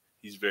win.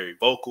 He's very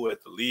vocal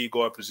at the lead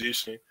guard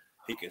position.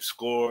 He can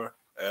score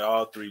at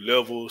all 3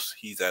 levels.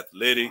 He's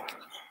athletic,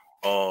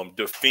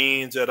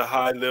 defends at a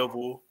high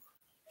level.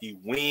 He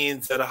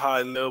wins at a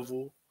high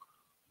level.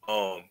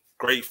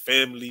 Great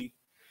family,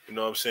 you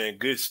know what I'm saying?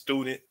 Good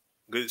student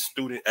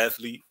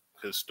athlete,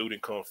 because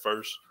student come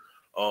first.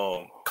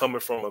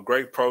 Coming from a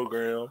great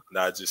program,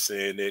 not just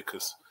saying that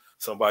because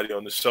somebody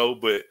on the show,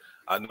 but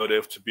I know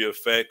that to be a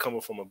fact,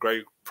 coming from a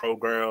great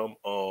program.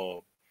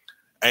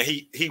 And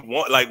he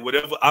want, like,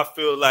 whatever, I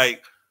feel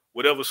like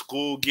whatever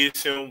school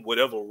gets him,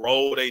 whatever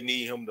role they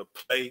need him to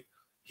play,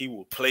 he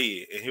will play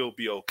it and he'll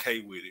be okay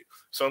with it.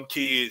 Some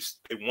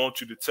kids, they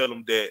want you to tell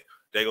them that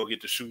they're going to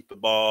get to shoot the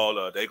ball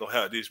or they're going to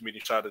have this many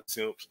shot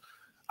attempts.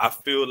 I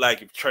feel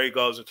like if Trey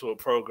goes into a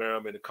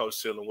program and the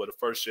coach telling him, well, the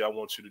first year I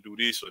want you to do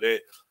this or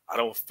that, I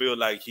don't feel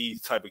like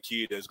he's the type of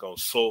kid that's going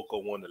to sulk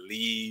or want to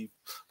leave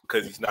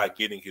because he's not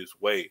getting his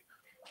way.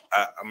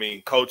 I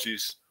mean,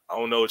 coaches, I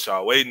don't know what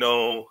y'all waiting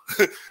on.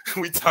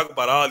 We talk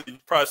about all these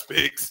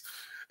prospects,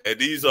 and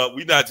these are,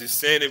 we not just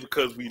saying it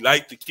because we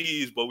like the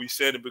kids, but we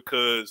saying it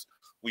because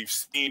we've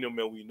seen them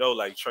and we know,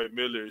 like, Trey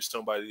Miller is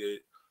somebody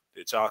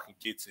that y'all can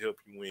get to help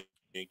you win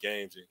in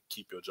games and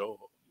keep your job.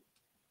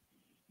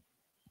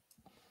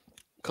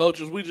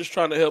 Coaches, we just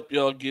trying to help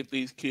y'all get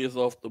these kids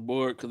off the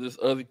board because there's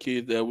other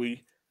kids that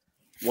we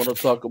want to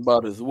talk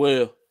about as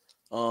well.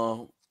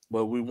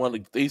 But we want to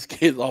get these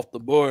kids off the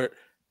board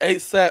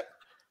ASAP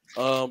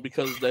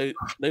because they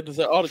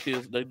deserve, all the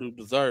kids, they do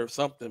deserve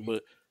something,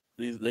 but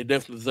they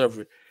definitely deserve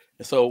it.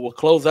 And so we'll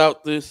close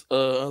out this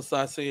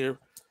unsigned senior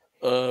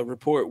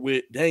report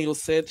with Daniel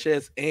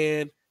Sanchez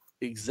and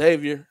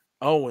Xavier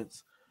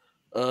Owens.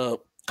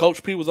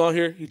 Coach P was on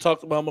here. He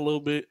talked about him a little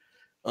bit.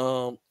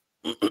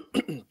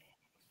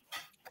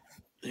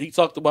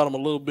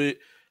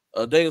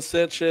 Daniel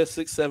Sanchez,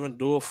 6'7",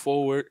 dual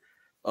forward,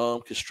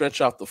 can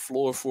stretch out the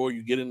floor for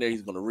you. Get in there,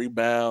 he's going to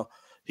rebound.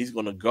 He's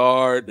going to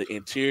guard the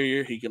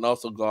interior. He can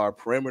also guard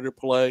perimeter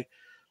play.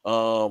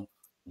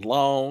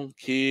 Long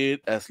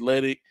kid,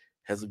 athletic,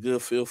 has a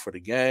good feel for the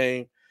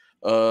game.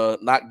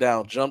 Knock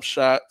down jump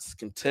shots,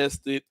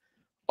 contested,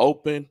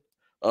 open.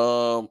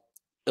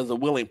 Is a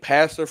willing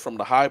passer from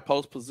the high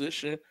post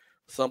position,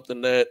 something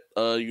that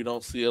you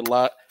don't see a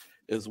lot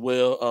as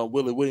well.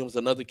 Willie Williams,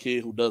 another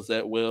kid who does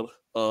that well.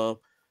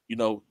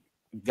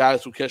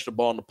 Guys who catch the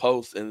ball in the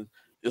post and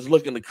is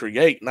looking to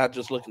create, not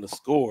just looking to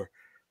score,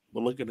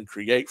 but looking to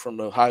create from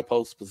the high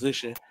post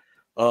position.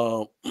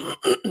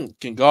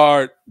 Can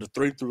guard the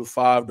 3 through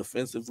 5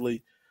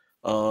 defensively.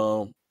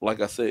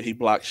 Like I said, he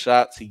blocks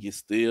shots, he gets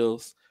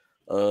steals.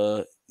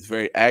 He's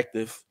very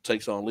active,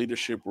 takes on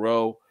leadership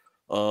role.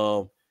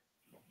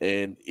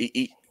 And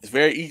it's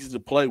very easy to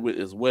play with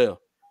as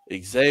well.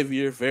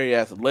 Xavier, very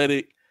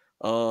athletic,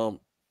 a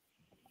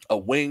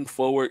wing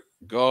forward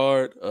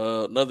guard,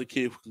 another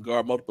kid who can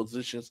guard multiple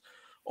positions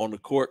on the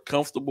court,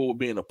 comfortable with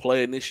being a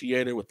play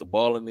initiator with the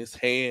ball in his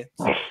hands.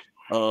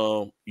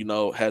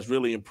 Has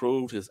really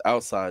improved his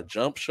outside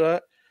jump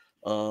shot.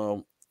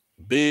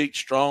 Big,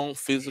 strong,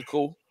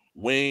 physical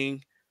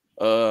wing,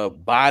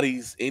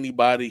 bodies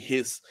anybody.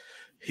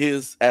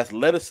 His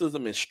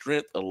athleticism and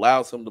strength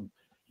allows him to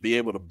be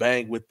able to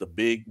bang with the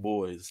big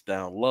boys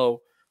down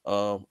low.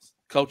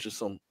 Coaches,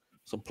 some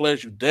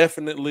players you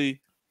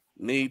definitely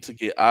need to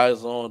get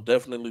eyes on,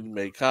 definitely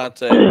make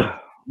contact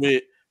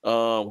with.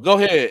 Go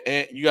ahead,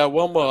 and you got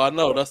one more. I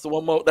know that's the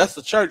one more. That's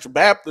the church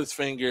Baptist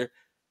finger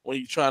when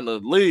you're trying to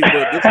leave,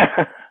 but this.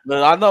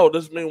 But I know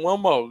this means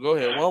one more. Go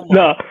ahead, one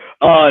more.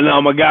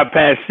 No, my guy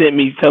Pat sent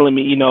me telling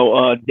me,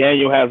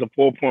 Daniel has a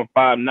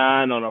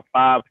 4.59 on a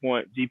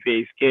 5-point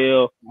GPA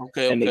scale.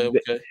 Okay. And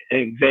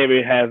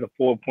Xavier has a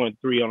 4.3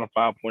 on a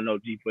 5.0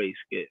 GPA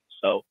scale.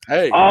 So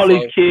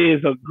these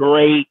kids are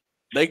great.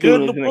 They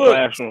good in the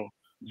classroom.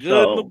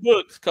 Good in the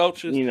books,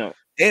 coaches.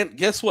 And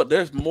guess what?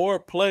 There's more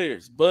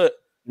players, but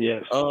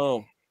yes,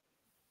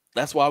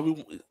 that's why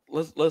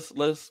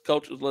let's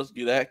coaches, let's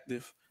get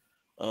active.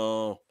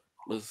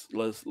 Let's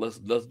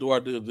do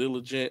our due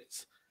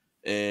diligence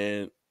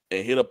and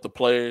hit up the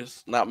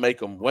players, not make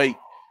them wait,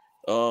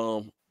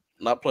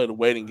 not play the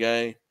waiting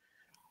game.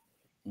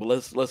 But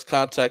let's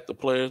contact the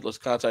players. Let's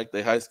contact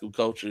their high school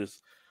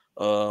coaches.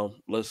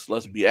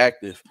 Let's be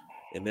active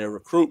in their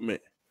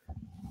recruitment.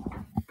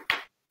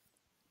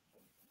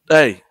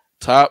 Hey,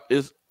 Top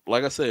is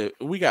like I said,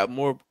 we got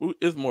more.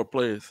 It's more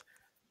players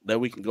that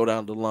we can go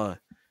down the line.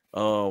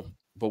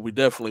 But we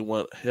definitely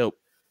want to help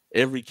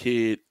every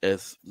kid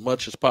as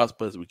much as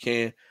possible as we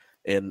can.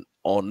 And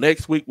on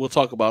next week, we'll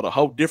talk about a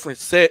whole different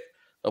set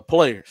of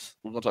players.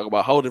 We're gonna talk about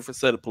a whole different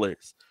set of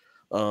players.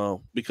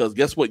 Because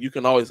guess what?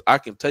 I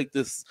can take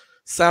this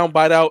sound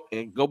bite out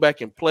and go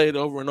back and play it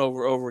over and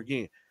over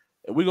again.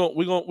 And we're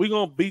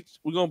gonna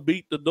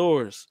beat the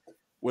doors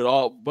with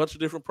a bunch of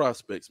different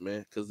prospects,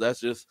 man. Because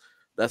that's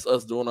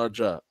us doing our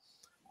job.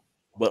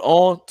 But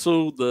on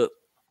to the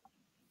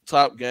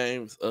top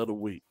games of the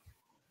week.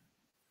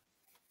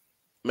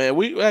 Man,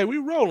 we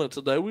rolling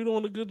today. We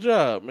doing a good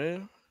job,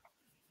 man.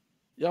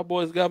 Y'all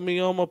boys got me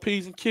on my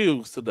P's and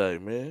Q's today,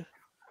 man.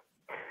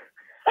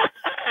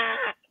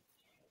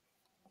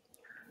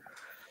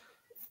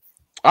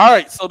 All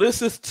right, so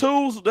this is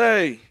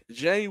Tuesday,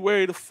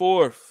 January the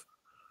 4th.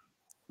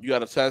 You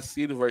got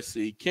Atascocita versus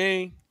C.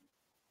 King.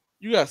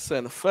 You got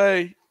Santa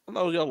Fe. I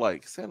know y'all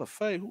like Santa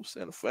Fe. Who's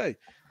Santa Fe?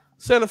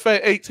 Santa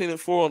Fe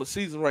 18-4 on the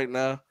season right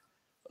now.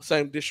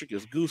 Same district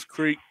as Goose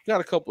Creek.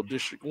 Got a couple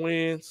district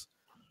wins.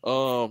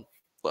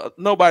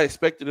 Nobody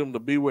expected them to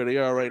be where they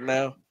are right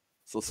now.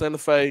 So Santa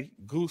Fe,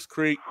 Goose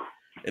Creek,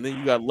 and then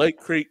you got Lake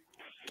Creek,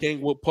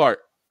 Kingwood Park.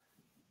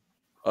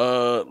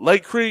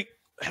 Lake Creek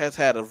has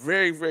had a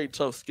very, very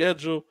tough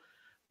schedule.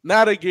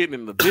 Now they're getting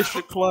in the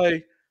district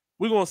play.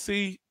 We're going to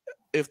see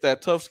if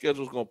that tough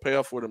schedule is going to pay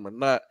off for them or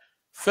not.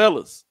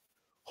 Fellas,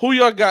 who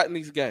y'all got in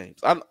these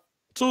games?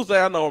 Tuesday,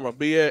 I know I'm going to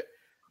be at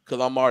because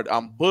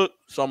I'm booked.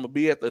 So I'm going to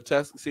be at the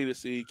Atascocita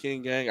C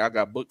King gang. I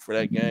got booked for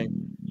that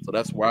game. So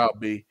that's where I'll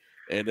be.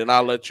 And then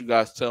I'll let you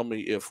guys tell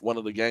me if one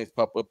of the games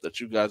pop up that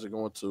you guys are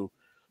going to,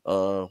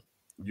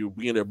 you'll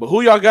be in there. But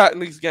who y'all got in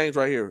these games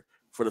right here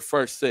for the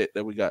first set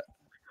that we got?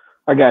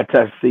 I got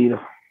Atascocita.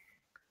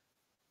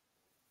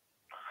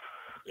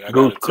 Yeah, I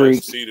got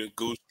Atascocita,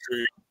 Goose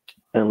Creek,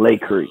 and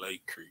Lake Creek.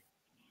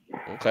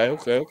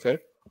 Okay.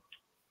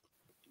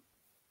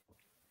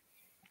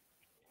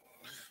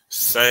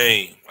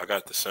 Same. I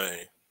got the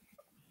same.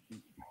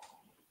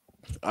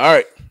 All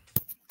right.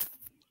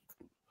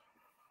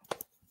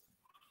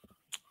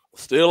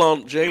 Still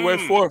on January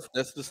 4th.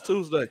 That's this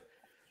Tuesday.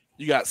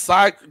 You got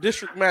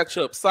district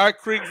matchup. Side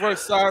Creek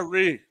versus Side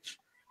Ridge.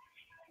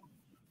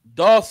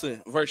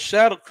 Dawson versus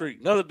Shadow Creek.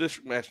 Another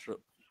district matchup.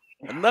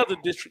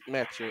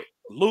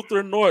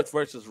 Lutheran North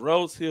versus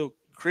Rose Hill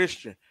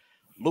Christian.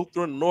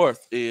 Lutheran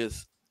North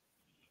is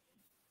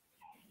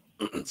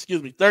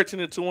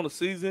 13-2 on the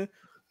season.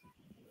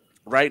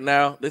 Right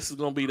now, this is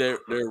going to be a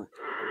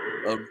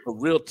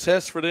real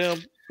test for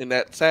them in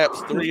that TAPS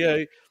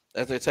 3A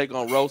as they take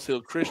on Rose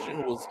Hill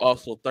Christian, who was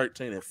also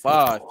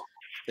 13-5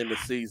 in the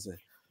season.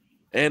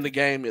 And the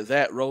game is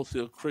at Rose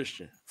Hill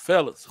Christian.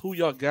 Fellas, who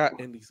y'all got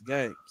in these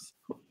games?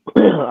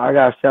 I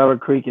got Shadow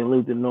Creek and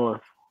Lutheran North.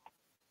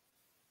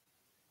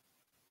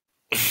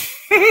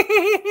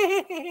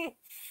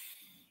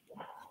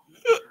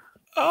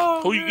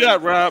 Who you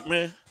got, Rob,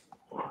 man?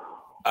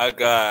 I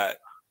got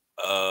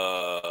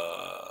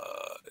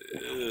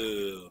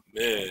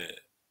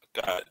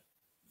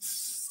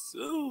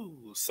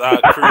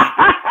Side Creek.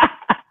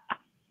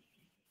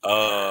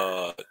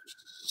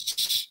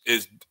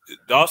 Is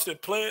Dawson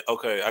playing?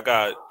 Okay, I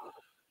got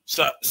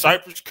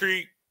Cypress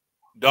Creek,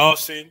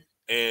 Dawson,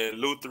 and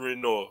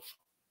Lutheran North.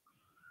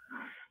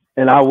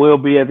 And I will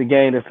be at the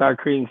game, the Side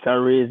Creek and Side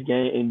Ridge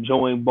game,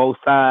 enjoying both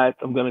sides.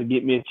 I'm gonna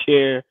get me a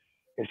chair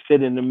and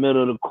sit in the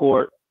middle of the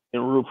court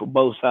and root for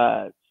both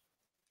sides.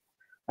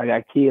 I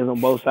got kids on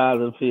both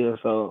sides of the field,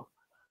 so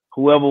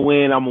whoever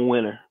win, I'm a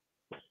winner.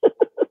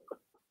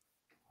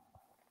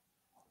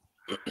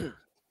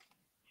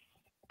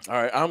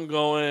 All right, I'm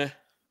gonna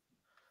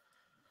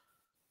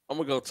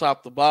go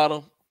top to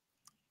bottom.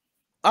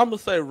 I'm gonna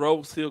say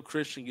Rose Hill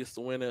Christian gets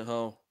the win at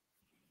home.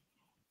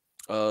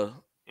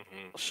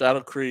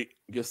 Shadow Creek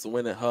gets the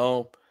win at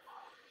home.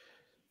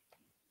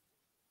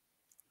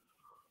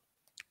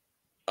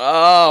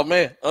 Oh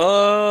man,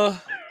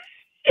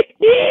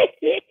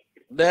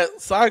 that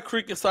Side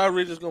Creek and Side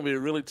Ridge is gonna be a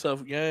really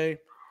tough game.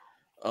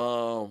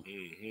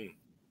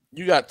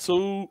 You got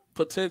two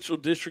potential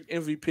district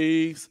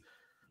MVPs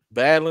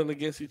battling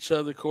against each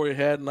other. Corey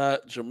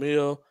Hadnot,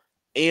 Jamil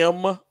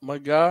M, my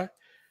guy.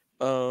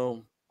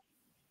 I'm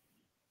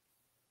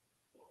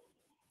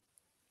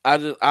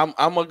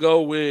gonna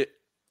go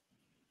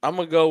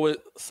with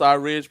Side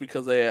Ridge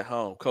because they at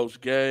home.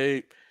 Coach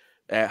Gabe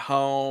at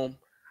home.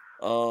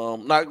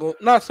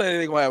 Not saying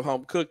they're gonna have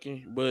home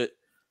cooking, but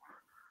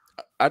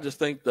I just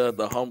think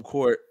the home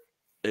court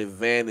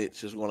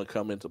advantage is gonna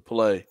come into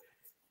play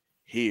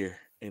here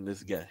in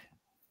this game.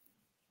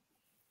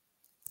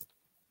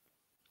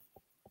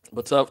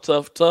 But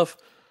tough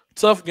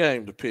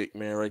game to pick,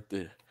 man, right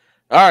there.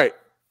 All right.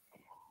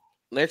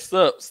 Next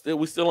up,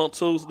 we still on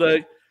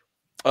Tuesday.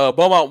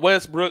 Beaumont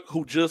Westbrook,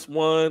 who just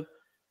won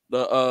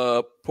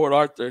the Port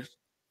Arthur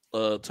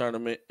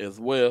tournament as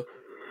well.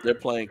 They're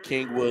playing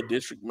Kingwood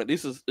District.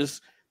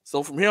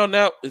 So from here on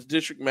out, it's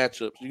district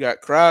matchups. You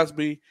got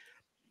Crosby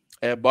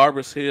at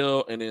Barbers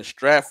Hill, and then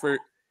Stratford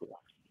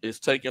is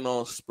taking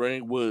on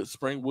Springwood.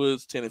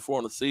 Springwood's 10-4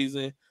 in the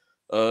season.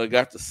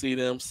 Got to see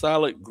them.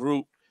 Solid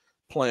group,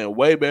 playing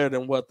way better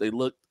than what they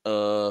looked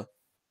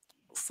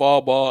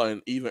fall ball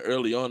and even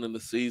early on in the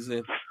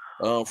season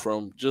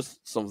from just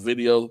some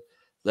video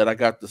that I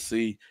got to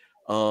see.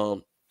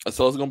 So it's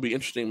going to be an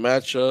interesting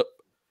matchup.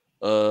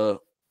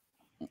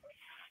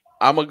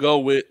 I'm gonna go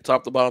with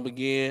top to bottom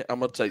again. I'm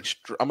gonna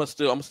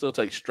still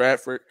take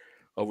Stratford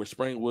over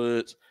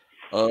Springwoods.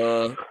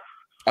 I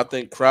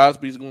think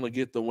Crosby's gonna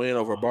get the win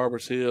over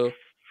Barbers Hill,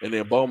 and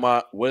then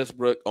Beaumont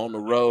Westbrook on the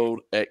road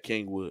at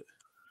Kingwood.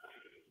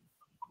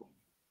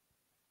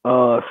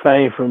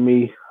 Same for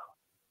me.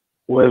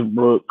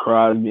 Westbrook,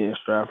 Crosby, and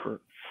Stratford.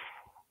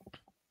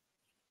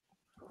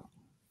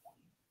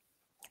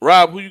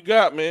 Rob, who you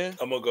got, man?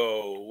 I'm gonna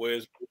go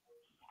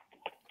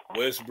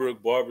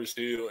Westbrook, Barbers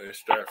Hill, and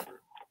Stratford.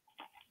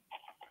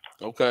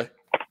 Okay.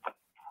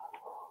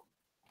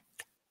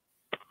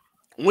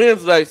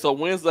 Wednesday. So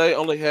Wednesday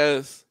only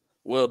has,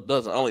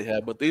 doesn't only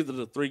have, but these are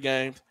the three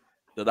games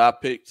that I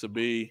picked to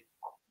be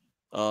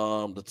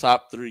the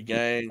top three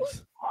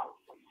games.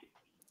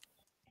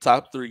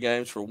 Top three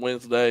games for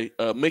Wednesday.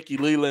 Mickey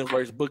Leland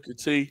versus Booker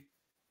T.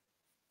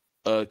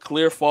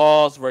 Clear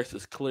Falls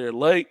versus Clear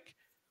Lake.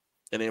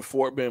 And then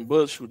Fort Bend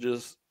Bush, who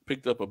just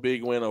picked up a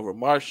big win over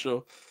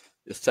Marshall,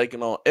 is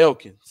taking on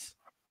Elkins.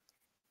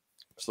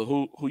 So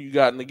who you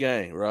got in the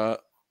game, Rob?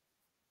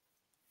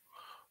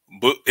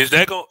 Is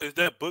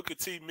that Booker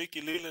T,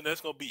 Mickey Leland?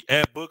 That's gonna be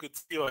at Booker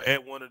T or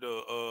at one of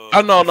the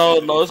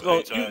no. It's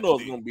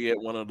gonna be at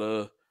one of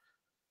the.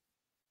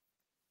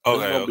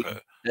 Okay.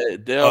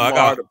 At Del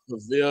Mar, the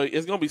Pavilion.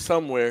 It's gonna be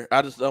somewhere.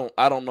 I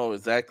don't know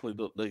exactly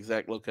the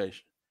exact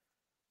location.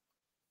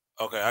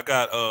 Okay, I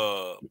got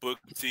Booker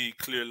T,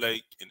 Clear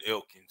Lake, and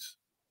Elkins.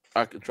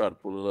 I could try to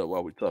pull it up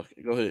while we're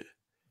talking. Go ahead.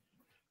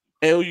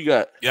 And who you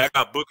got? Yeah, I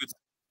got Booker T.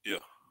 Yeah.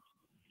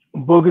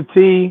 Booker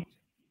T.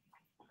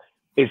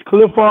 Is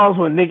Clear Falls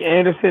with Nick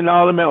Anderson and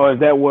all of them, or is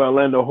that where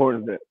Orlando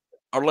Horton's at?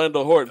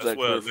 Orlando Horton's at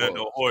Clear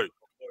Orlando Falls. Horton.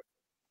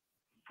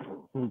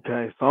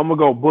 Okay, so I'm gonna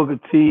go Booker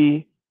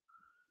T,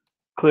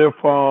 Clear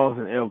Falls,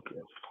 and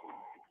Elkins.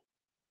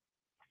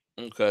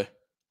 Okay.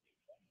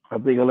 I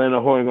think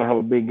Orlando Horton's gonna have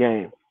a big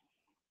game.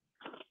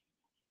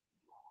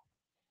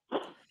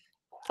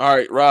 All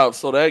right, Rob.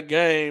 So that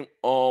game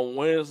on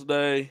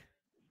Wednesday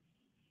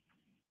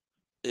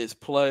is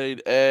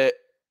played at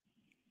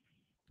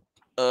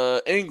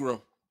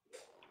Ingram.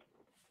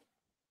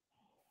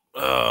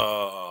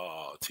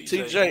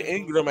 TJ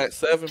Ingram at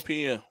 7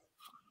 p.m.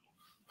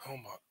 Oh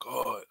my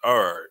God! All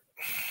right.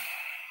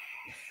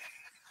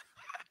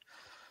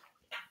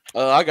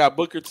 I got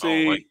Booker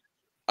T.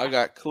 I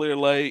got Clear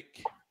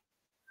Lake,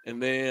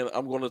 and then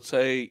I'm going to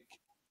take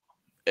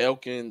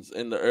Elkins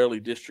in the early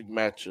district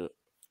matchup.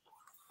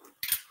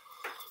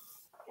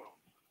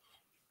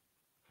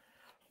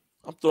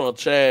 I'm throwing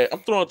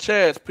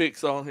Chad's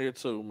picks on here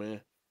too,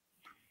 man.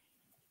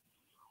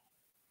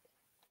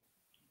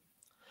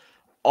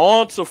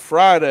 On to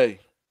Friday.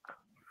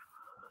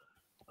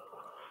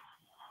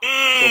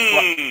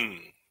 So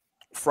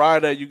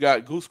Friday, you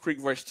got Goose Creek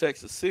versus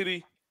Texas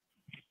City.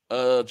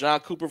 John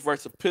Cooper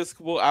versus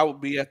Episcopal. I will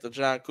be at the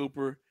John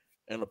Cooper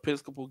and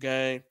Episcopal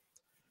game.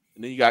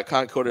 And then you got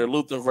Concordia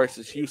Lutheran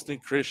versus Houston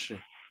Christian.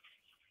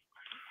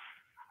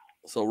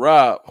 So,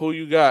 Rob, who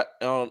you got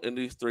in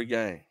these three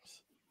games?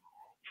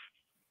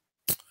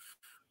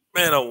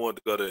 Man, I wanted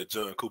to go to that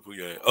John Cooper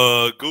game.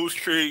 Goose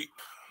Creek.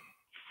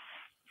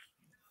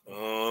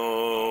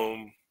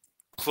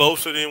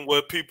 Closer than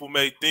what people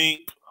may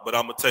think, but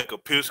I'm gonna take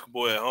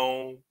Episcopal at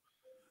home,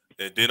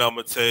 and then I'm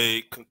gonna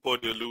take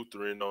Concordia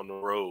Lutheran on the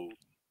road.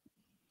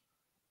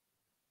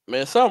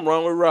 Man, something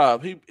wrong with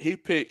Rob. He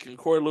picked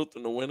Concordia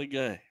Lutheran to win the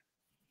game.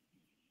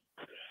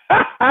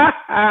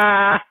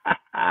 I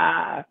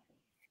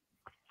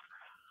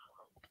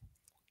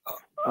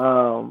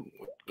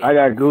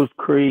got Goose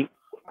Creek.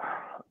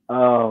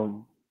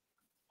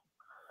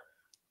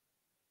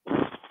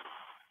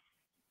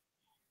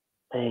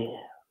 Man,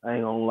 I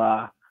ain't gonna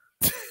lie.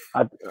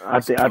 I'm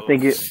just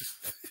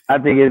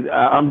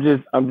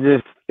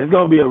it's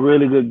gonna be a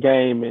really good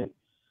game, and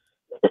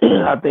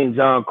I think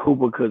John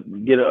Cooper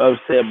could get an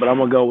upset, but I'm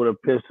gonna go with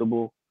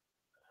Episcopal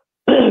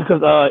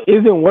because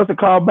isn't what's the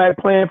callback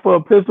plan for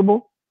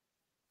Episcopal?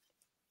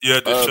 Yeah,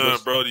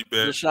 Deshaun Brody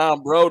back.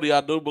 Deshaun Brody,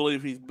 I do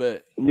believe he's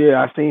back.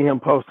 Yeah, I seen him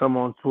post some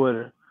on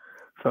Twitter,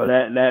 so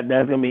that's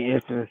gonna be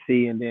interesting to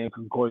see, and then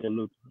Concordia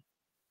Lutheran.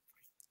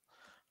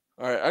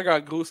 All right, I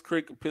got Goose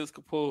Creek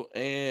Episcopal,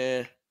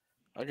 and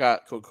I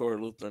got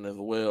Concordia Lutheran as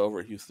well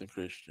over Houston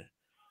Christian.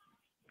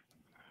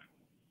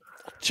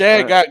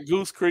 Chad got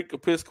Goose Creek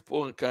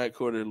Episcopal and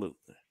Concordia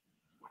Lutheran.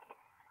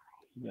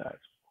 Gotcha.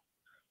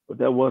 But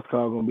that was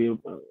called gonna be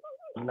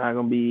not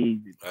gonna be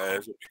easy. It's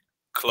gonna be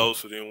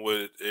closer than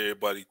what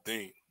everybody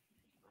think.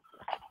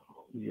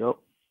 Yep.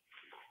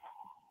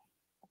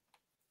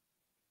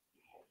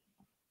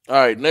 All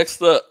right,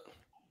 next up.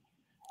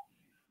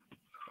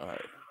 All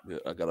right, yeah,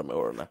 I got them in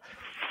order now.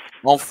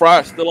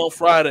 Still on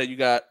Friday, you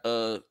got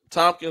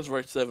Tompkins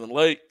versus Seven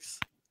Lakes,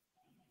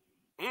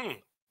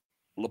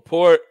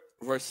 LaPorte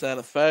versus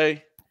Santa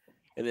Fe,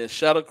 and then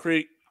Shadow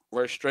Creek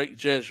versus Straight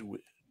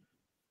Jesuit.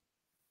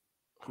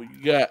 Who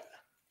you got?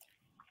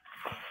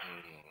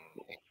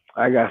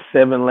 I got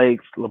Seven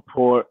Lakes,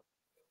 LaPorte,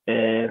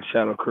 and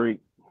Shadow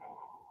Creek.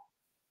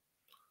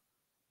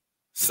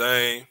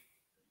 Same.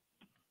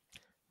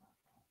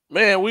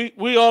 Man,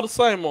 we all the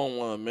same on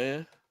one,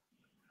 man.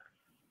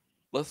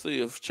 Let's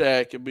see if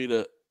Chad can be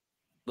the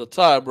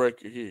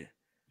tiebreaker here.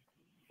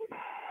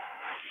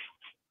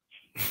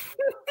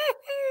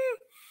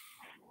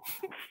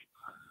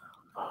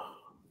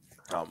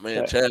 Oh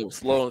man, Chad was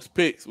slow on his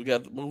picks. We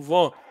got to move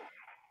on.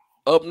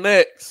 Up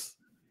next,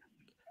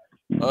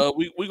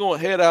 we gonna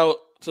head out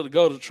to the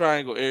Golden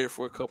Triangle area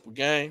for a couple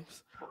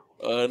games.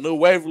 New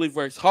Waverly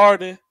versus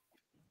Hardin.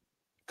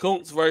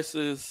 Kuntz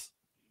versus,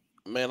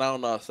 man, I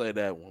don't know how to say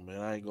that one,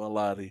 man. I ain't gonna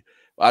lie to you.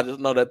 I just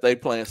know that they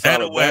playing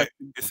solid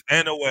basketball. It's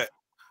Anahuac.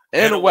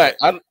 Anahuac.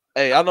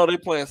 I know they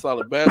playing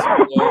solid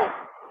basketball.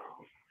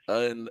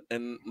 And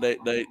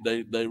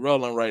they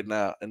rolling right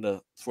now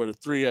for the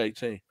 3A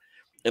team.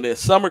 And then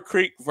Summer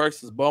Creek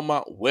versus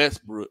Beaumont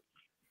Westbrook.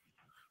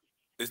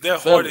 Is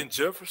that Hardin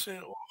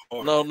Jefferson?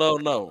 Or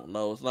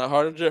No. It's not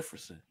Hardin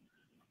Jefferson.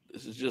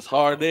 This is just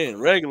Hardin,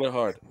 regular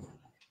Hardin.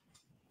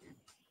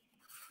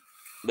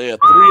 They're a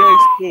 3A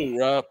school,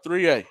 Rob.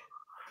 3A.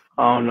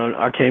 Oh no,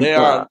 I can't.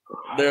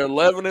 They're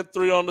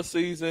 11-3 on the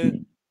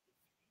season.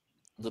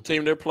 The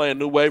team they're playing,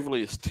 New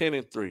Waverly, is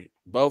 10-3.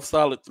 Both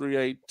solid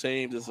 3A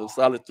teams. It's a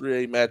solid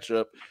 3A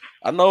matchup.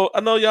 I know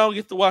y'all don't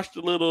get to watch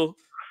the little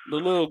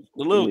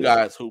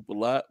guys hoop a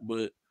lot,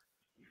 but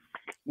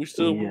we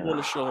still want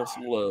to show them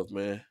some love,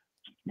 man.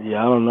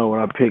 Yeah, I don't know what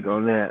I pick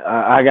on that.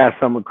 I got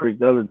Summer Creek.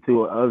 The other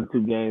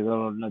two games I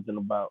don't know nothing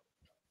about.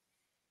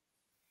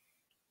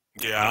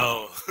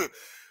 Yeah,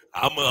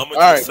 I'm gonna all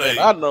right, say,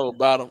 man, I know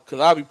about them because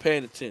I'll be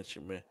paying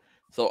attention, man.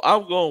 So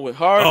I'm going with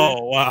Hardin.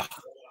 Oh wow.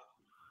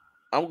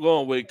 I'm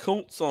going with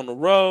Kuntz on the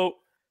road,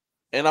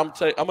 and I'm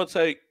gonna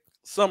take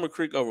Summer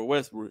Creek over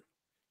Westbrook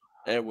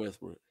and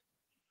Westbrook.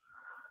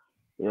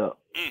 Yeah.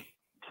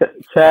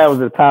 Chad was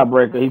the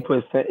tiebreaker.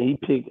 He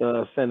picked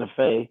Santa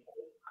Fe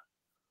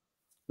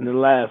in the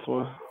last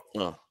one,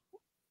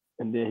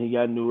 and then he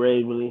got New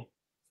Waverly.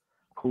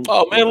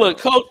 Oh man, look,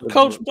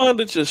 Coach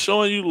Bundage is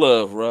showing you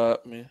love,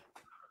 Rob, man.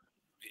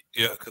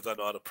 Yeah, because I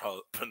know how to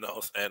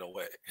pronounce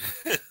Anahuac.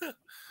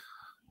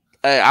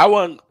 Hey, I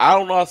don't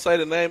know how to say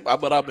the name,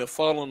 but I've been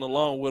following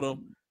along with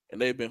them, and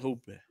they've been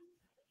hooping.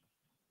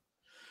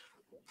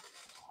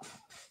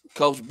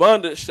 Coach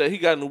Bundage said he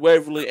got New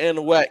Waverly,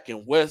 Anahuac,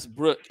 and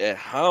Westbrook at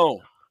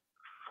home.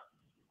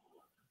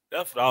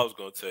 That's what I was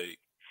gonna take.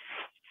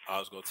 I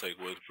was gonna take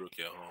Westbrook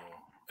at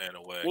home,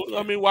 Anahuac. Well,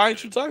 I mean, why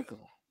ain't you taking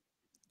them?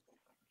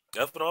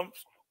 That's what I'm.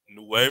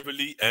 New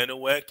Waverly,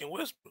 Anahuac, and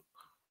Westbrook.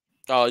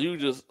 Oh, you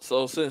just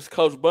so since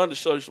Coach Bundage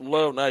showed you some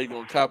love, now you're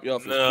gonna copy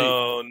off his pick.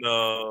 No.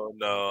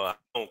 I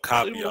don't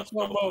copy off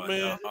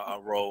man. I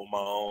roll my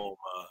own.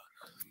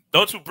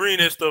 Don't you bring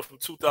that stuff from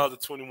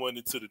 2021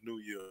 into the new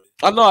year?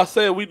 I know I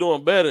said we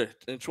doing better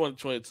in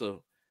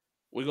 2022.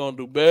 We're gonna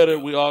do better.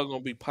 We all gonna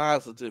be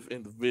positive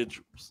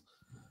individuals.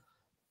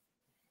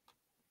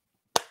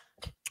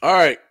 All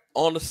right,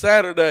 on the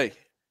Saturday.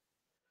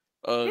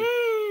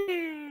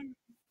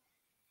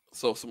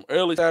 So some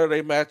early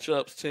Saturday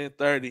matchups,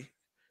 10:30.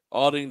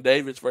 Aldine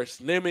Davis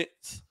versus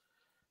Nimitz.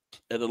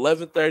 At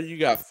 11:30, you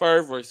got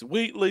Fur versus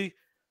Wheatley.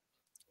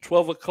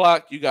 12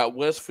 o'clock, you got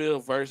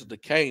Westfield versus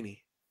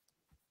Decaney.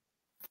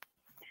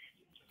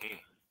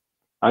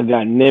 I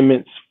got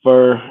Nimitz,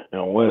 Fur,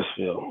 and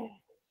Westfield.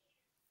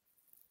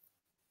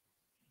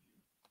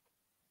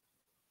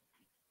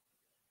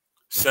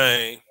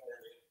 Same.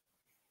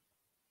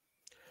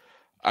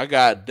 I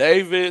got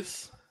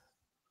Davis,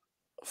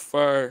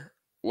 Fur,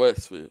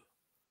 Westfield.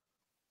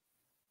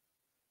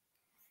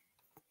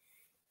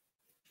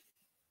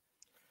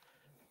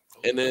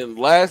 And then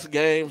last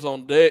games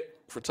on deck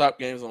for top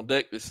games on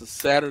deck. This is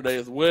Saturday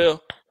as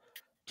well.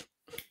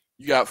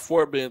 You got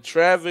Fort Bend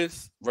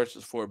Travis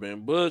versus Fort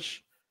Bend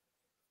Bush.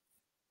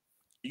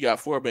 You got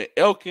Fort Bend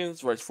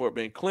Elkins versus Fort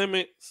Bend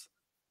Clements.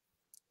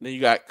 Then you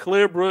got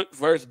Clearbrook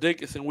versus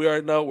Dickinson. We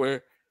already know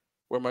where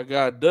my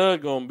guy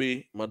Doug gonna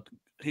be.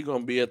 He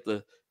gonna be at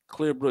the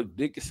Clearbrook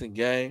Dickinson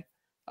game.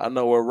 I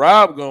know where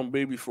Rob gonna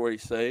be before he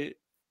say it.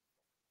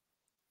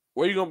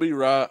 Where you gonna be,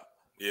 Rob?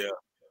 Yeah.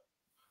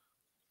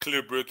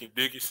 Clearbrook and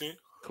Dickinson.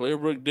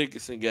 Clearbrook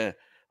Dickinson game.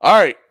 All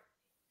right.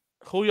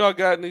 Who y'all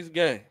got in these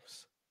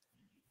games?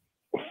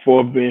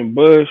 Fort Bend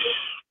Bush,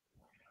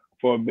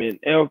 Fort Bend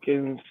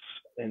Elkins,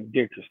 and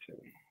Dickerson.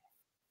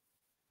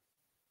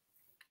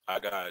 I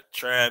got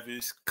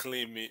Travis,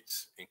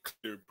 Clements, and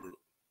Clearbrook.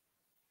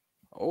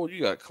 Oh,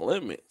 you got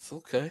Clements.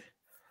 Okay.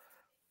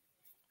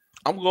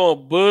 I'm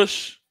going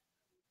Bush,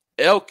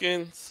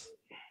 Elkins,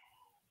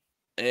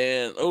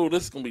 and oh,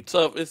 this is gonna be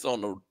tough. It's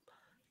on the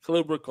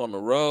Clearbrook on the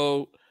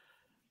road.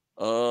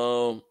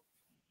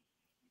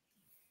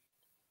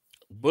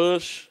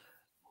 Bush,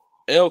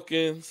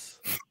 Elkins.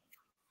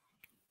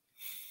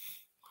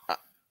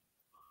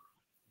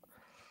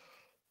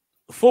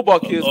 Football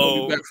kids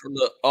gonna be back from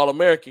the All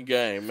American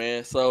game,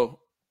 man. So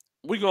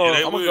I'm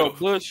gonna go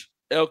Bush,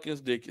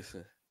 Elkins,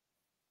 Dickinson.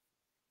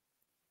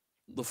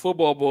 The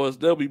football boys,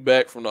 they'll be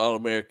back from the All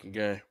American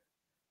game.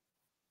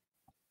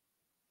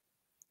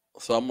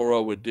 So I'm gonna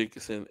roll with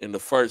Dickinson in the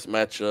first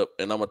matchup,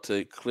 and I'm gonna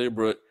take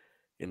Clearbrook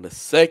in the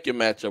second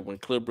matchup when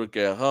Clearbrook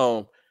at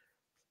home.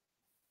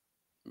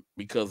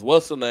 Because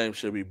what's the name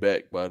should be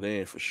back by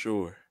then for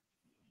sure.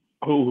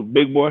 Who,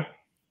 Big Boy?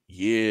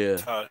 Yeah.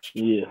 Tosh.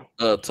 Yeah.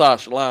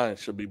 Tosh Line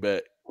should be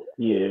back.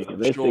 Yeah, because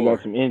they still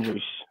got some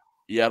injuries.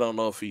 Yeah, I don't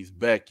know if he's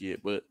back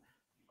yet, but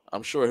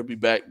I'm sure he'll be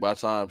back by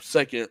the time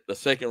the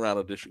second round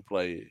of district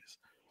play is.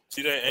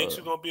 See that ain't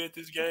you gonna be at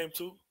this game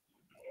too?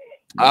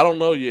 I don't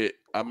know yet.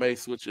 I may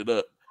switch it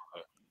up.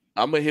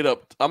 I'm gonna hit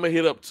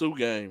up 2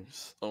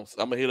 games. I'm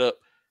gonna hit up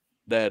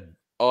that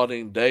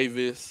Aldine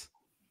Davis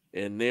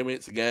and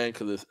Nimitz game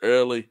because it's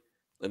early,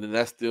 and then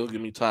that still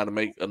give me time to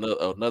make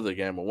another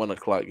game, a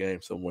 1:00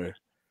 game somewhere.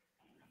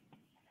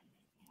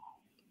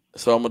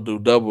 So I'm gonna do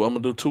double. I'm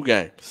gonna do 2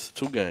 games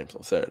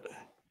on Saturday.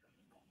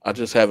 I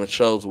just haven't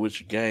chosen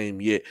which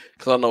game yet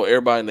because I know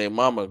everybody and their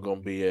mama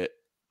gonna be at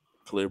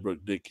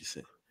Clearbrook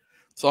Dickinson.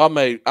 So I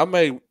may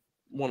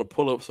want to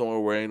pull up somewhere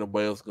where ain't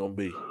nobody else gonna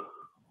be.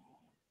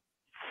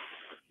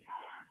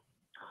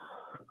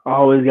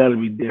 Always got to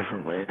be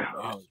different, man.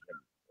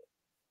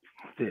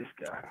 This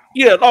guy.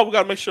 Yeah, no, we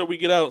gotta make sure we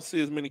get out and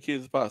see as many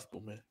kids as possible,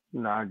 man.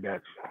 No, I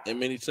got you. And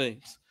many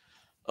teams.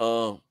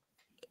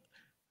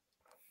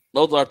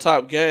 Those are our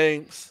top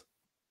games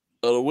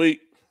of the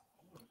week.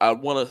 I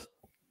want to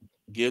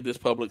give this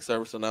public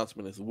service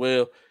announcement as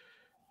well.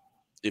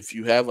 If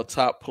you have a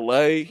top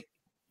play,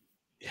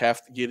 you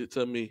have to get it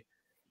to me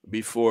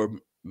before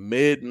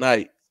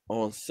midnight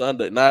on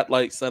Sunday. Not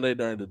like Sunday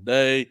during the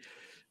day.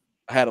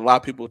 I had a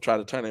lot of people try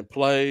to turn in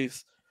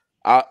plays.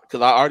 Because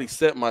I already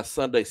set my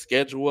Sunday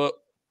schedule up.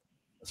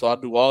 So I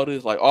do all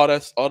this, like all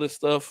this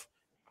stuff,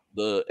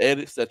 the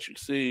edits that you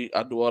see,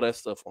 I do all that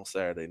stuff on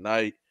Saturday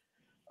night.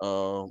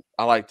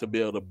 I like to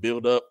be able to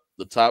build up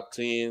the top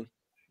 10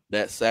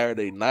 that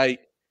Saturday night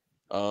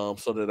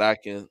so that I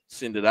can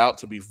send it out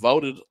to be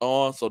voted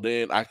on. So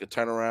then I can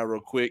turn around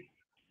real quick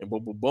and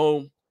boom,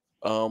 boom,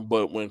 boom.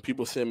 But when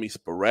people send me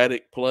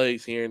sporadic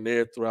plays here and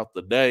there throughout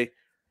the day,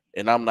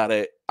 and I'm not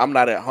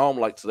at home,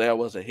 like today I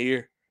wasn't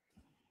here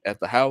at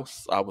the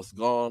house. I was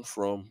gone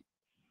from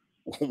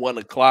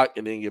 1:00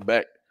 and then get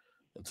back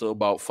until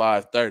about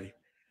 5:30.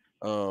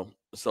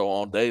 So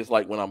on days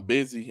like when I'm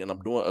busy and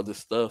I'm doing other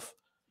stuff,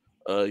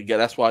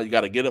 that's why you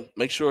got to get them.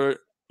 Make sure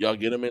y'all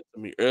get them into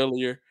me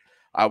earlier.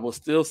 I'll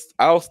still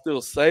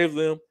save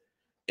them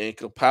and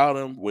compile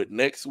them with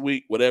next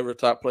week, whatever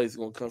top plays is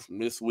gonna come from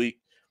this week,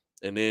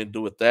 and then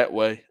do it that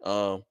way.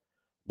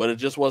 But it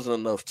just wasn't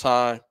enough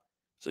time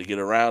to get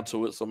around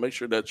to it. So make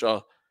sure that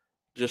y'all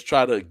just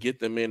try to get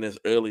them in as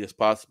early as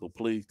possible,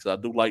 please, because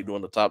I do like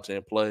doing the top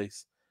 10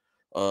 plays,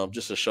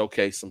 just to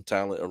showcase some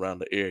talent around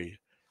the area.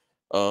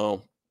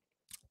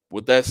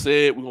 With that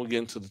said, we're gonna get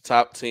into the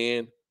top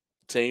 10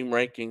 team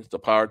rankings, the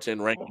Power 10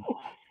 rankings.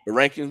 The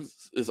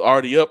rankings is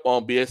already up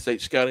on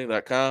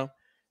bshscouting.com.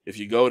 If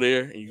you go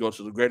there and you go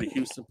to the Greater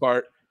Houston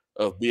part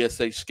of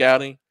BSH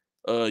Scouting,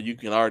 you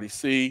can already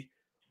see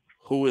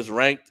who is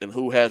ranked and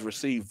who has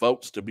received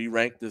votes to be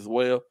ranked as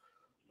well.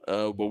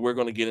 But we're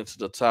going to get into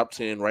the top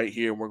 10 right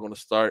here, and we're going to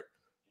start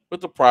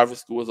with the private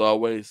school as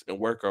always and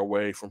work our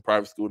way from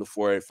private school to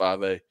 4A,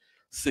 5A,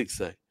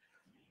 6A.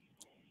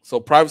 So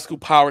private school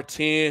Power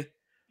 10,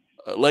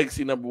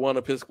 Legacy number 1,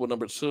 Episcopal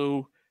number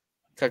 2,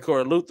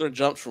 Kaikoura Lutheran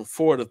jumps from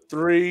 4 to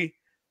 3.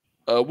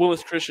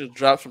 Willis Christian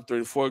drops from 3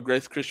 to 4.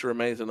 Grace Christian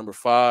remains at number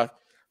 5.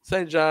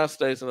 St. John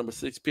stays at number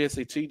 6.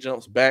 PSAT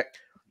jumps back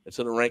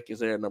into the rankings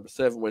there at number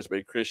 7. West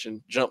Bay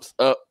Christian jumps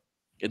up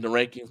in the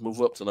rankings, move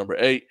up to number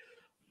 8.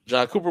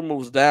 John Cooper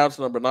moves down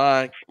to number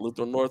 9.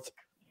 Lutheran North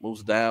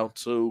moves down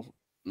to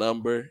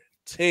number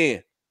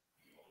 10.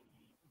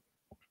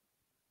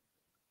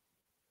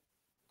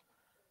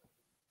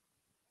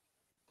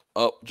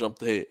 Up,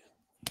 jumped ahead.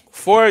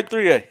 4A,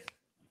 3A.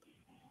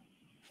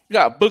 You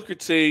got Booker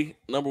T,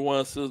 number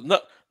 1. So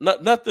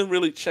nothing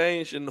really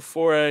changed in the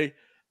 4A.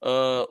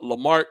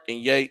 Lamarck and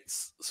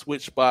Yates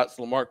switched spots.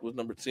 Lamarck was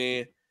number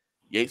 10.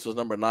 Yates was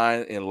number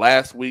 9 in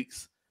last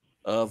week's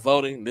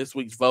voting. This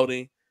week's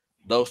voting,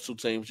 those two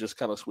teams just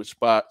kind of switched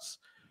spots.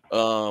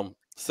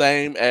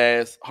 Same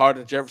as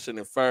Hardin Jefferson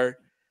and Fur.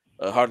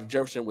 Hardin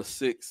Jefferson was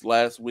 6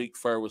 last week.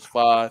 Fur was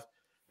 5.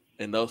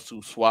 And those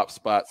two swap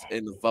spots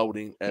in the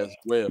voting as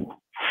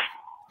well.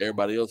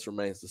 Everybody else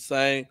remains the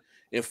same.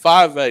 In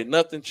 5A,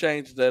 nothing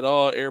changed at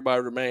all.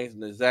 Everybody remains in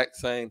the exact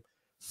same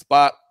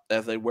spot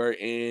as they were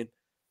in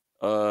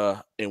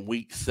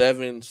week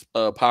 7's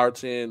Power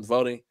 10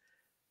 voting.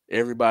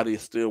 Everybody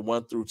is still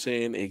 1 through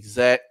 10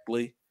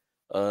 exactly.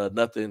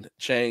 Nothing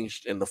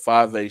changed in the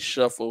 5A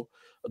shuffle.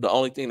 The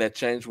only thing that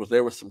changed was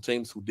there were some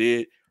teams who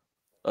did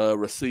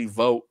receive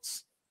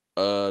votes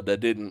that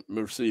didn't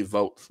receive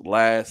votes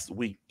last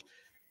week.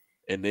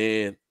 And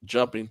then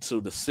jumping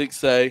to the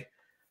 6A,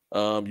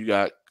 you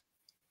got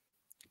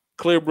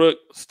Clearbrook,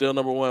 still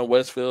number 1.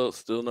 Westfield,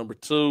 still number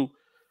 2.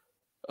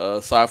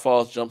 Cy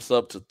Falls jumps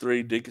up to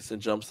 3. Dickinson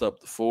jumps up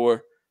to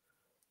 4.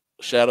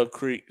 Shadow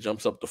Creek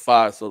jumps up to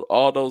 5. So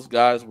all those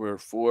guys were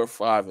 4,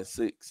 5, and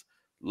 6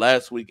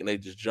 last week, and they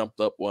just jumped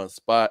up 1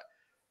 spot.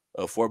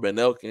 Fort Bend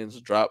Elkins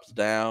drops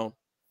down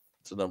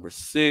to number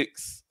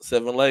 6.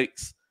 Seven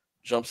Lakes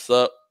jumps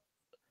up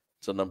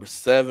to number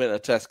 7.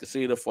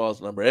 Atascocita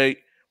falls number 8.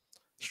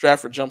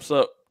 Stratford jumps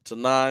up to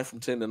 9 from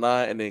 10 to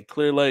 9, and then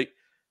Clear Lake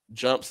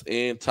jumps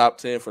in top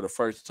 10 for the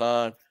first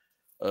time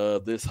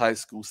this high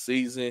school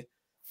season.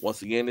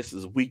 Once again, this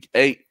is week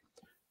 8.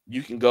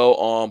 You can go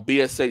on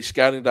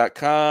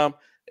bshscouting.com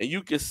and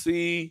you can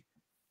see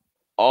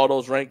all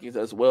those rankings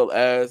as well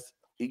as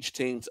each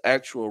team's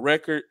actual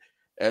record,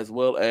 as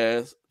well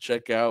as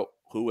check out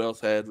who else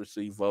had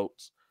received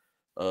votes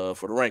for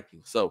the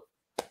rankings. So,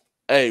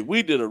 hey,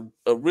 we did a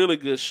really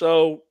good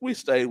show. We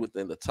stayed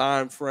within the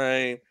time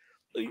frame.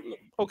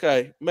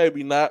 Okay,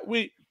 maybe not.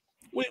 We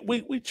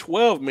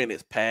 12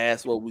 minutes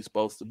past what we're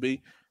supposed to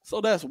be.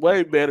 So that's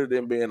way better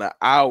than being an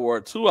hour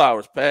or 2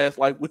 hours past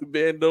like we've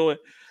been doing.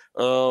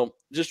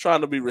 Just trying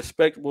to be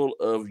respectable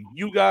of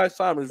you guys'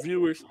 time as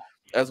viewers,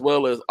 as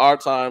well as our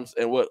times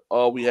and what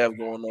all we have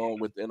going on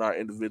within our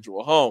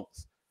individual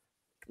homes.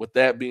 With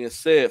that being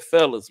said,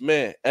 fellas,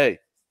 man, hey,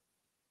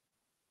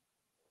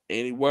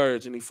 any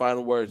words, any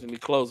final words, any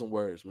closing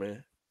words,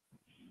 man?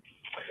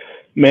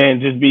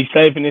 Man, just be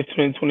safe in this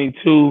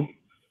 2022.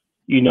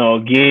 You know,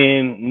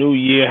 again, new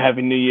year,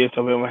 happy new year.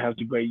 So everyone has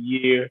a great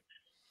year.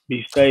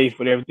 Be safe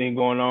with everything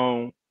going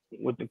on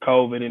with the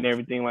COVID and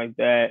everything like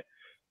that.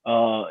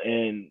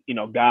 And you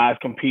know, guys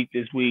compete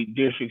this week.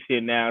 District's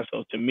here now,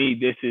 so to me,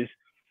 this is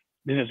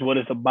what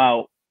it's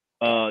about.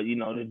 You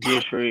know, the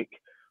district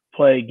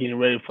play, getting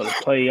ready for the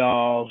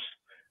playoffs,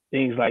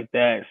 things like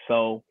that.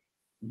 So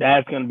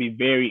that's going to be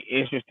very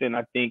interesting.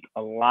 I think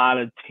a lot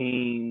of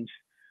teams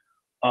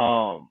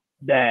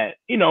that,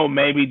 you know,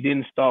 maybe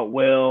didn't start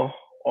well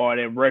or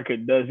their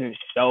record doesn't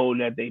show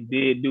that they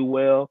did do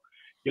well,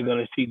 you're going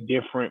to see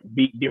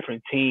beat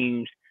different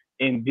teams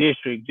in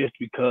district just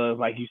because,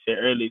 like you said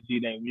earlier,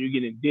 G-Dane, when you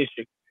get in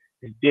district,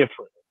 it's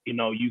different. You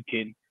know, you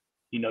can,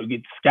 you know,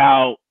 get to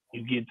scout,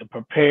 you get to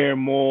prepare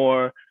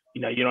more.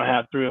 You know, you don't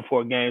have 3 or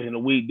 4 games in a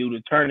week due to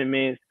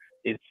tournaments.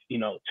 It's, you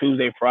know,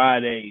 Tuesday,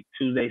 Friday,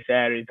 Tuesday,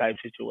 Saturday type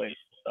situation.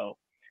 So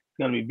it's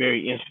going to be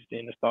very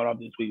interesting to start off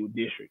this week with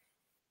district.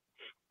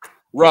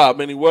 Rob,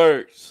 any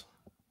words?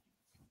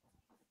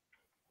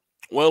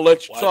 We'll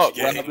let you talk,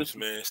 games, Rob. It's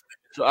man.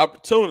 your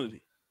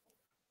opportunity.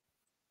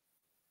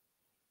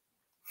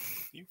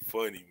 You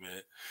funny,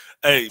 man.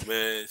 Hey,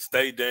 man,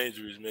 stay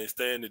dangerous, man.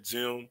 Stay in the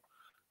gym.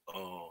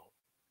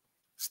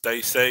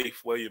 Stay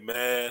safe. Wear your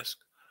mask.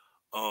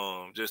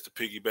 Just to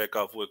piggyback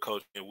off what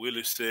Coach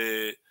Willis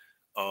said,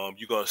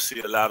 you're going to see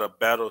a lot of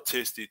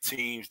battle-tested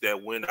teams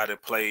that went out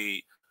and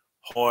played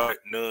hard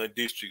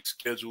non-district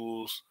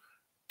schedules.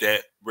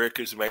 That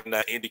records may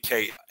not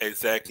indicate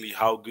exactly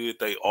how good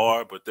they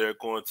are, but they're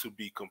going to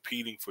be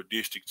competing for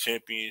district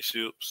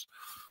championships.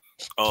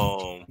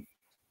 And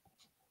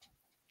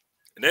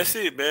that's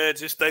it, man.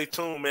 Just stay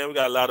tuned, man. We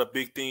got a lot of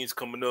big things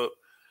coming up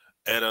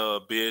at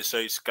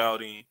BSH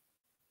Scouting.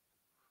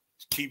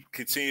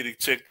 Continue to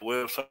check the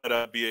website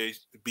out,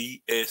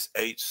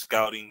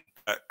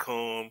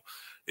 bshscouting.com.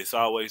 It's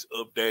always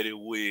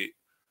updated with,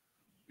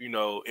 you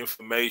know,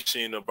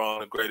 information around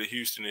the greater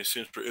Houston and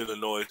Central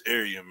Illinois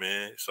area,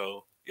 man.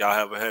 So y'all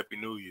have a happy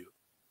new year.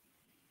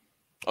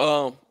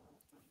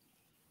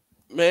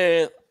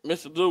 Man,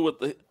 Mr.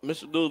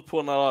 Dude's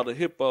pulling out all the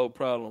hippo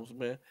problems,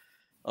 man.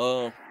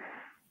 Um,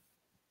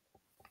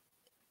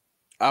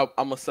 I'm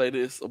gonna say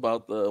this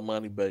about the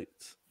Money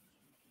Bates.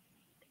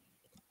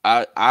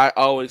 I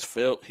always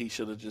felt he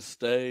should have just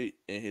stayed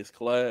in his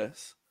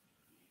class,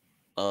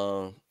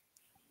 um,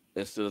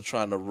 instead of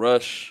trying to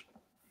rush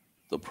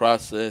the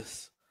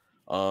process.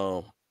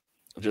 Um,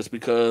 just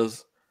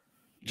because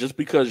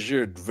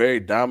you're very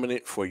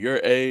dominant for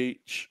your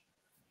age,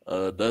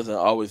 doesn't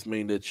always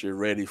mean that you're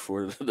ready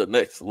for the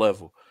next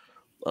level.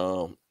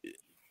 Um,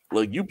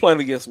 Look, you playing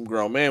against some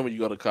grown man when you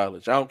go to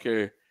college. I don't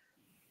care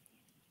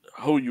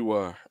who you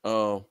are.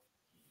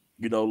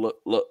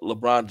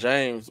 LeBron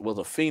James was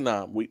a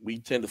phenom. We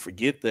tend to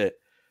forget that.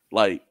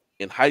 Like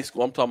in high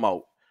school, I'm talking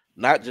about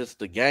not just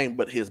the game,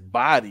 but his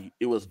body.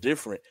 It was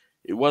different.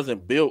 It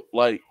wasn't built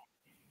like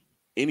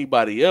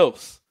anybody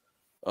else.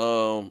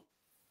 Um,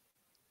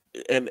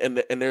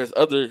 and there's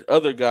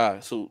other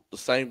guys who the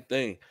same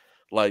thing.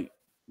 Like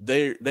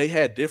they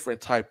had different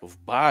type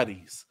of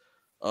bodies.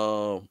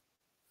 Um,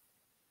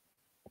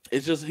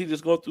 it's just he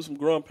just going through some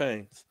growing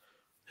pains.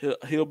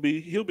 He'll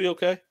be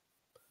okay.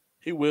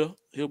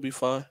 He'll be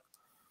fine.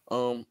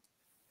 Um,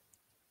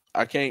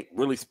 I can't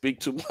really speak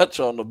too much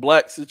on the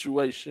black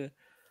situation.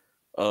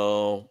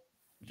 Um,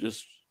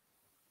 just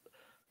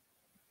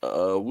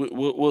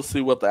we'll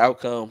see what the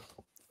outcome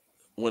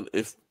when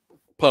if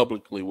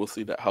publicly we'll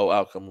see that whole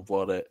outcome of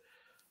all that.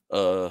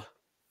 Uh,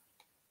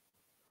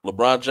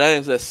 LeBron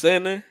James at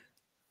center.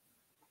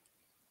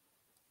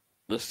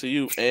 Let's see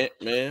you, Ant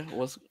man.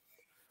 What's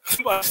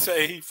Somebody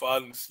say he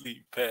falling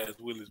asleep past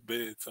Willis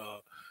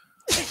bedtime.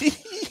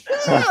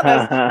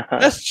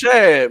 that's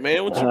Chad,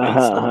 man. What you mean?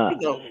 So, you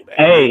know that.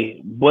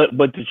 Hey, but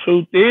the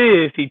truth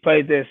is, he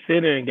played that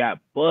center and got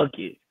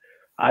buckets.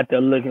 Out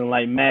there looking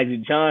like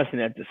Magic Johnson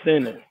at the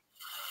center.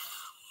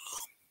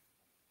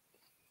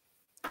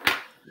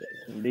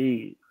 Yes,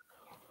 indeed.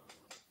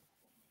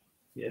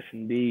 Yes,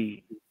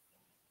 indeed.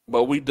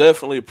 But we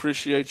definitely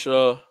appreciate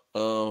y'all.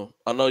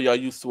 I know y'all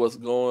used to us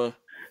going.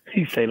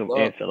 He say them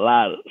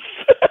enchiladas.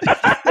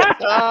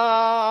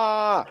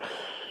 Ah,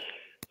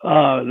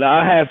 No,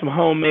 I had some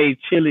homemade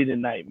chili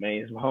tonight,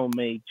 man. Some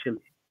homemade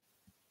chili.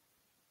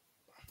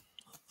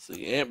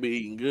 see, Ant be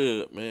eating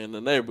good, man, in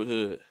the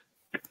neighborhood.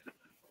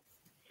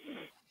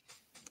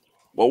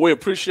 Well, we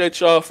appreciate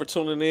y'all for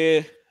tuning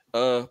in.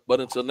 But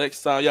until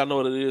next time, y'all know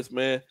what it is,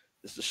 man.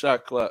 It's the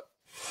shot clock.